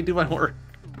there, let me do my work.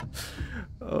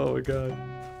 Oh my god.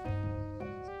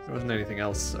 There wasn't anything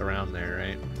else around there,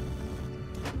 right?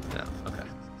 No, okay.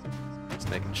 Just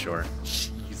making sure.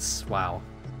 Jeez, wow.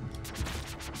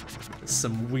 There's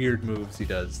some weird moves he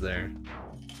does there.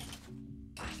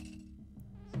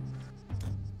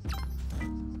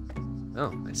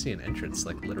 Oh, I see an entrance,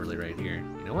 like, literally right here.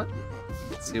 You know what?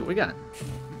 Let's see what we got.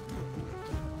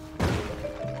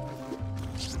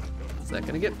 What's that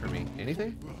gonna get for me?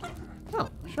 Anything? Oh,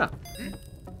 shop.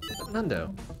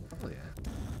 Nundo. Oh yeah.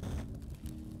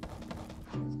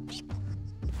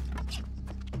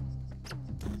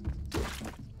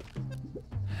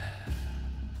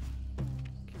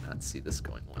 Cannot see this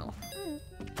going well.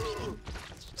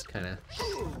 Let's just kind of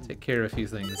take care of a few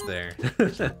things there.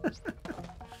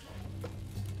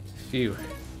 Phew.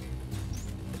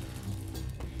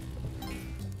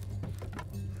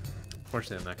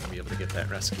 Unfortunately, I'm not going to be able to get that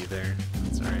rescue there.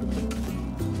 That's alright.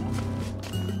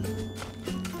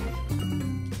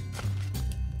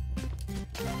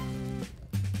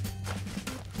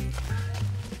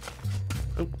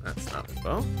 Oh, that's not the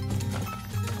bow.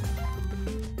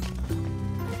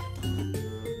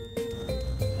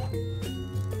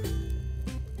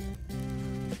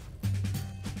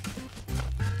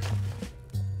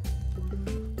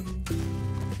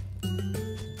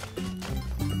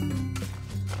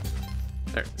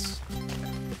 There it is.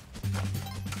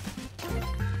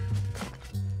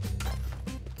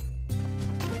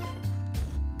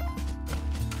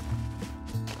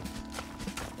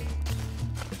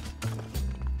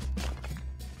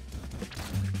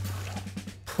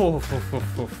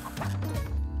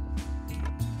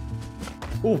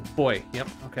 Oh boy. Yep.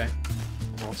 Okay.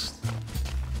 Almost.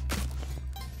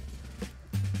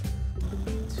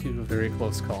 Two very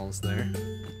close calls there.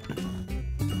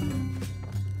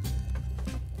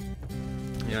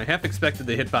 You know, I half expected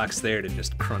the hitbox there to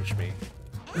just crunch me.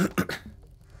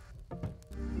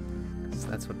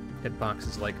 That's what hitbox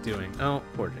is like doing. Oh,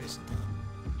 poor Jason.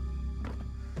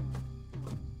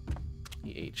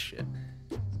 He ate shit.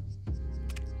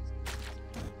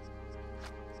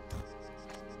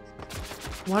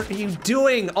 What are you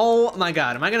doing? Oh my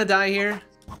god, am I gonna die here?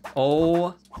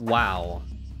 Oh, wow.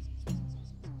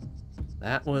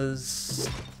 That was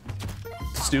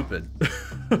stupid.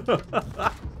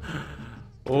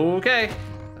 Okay,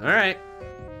 alright.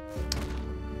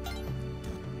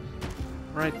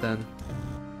 Right then.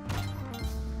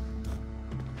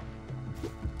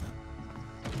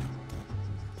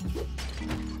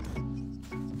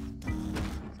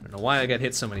 I don't know why I got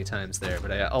hit so many times there,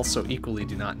 but I also equally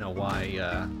do not know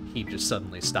why he just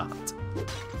suddenly stopped.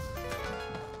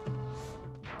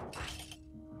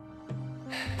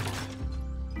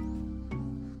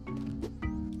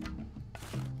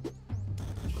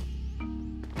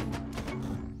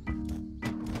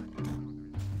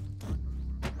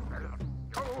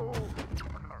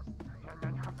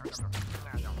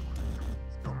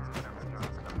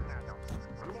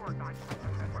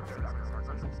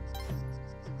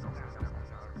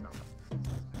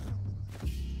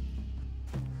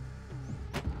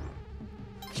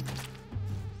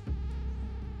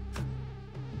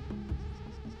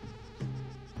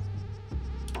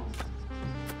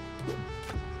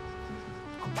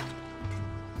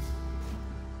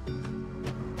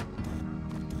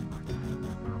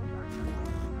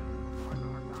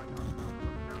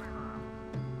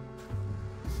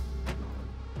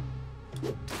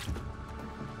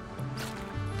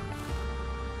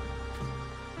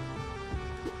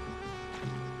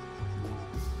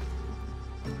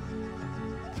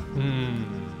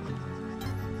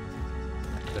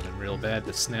 Been real bad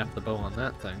to snap the bow on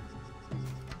that thing.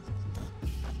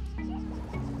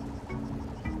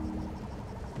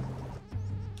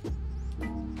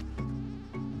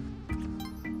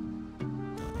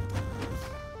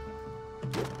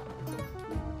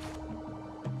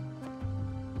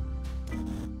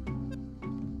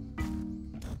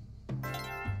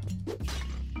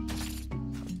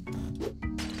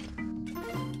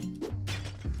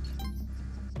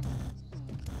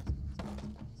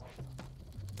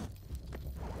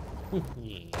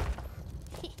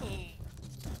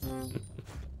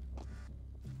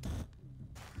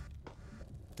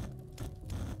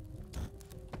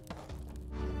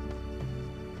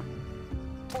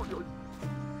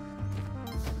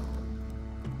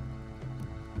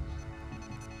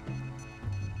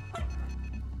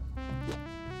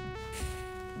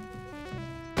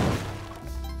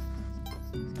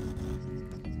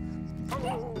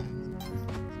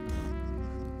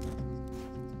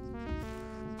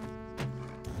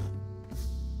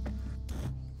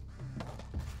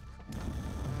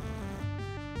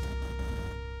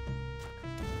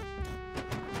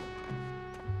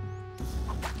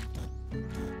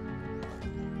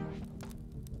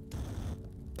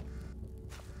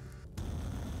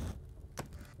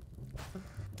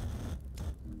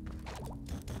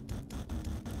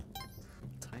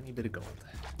 Bit of gold.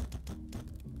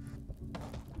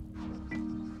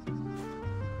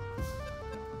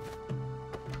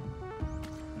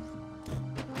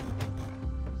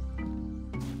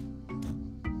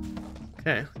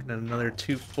 Okay, got another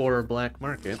 2-4 black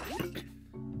market.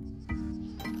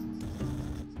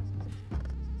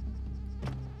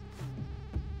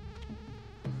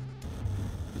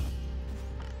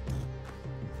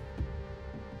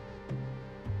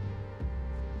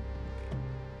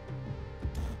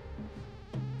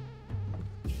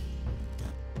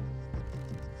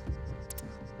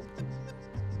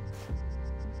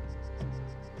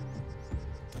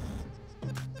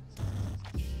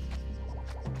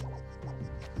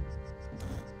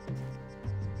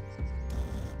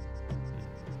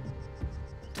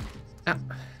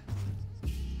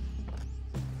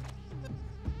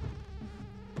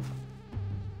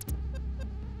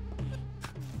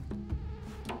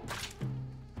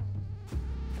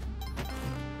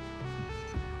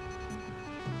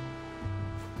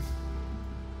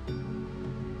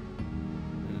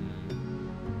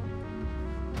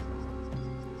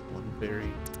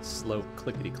 Very slow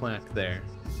clickety-clack there.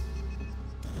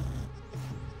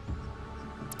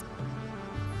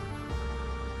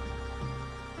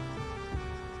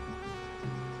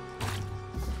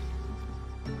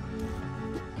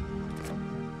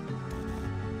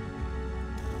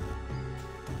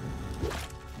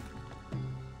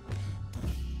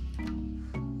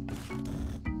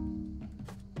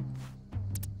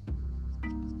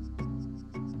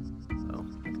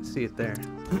 see it there. Shit.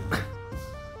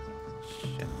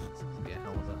 This is gonna be a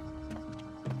hell of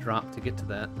a drop to get to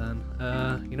that then.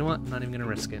 You know what? I'm not even gonna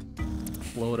risk it.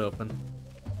 Blow it open.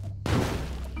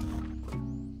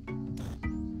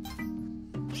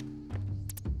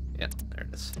 Yeah, there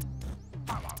it is.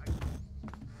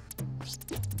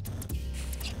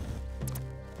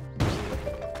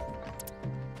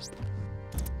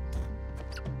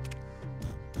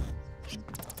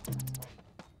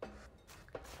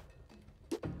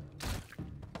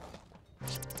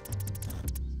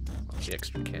 The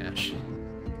extra cash.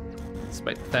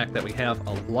 Despite the fact that we have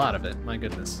a lot of it, my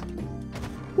goodness.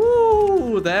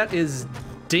 Woo! That is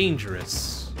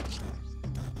dangerous.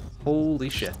 Holy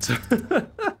shit.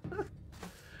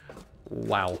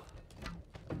 Wow.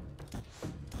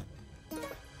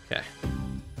 Okay.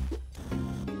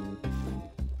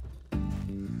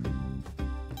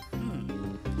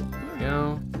 There we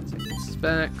go. Take the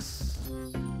specs.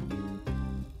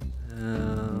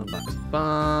 Box of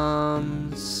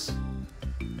bombs.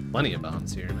 Plenty of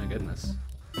bombs here, my goodness.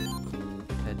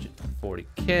 Hedge at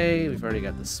 40k. We've already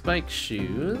got the spike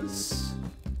shoes.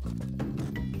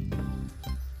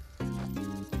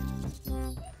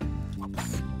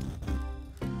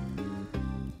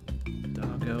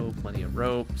 Doggo, plenty of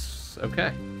ropes.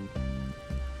 Okay.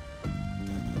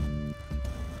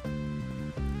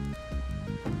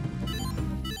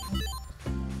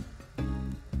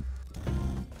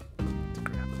 Let's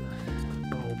grab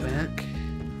the bow back.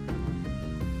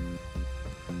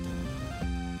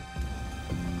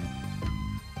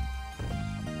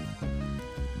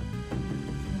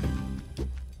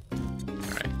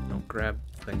 Grab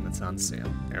the thing that's on sale.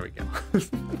 There we go. Let's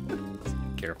be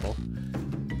careful.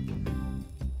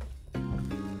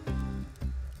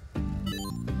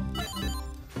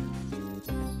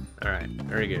 Alright,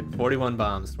 very good. 41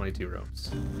 bombs, 22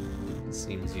 ropes.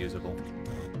 Seems usable.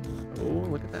 Oh,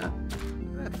 look at that.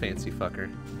 Look at that fancy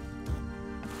fucker.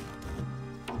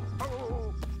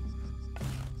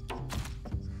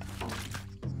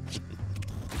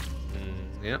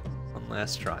 Yep, one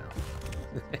last trial.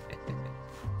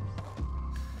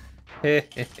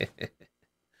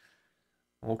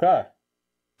 Okay.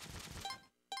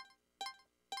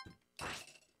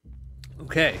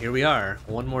 Okay, here we are.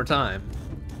 One more time.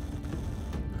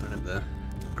 I don't have the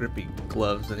grippy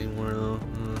gloves anymore, though.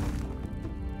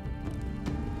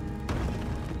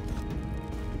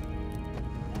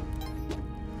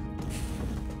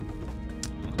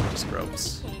 Just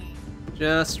ropes.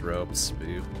 Just ropes,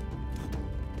 boo.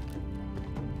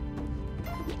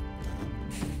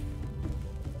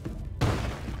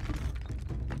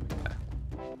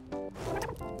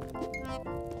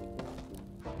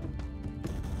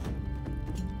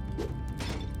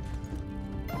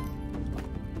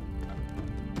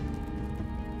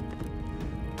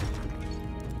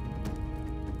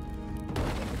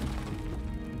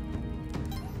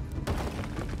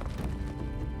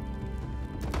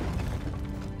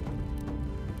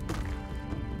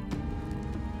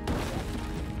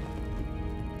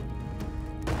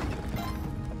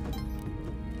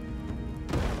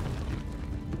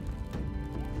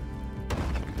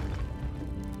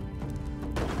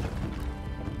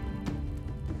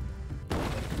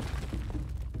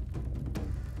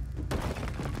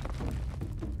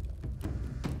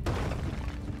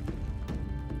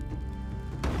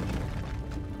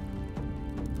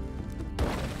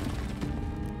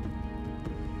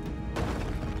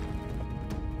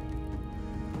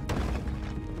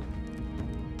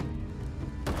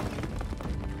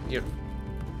 Yep.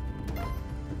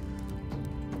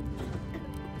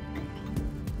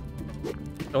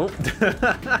 Oh.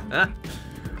 That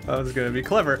was gonna be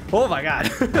clever. Oh my god.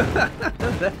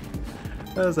 That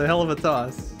was a hell of a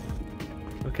toss.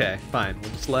 Okay, fine.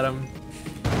 We'll just let him...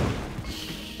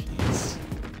 Jeez.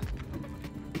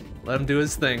 Let him do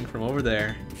his thing from over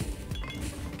there.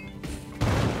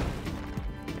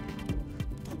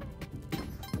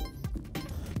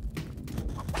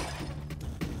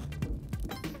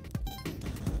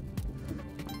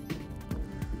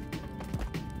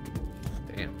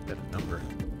 Damn, got a number.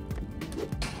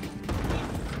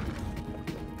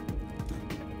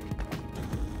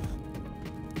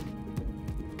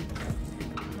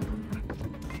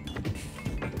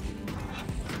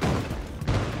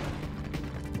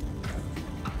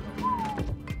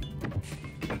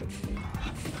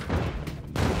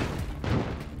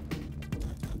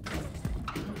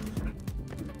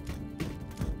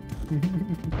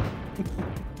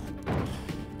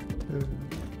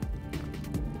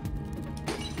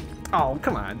 Oh,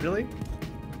 come on, really?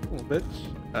 Little bitch.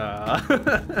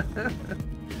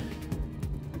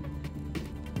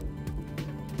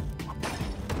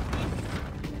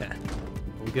 Yeah.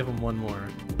 Oh We'll give him one more.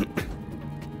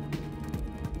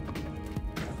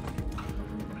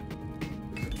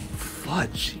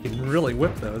 Fudge, he can really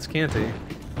whip those, can't he?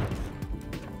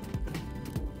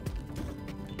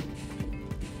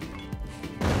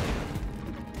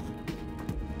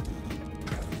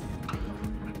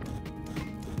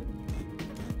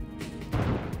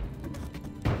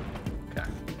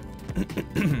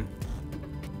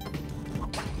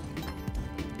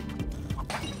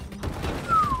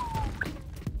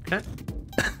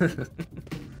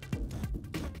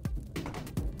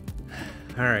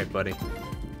 All right, buddy.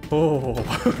 Oh,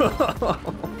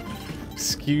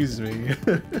 excuse me.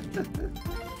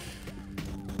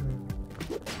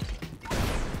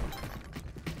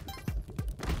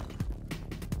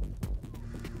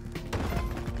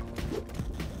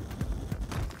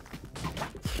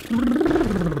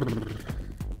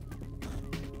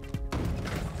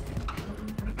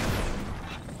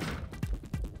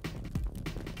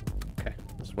 Okay,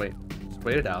 just wait. Just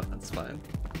wait it out. That's fine.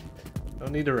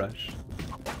 Don't need to rush.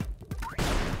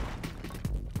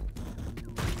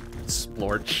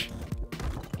 Splorch.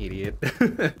 Idiot.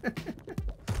 Okay.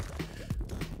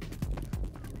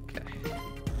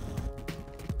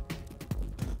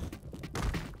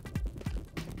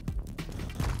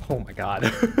 Oh my god.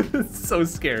 It's so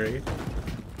scary.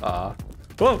 Whoa!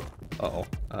 Uh-oh.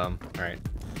 Alright.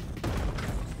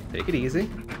 Take it easy.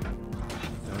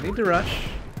 No need to rush.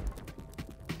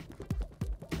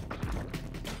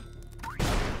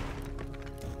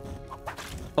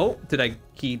 Oh, did I...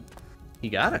 He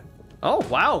got it. Oh,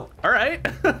 wow. All right.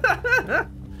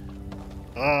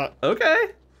 Okay.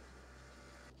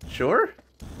 Sure.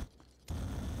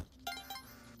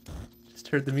 Just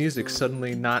heard the music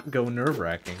suddenly not go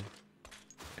nerve-wracking.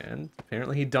 And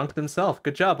apparently he dunked himself.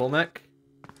 Good job, Olmec.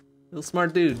 Real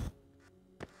smart dude.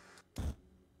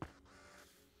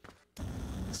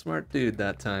 Smart dude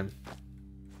that time.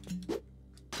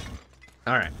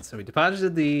 All right, so we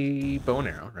deposited the bow and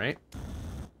arrow, right?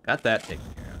 Got that taken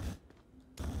care of.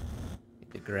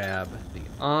 Need to grab the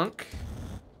Ankh.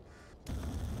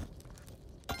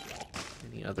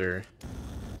 Any other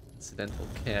incidental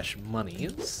cash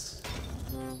monies?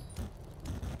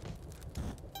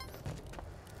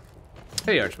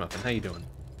 Hey, Archmuffin, how you doing?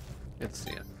 Good to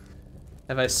see you.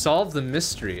 Have I solved the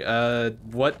mystery?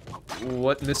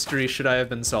 What mystery should I have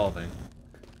been solving?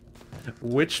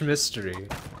 Which mystery?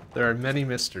 There are many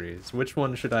mysteries. Which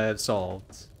one should I have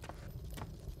solved?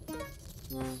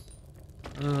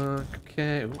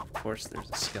 Okay, ooh, of course there's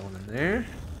a skeleton there.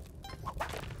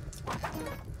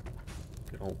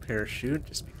 Good old parachute,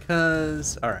 just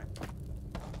because. Alright.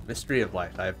 Mystery of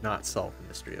life. I have not solved the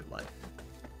mystery of life.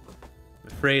 I'm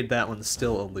afraid that one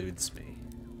still eludes me.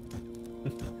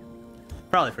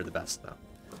 Probably for the best, though.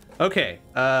 Okay,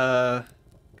 got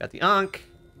the Ankh.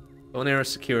 Bow and arrow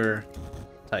secure.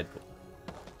 Tide pool.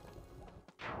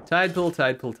 Tide pool,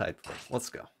 tide pool, tide pool. Let's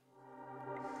go.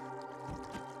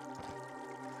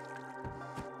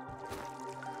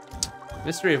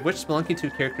 Mystery of which Spelunky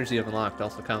 2 characters you have unlocked,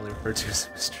 also commonly referred to as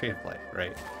Mystery of Life,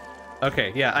 right?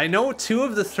 Okay, yeah, I know 2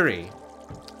 of the 3.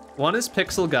 One is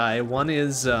Pixel Guy, one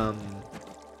is the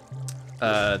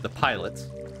pilot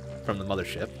from the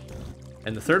mothership.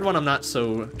 And the third one I'm not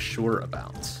so sure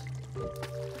about.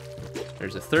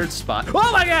 There's a third spot.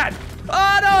 Oh my god!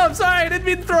 Oh no, I'm sorry, I didn't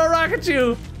mean to throw a rock at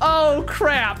you! Oh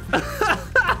crap!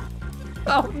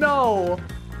 Oh no!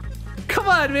 Come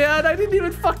on, man, I didn't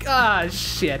even ah,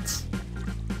 shit.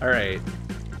 Alright.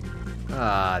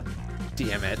 Ah,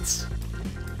 damn it.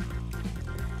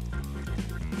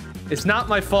 It's not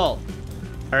my fault.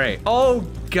 Alright, oh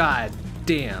god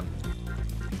damn.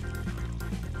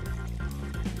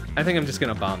 I think I'm just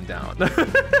gonna bomb down.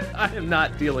 I am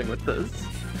not dealing with this.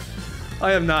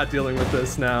 I am not dealing with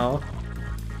this now.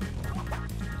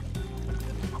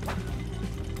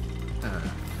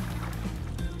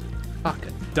 Fuck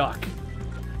a duck.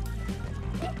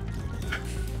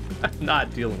 I'm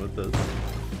not dealing with this.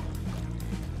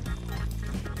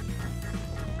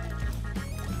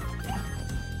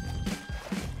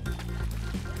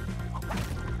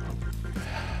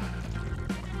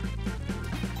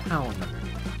 How in the...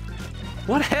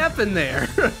 What happened there?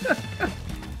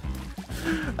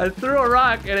 I threw a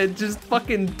rock and it just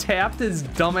fucking tapped his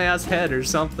dumbass head or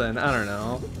something. I don't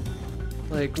know.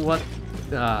 Like, what?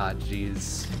 Ah,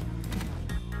 jeez.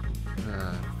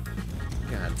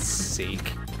 God's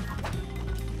sake.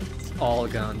 It's all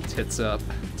gone tits up.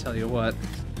 Tell you what.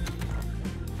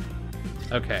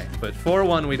 Okay, but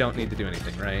 4-1 we don't need to do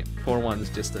anything, right? 4-1's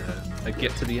just a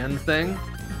get to the end thing.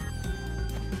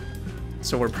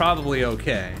 So we're probably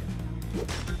okay.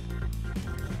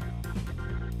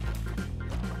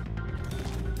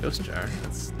 Ghost jar.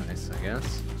 That's nice, I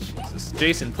guess. Jesus.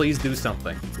 Jason, please do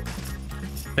something.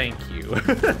 Thank you.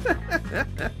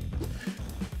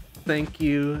 Thank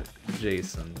you,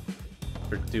 Jason,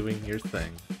 for doing your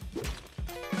thing.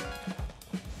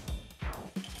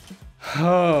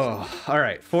 Oh,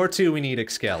 alright. 4-2, we need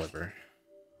Excalibur.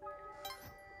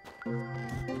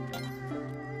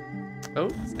 Oh,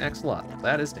 it's an axolotl.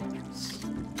 That is dangerous.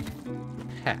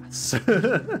 Pass.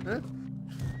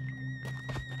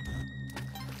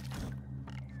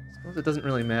 Suppose it doesn't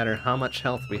really matter how much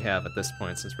health we have at this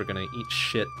point, since we're gonna eat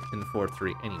shit in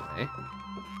 4-3 anyway.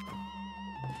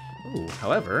 Ooh,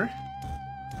 however...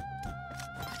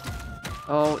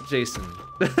 Oh, Jason.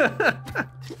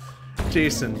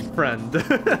 Jason, friend.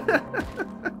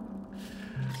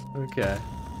 Okay.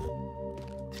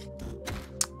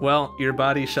 Well, your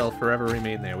body shall forever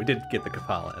remain there. We did get the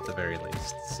Kapala at the very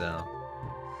least, so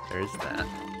there's that.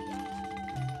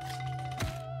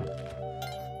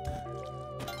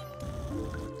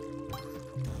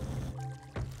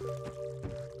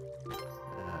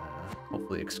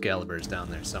 Hopefully Excalibur is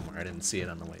down there somewhere. I didn't see it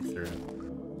on the way through.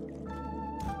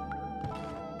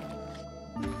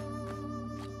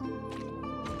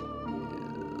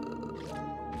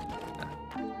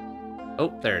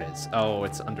 Oh, there it is. Oh,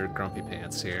 it's under Grumpy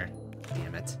Pants here.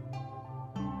 Damn it.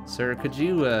 Sir, could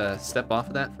you step off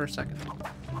of that for a second?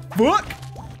 Fuck!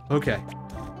 Okay.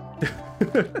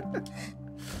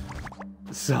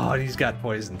 So, he's got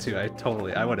poison too. I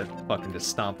would have fucking just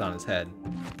stomped on his head.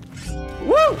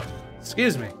 Woo!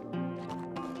 Excuse me.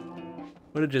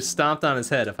 Would have just stomped on his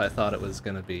head if I thought it was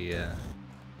gonna be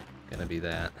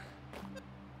that.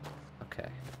 Okay.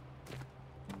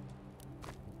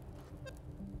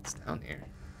 What's down here?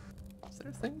 Is there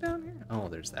a thing down here? Oh,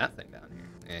 there's that thing down here.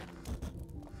 Eh.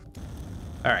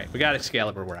 Alright, we got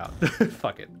Excalibur, we're out.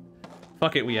 Fuck it.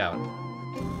 Fuck it, we out.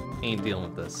 Ain't dealing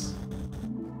with this.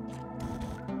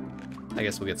 I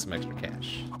guess we'll get some extra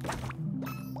cash.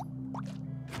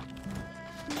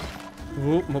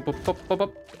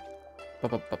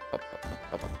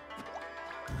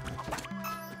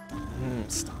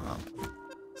 Stop.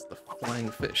 It's the flying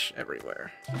fish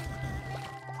everywhere.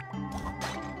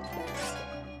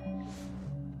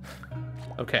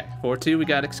 Okay, 4-2, we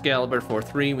got Excalibur.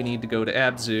 4-3, we need to go to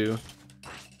Abzu.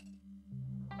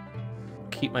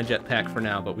 Keep my jetpack for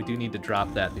now, but we do need to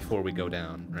drop that before we go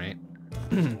down, right?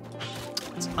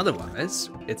 Otherwise,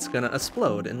 it's gonna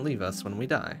explode and leave us when we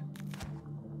die.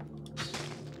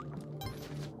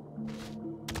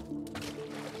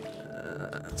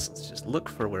 So let's just look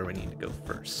for where we need to go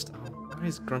first. Oh, why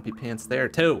is Grumpy Pants there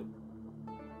too?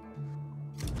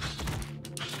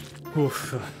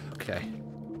 Oof, okay.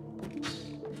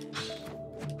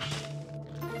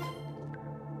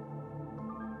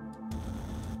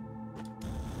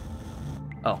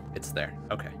 Oh, it's there.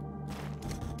 Okay.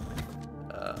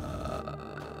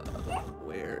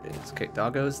 Where is... Okay,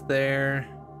 Doggo's there.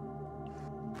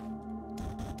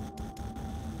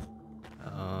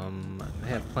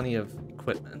 I have plenty of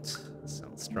equipment, so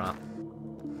let's drop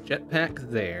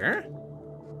jetpack there.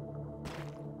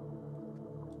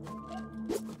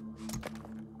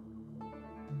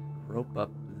 Rope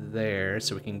up there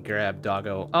so we can grab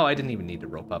Doggo. Oh, I didn't even need to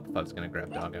rope up if I was gonna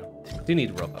grab Doggo. I do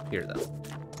need to rope up here though.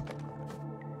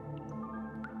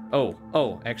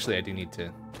 Oh, actually I do need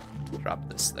to drop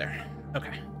this there.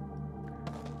 Okay.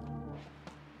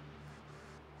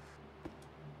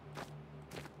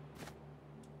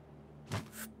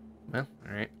 Well,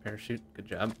 alright, parachute, good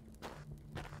job.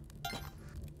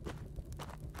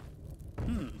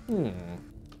 Yeah,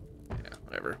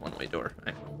 whatever, one-way door,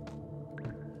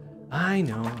 I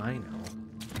know. I know.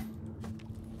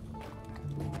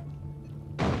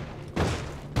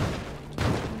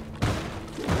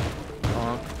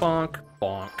 Bonk, bonk,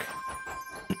 bonk.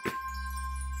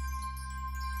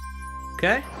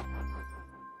 Okay.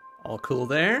 All cool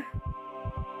there.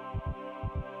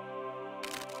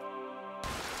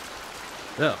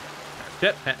 So,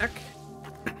 jetpack.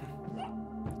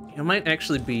 It might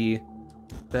actually be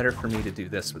better for me to do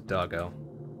this with Doggo,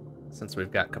 since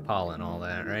we've got Kapala and all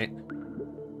that, right?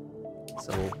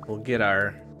 So we'll get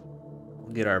our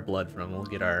blood from, we'll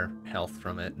get our health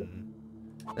from it, and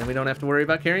then we don't have to worry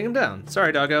about carrying him down.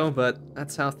 Sorry, Doggo, but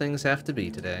that's how things have to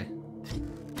be today.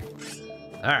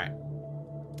 All right.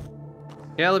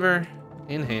 Excalibur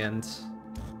in hand.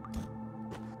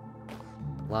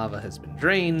 Lava has been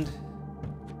drained.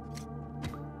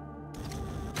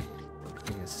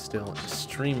 Thing is still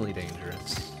extremely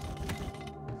dangerous.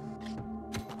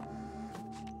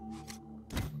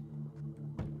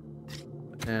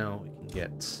 But now we can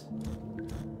get...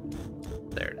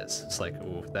 There it is. It's like,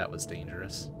 ooh, that was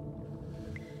dangerous.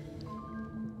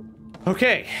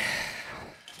 Okay.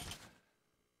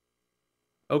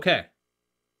 Okay.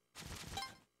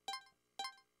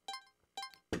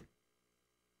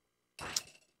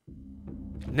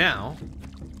 Now.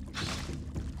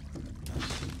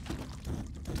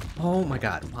 Oh my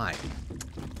god, why?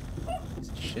 Piece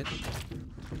of shit.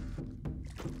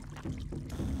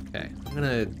 Okay, I'm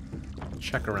gonna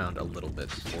check around a little bit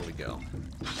before we go.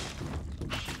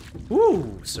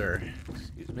 Woo, sir.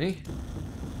 Excuse me.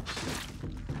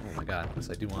 Oh my god, because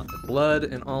I do want the blood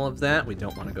and all of that. We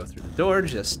don't want to go through the door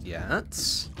just yet.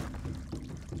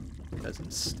 Because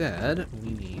instead,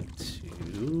 we need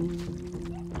to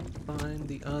find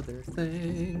the other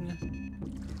thing.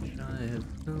 Which I have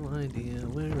no idea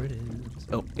where it is.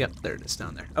 Oh, yep, there it is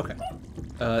down there. Okay.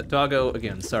 Doggo,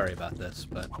 again, sorry about this,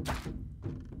 but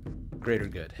greater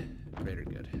good. Greater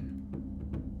good.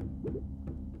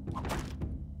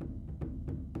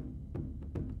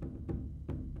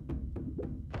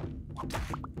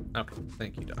 Okay,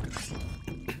 thank you, Doggo.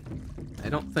 I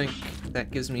don't think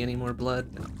that gives me any more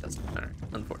blood. No, it doesn't. Alright,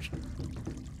 unfortunate.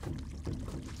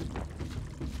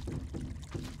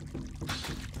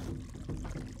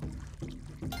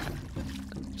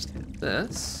 Just hit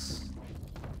this.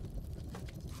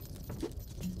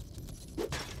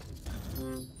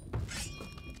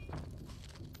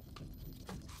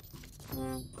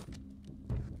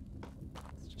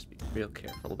 Let's just be real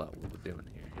careful about what we're doing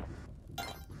here. Don't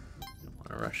want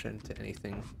to rush into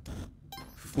anything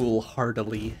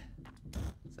foolhardily.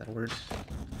 Is that a word?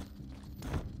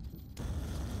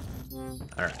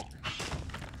 Alright.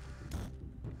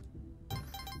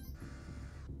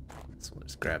 So we'll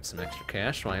just grab some extra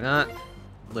cash, why not?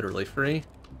 Literally free.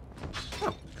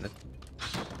 Oh,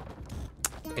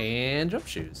 and jump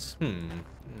shoes. I don't know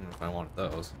if I wanted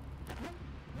those.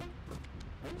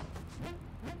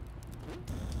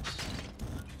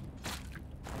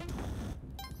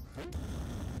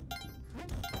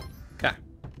 Okay.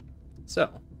 So,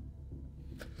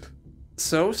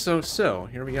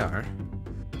 here we are.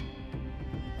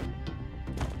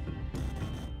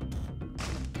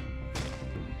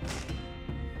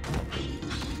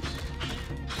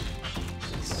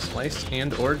 Slice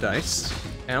and or dice.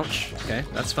 Ouch. Okay,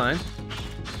 that's fine.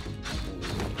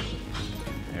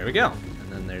 There we go.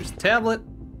 And then there's the tablet.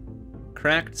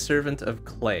 Cracked servant of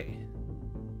clay.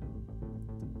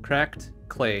 Cracked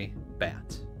clay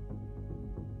bat.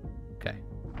 Okay,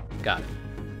 got it.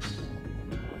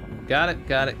 Got it,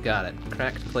 got it, got it.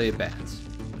 Cracked clay bat.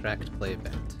 Cracked clay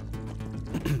bat.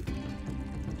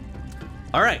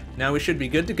 Alright, now we should be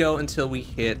good to go until we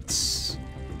hit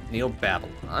Neo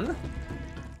Babylon.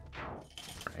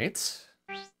 Right.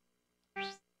 If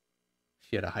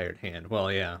you had a hired hand.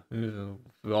 Well, yeah.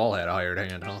 We all had a hired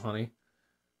hand, huh, honey?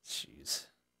 Jeez.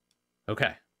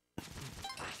 Okay.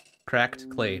 Cracked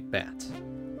clay bat.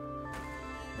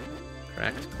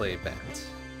 Cracked clay bat.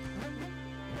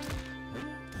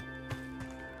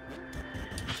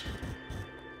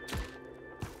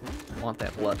 I want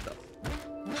that blood, though.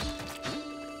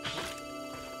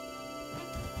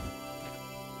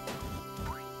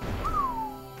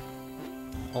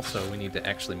 Also, we need to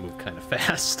actually move kind of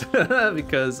fast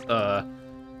because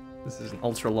this is an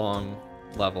ultra long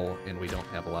level and we don't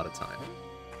have a lot of time.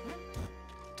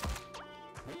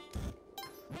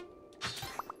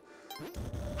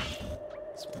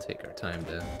 So we'll take our time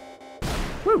to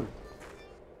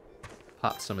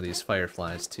pop some of these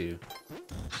fireflies too.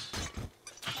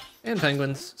 And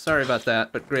penguins. Sorry about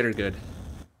that, but greater good.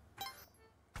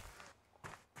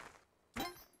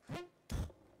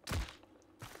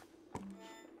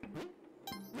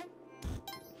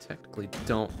 Technically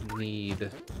don't need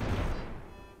the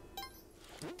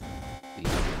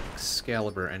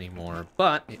Excalibur anymore,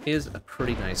 but it is a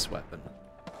pretty nice weapon.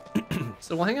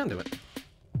 So we'll hang on to it.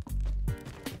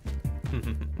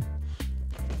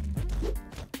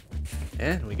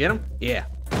 And we get him? Yeah.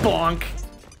 Bonk!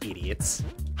 Idiots.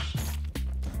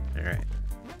 Alright.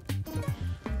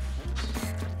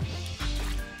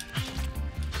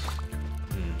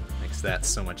 Makes that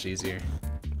so much easier.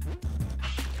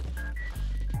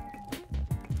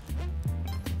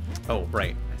 Oh,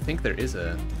 right. I think there is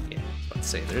a... Yeah, let's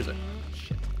say there's a...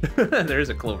 Shit. There is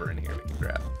a clover in here we can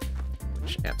grab.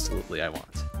 Which absolutely I want.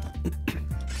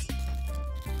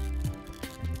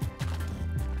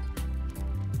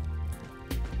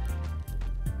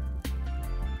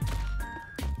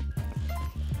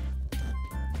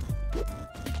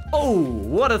 Oh,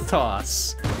 what a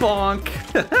toss! Bonk!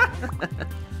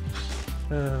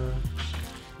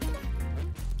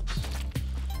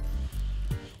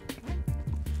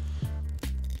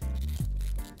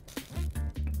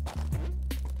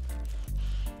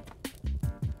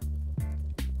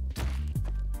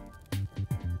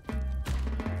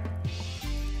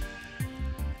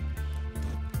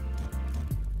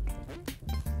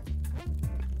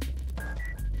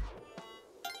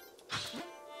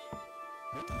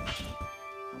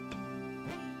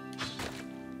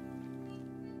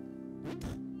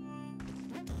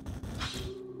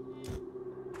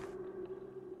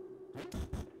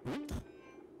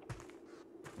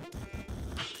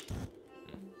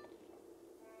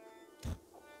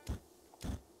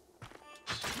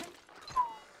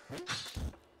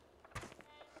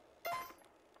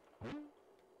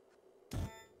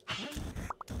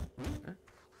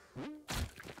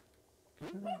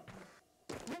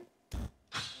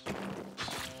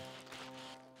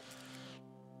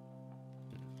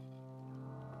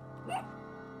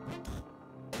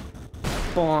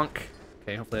 Bonk.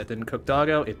 Okay, hopefully that didn't cook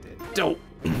doggo. It did. Dope.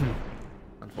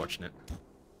 Unfortunate.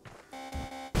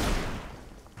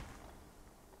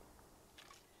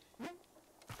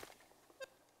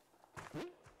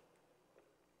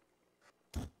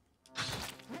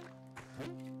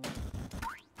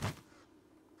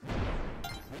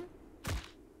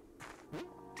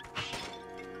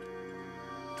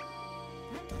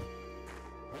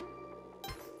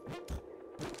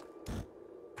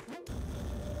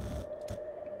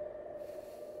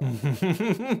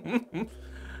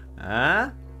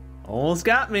 Ah, almost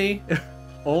got me.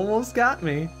 Almost got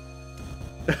me.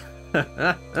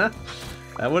 That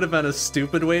would have been a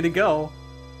stupid way to go,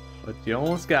 but you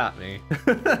almost got me.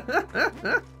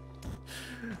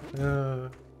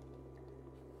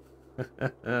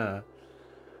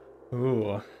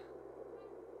 Ooh.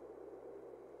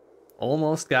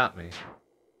 Almost got me.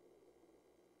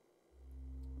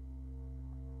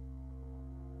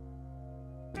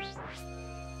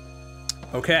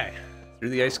 Okay, through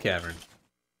the ice cavern.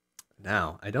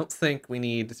 Now, I don't think we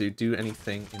need to do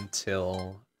anything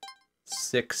until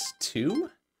 6-2,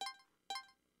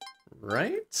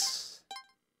 right?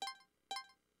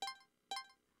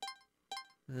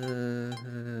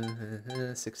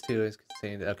 6-2 is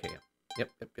contained. Okay,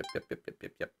 yep.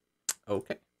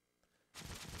 Okay.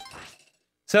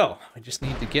 So, we just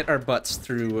need to get our butts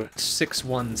through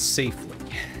 6-1 safely.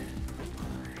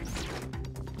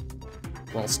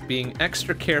 Whilst being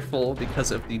extra careful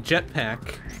because of the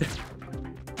jetpack.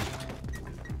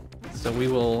 So we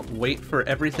will wait for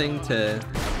everything to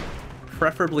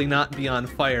preferably not be on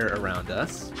fire around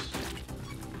us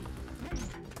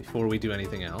before we do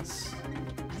anything else.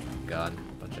 God, a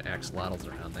bunch of axolotls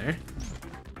around there.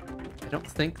 I don't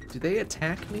think... Do they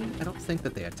attack me? I don't think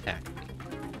that they attack me.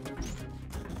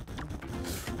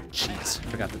 Jeez,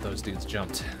 forgot that those dudes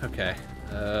jumped. Okay.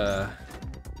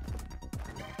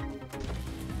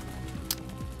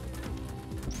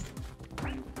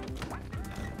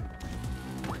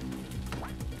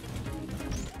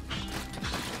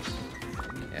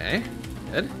 Okay,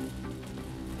 good.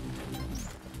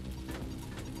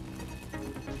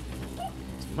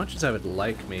 As much as I would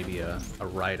like maybe a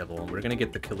rideable, we're gonna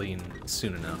get the Colleen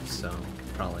soon enough, so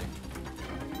probably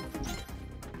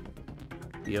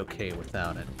be okay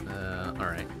without it.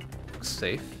 Alright. Looks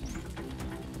safe.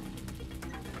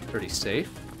 Pretty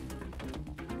safe.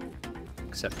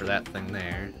 Except for that thing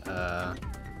there.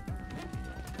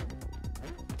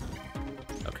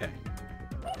 Okay.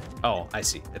 Oh, I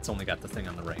see. It's only got the thing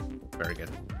on the right. Very good.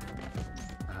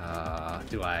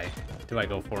 Do I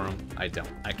go for him? I don't.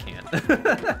 I can't.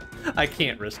 I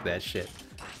can't risk that shit.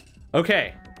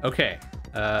 Okay. Okay.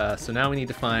 So now we need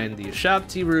to find the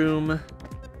Ushabti room.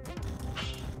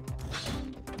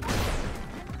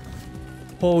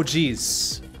 Oh,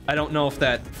 geez. I don't know if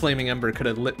that flaming ember could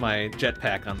have lit my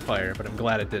jetpack on fire, but I'm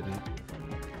glad it didn't.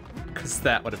 Because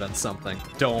that would have been something.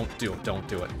 Don't do it. Don't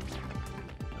do it.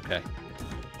 Okay.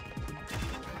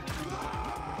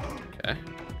 Okay.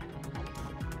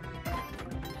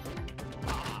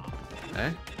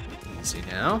 Okay. Easy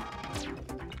now.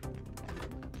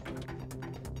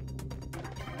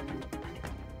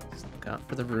 Just look out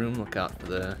for the room. Look out for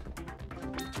the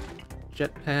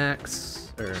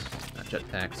jetpacks. Or, not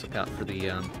jetpacks. Look out for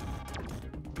the,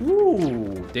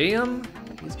 Ooh, damn.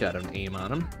 He's got an aim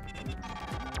on him.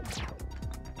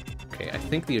 Okay, I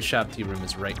think the Ushabti room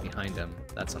is right behind him.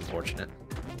 That's unfortunate.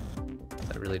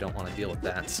 I really don't want to deal with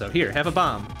that. So here, have a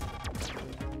bomb.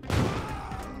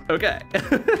 Okay.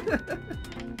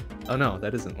 Oh no,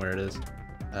 that isn't where it is.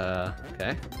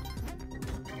 Okay.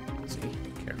 Let's see,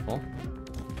 careful.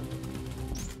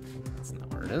 That's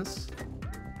not where it is.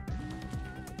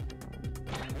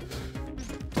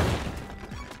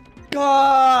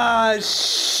 Ah,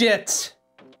 shit!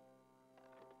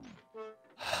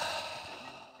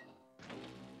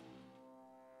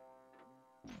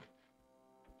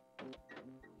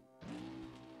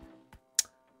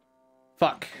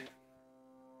 Fuck.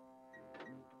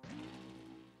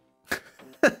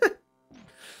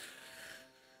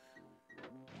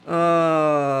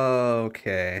 Oh,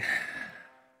 okay.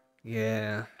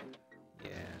 Yeah.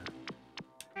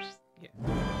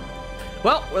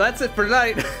 Well, that's it for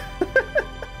tonight.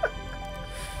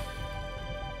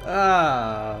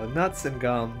 Ah, nuts and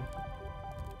gum.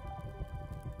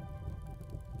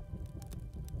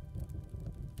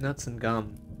 Nuts and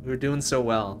gum. We were doing so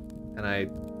well, and I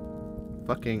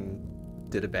fucking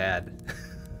did a bad.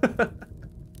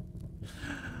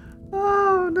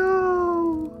 Oh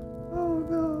no! Oh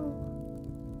no!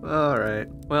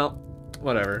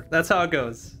 That's how it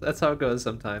goes. That's how it goes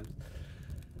sometimes.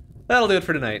 That'll do it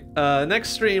for tonight. Next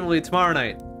stream will be tomorrow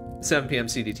night, 7 p.m.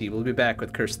 CDT. We'll be back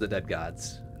with Curse of the Dead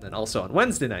Gods. And then also on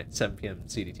Wednesday night, 7 p.m.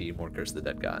 CDT, more Curse of the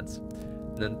Dead Gods.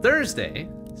 And then Thursday,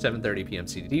 7:30 p.m.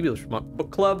 CDT, we'll from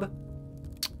Book Club.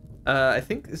 I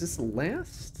think, is this the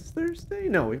last Thursday?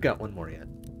 No, we've got one more yet.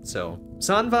 So,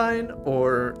 Sanvine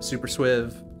or Super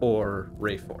Swiv or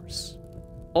Rayforce.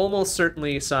 Almost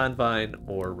certainly Sanvine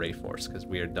or Rayforce, because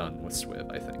we are done with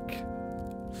Swiv, I think.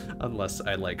 Unless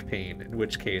I like Pain, in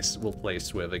which case we'll play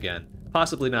Swiv again.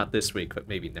 Possibly not this week, but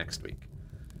maybe next week.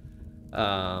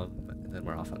 And then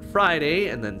we're off on Friday,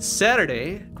 and then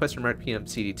Saturday, !PM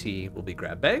CDT will be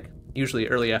Grab Bag. Usually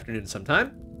early afternoon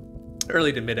sometime.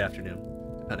 Early to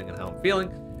mid-afternoon, depending on how I'm feeling.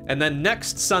 And then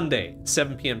next Sunday,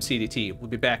 7 p.m. CDT, we'll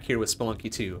be back here with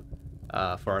Spelunky 2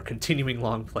 for our continuing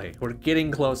long play. We're getting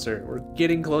closer. We're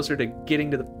getting closer to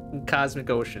getting to the cosmic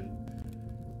ocean.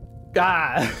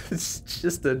 God, it's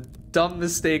just a dumb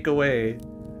mistake away.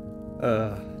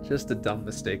 Just a dumb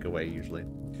mistake away, usually.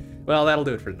 Well, that'll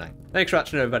do it for tonight. Thanks for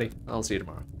watching, everybody. I'll see you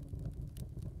tomorrow.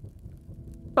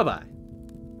 Bye-bye.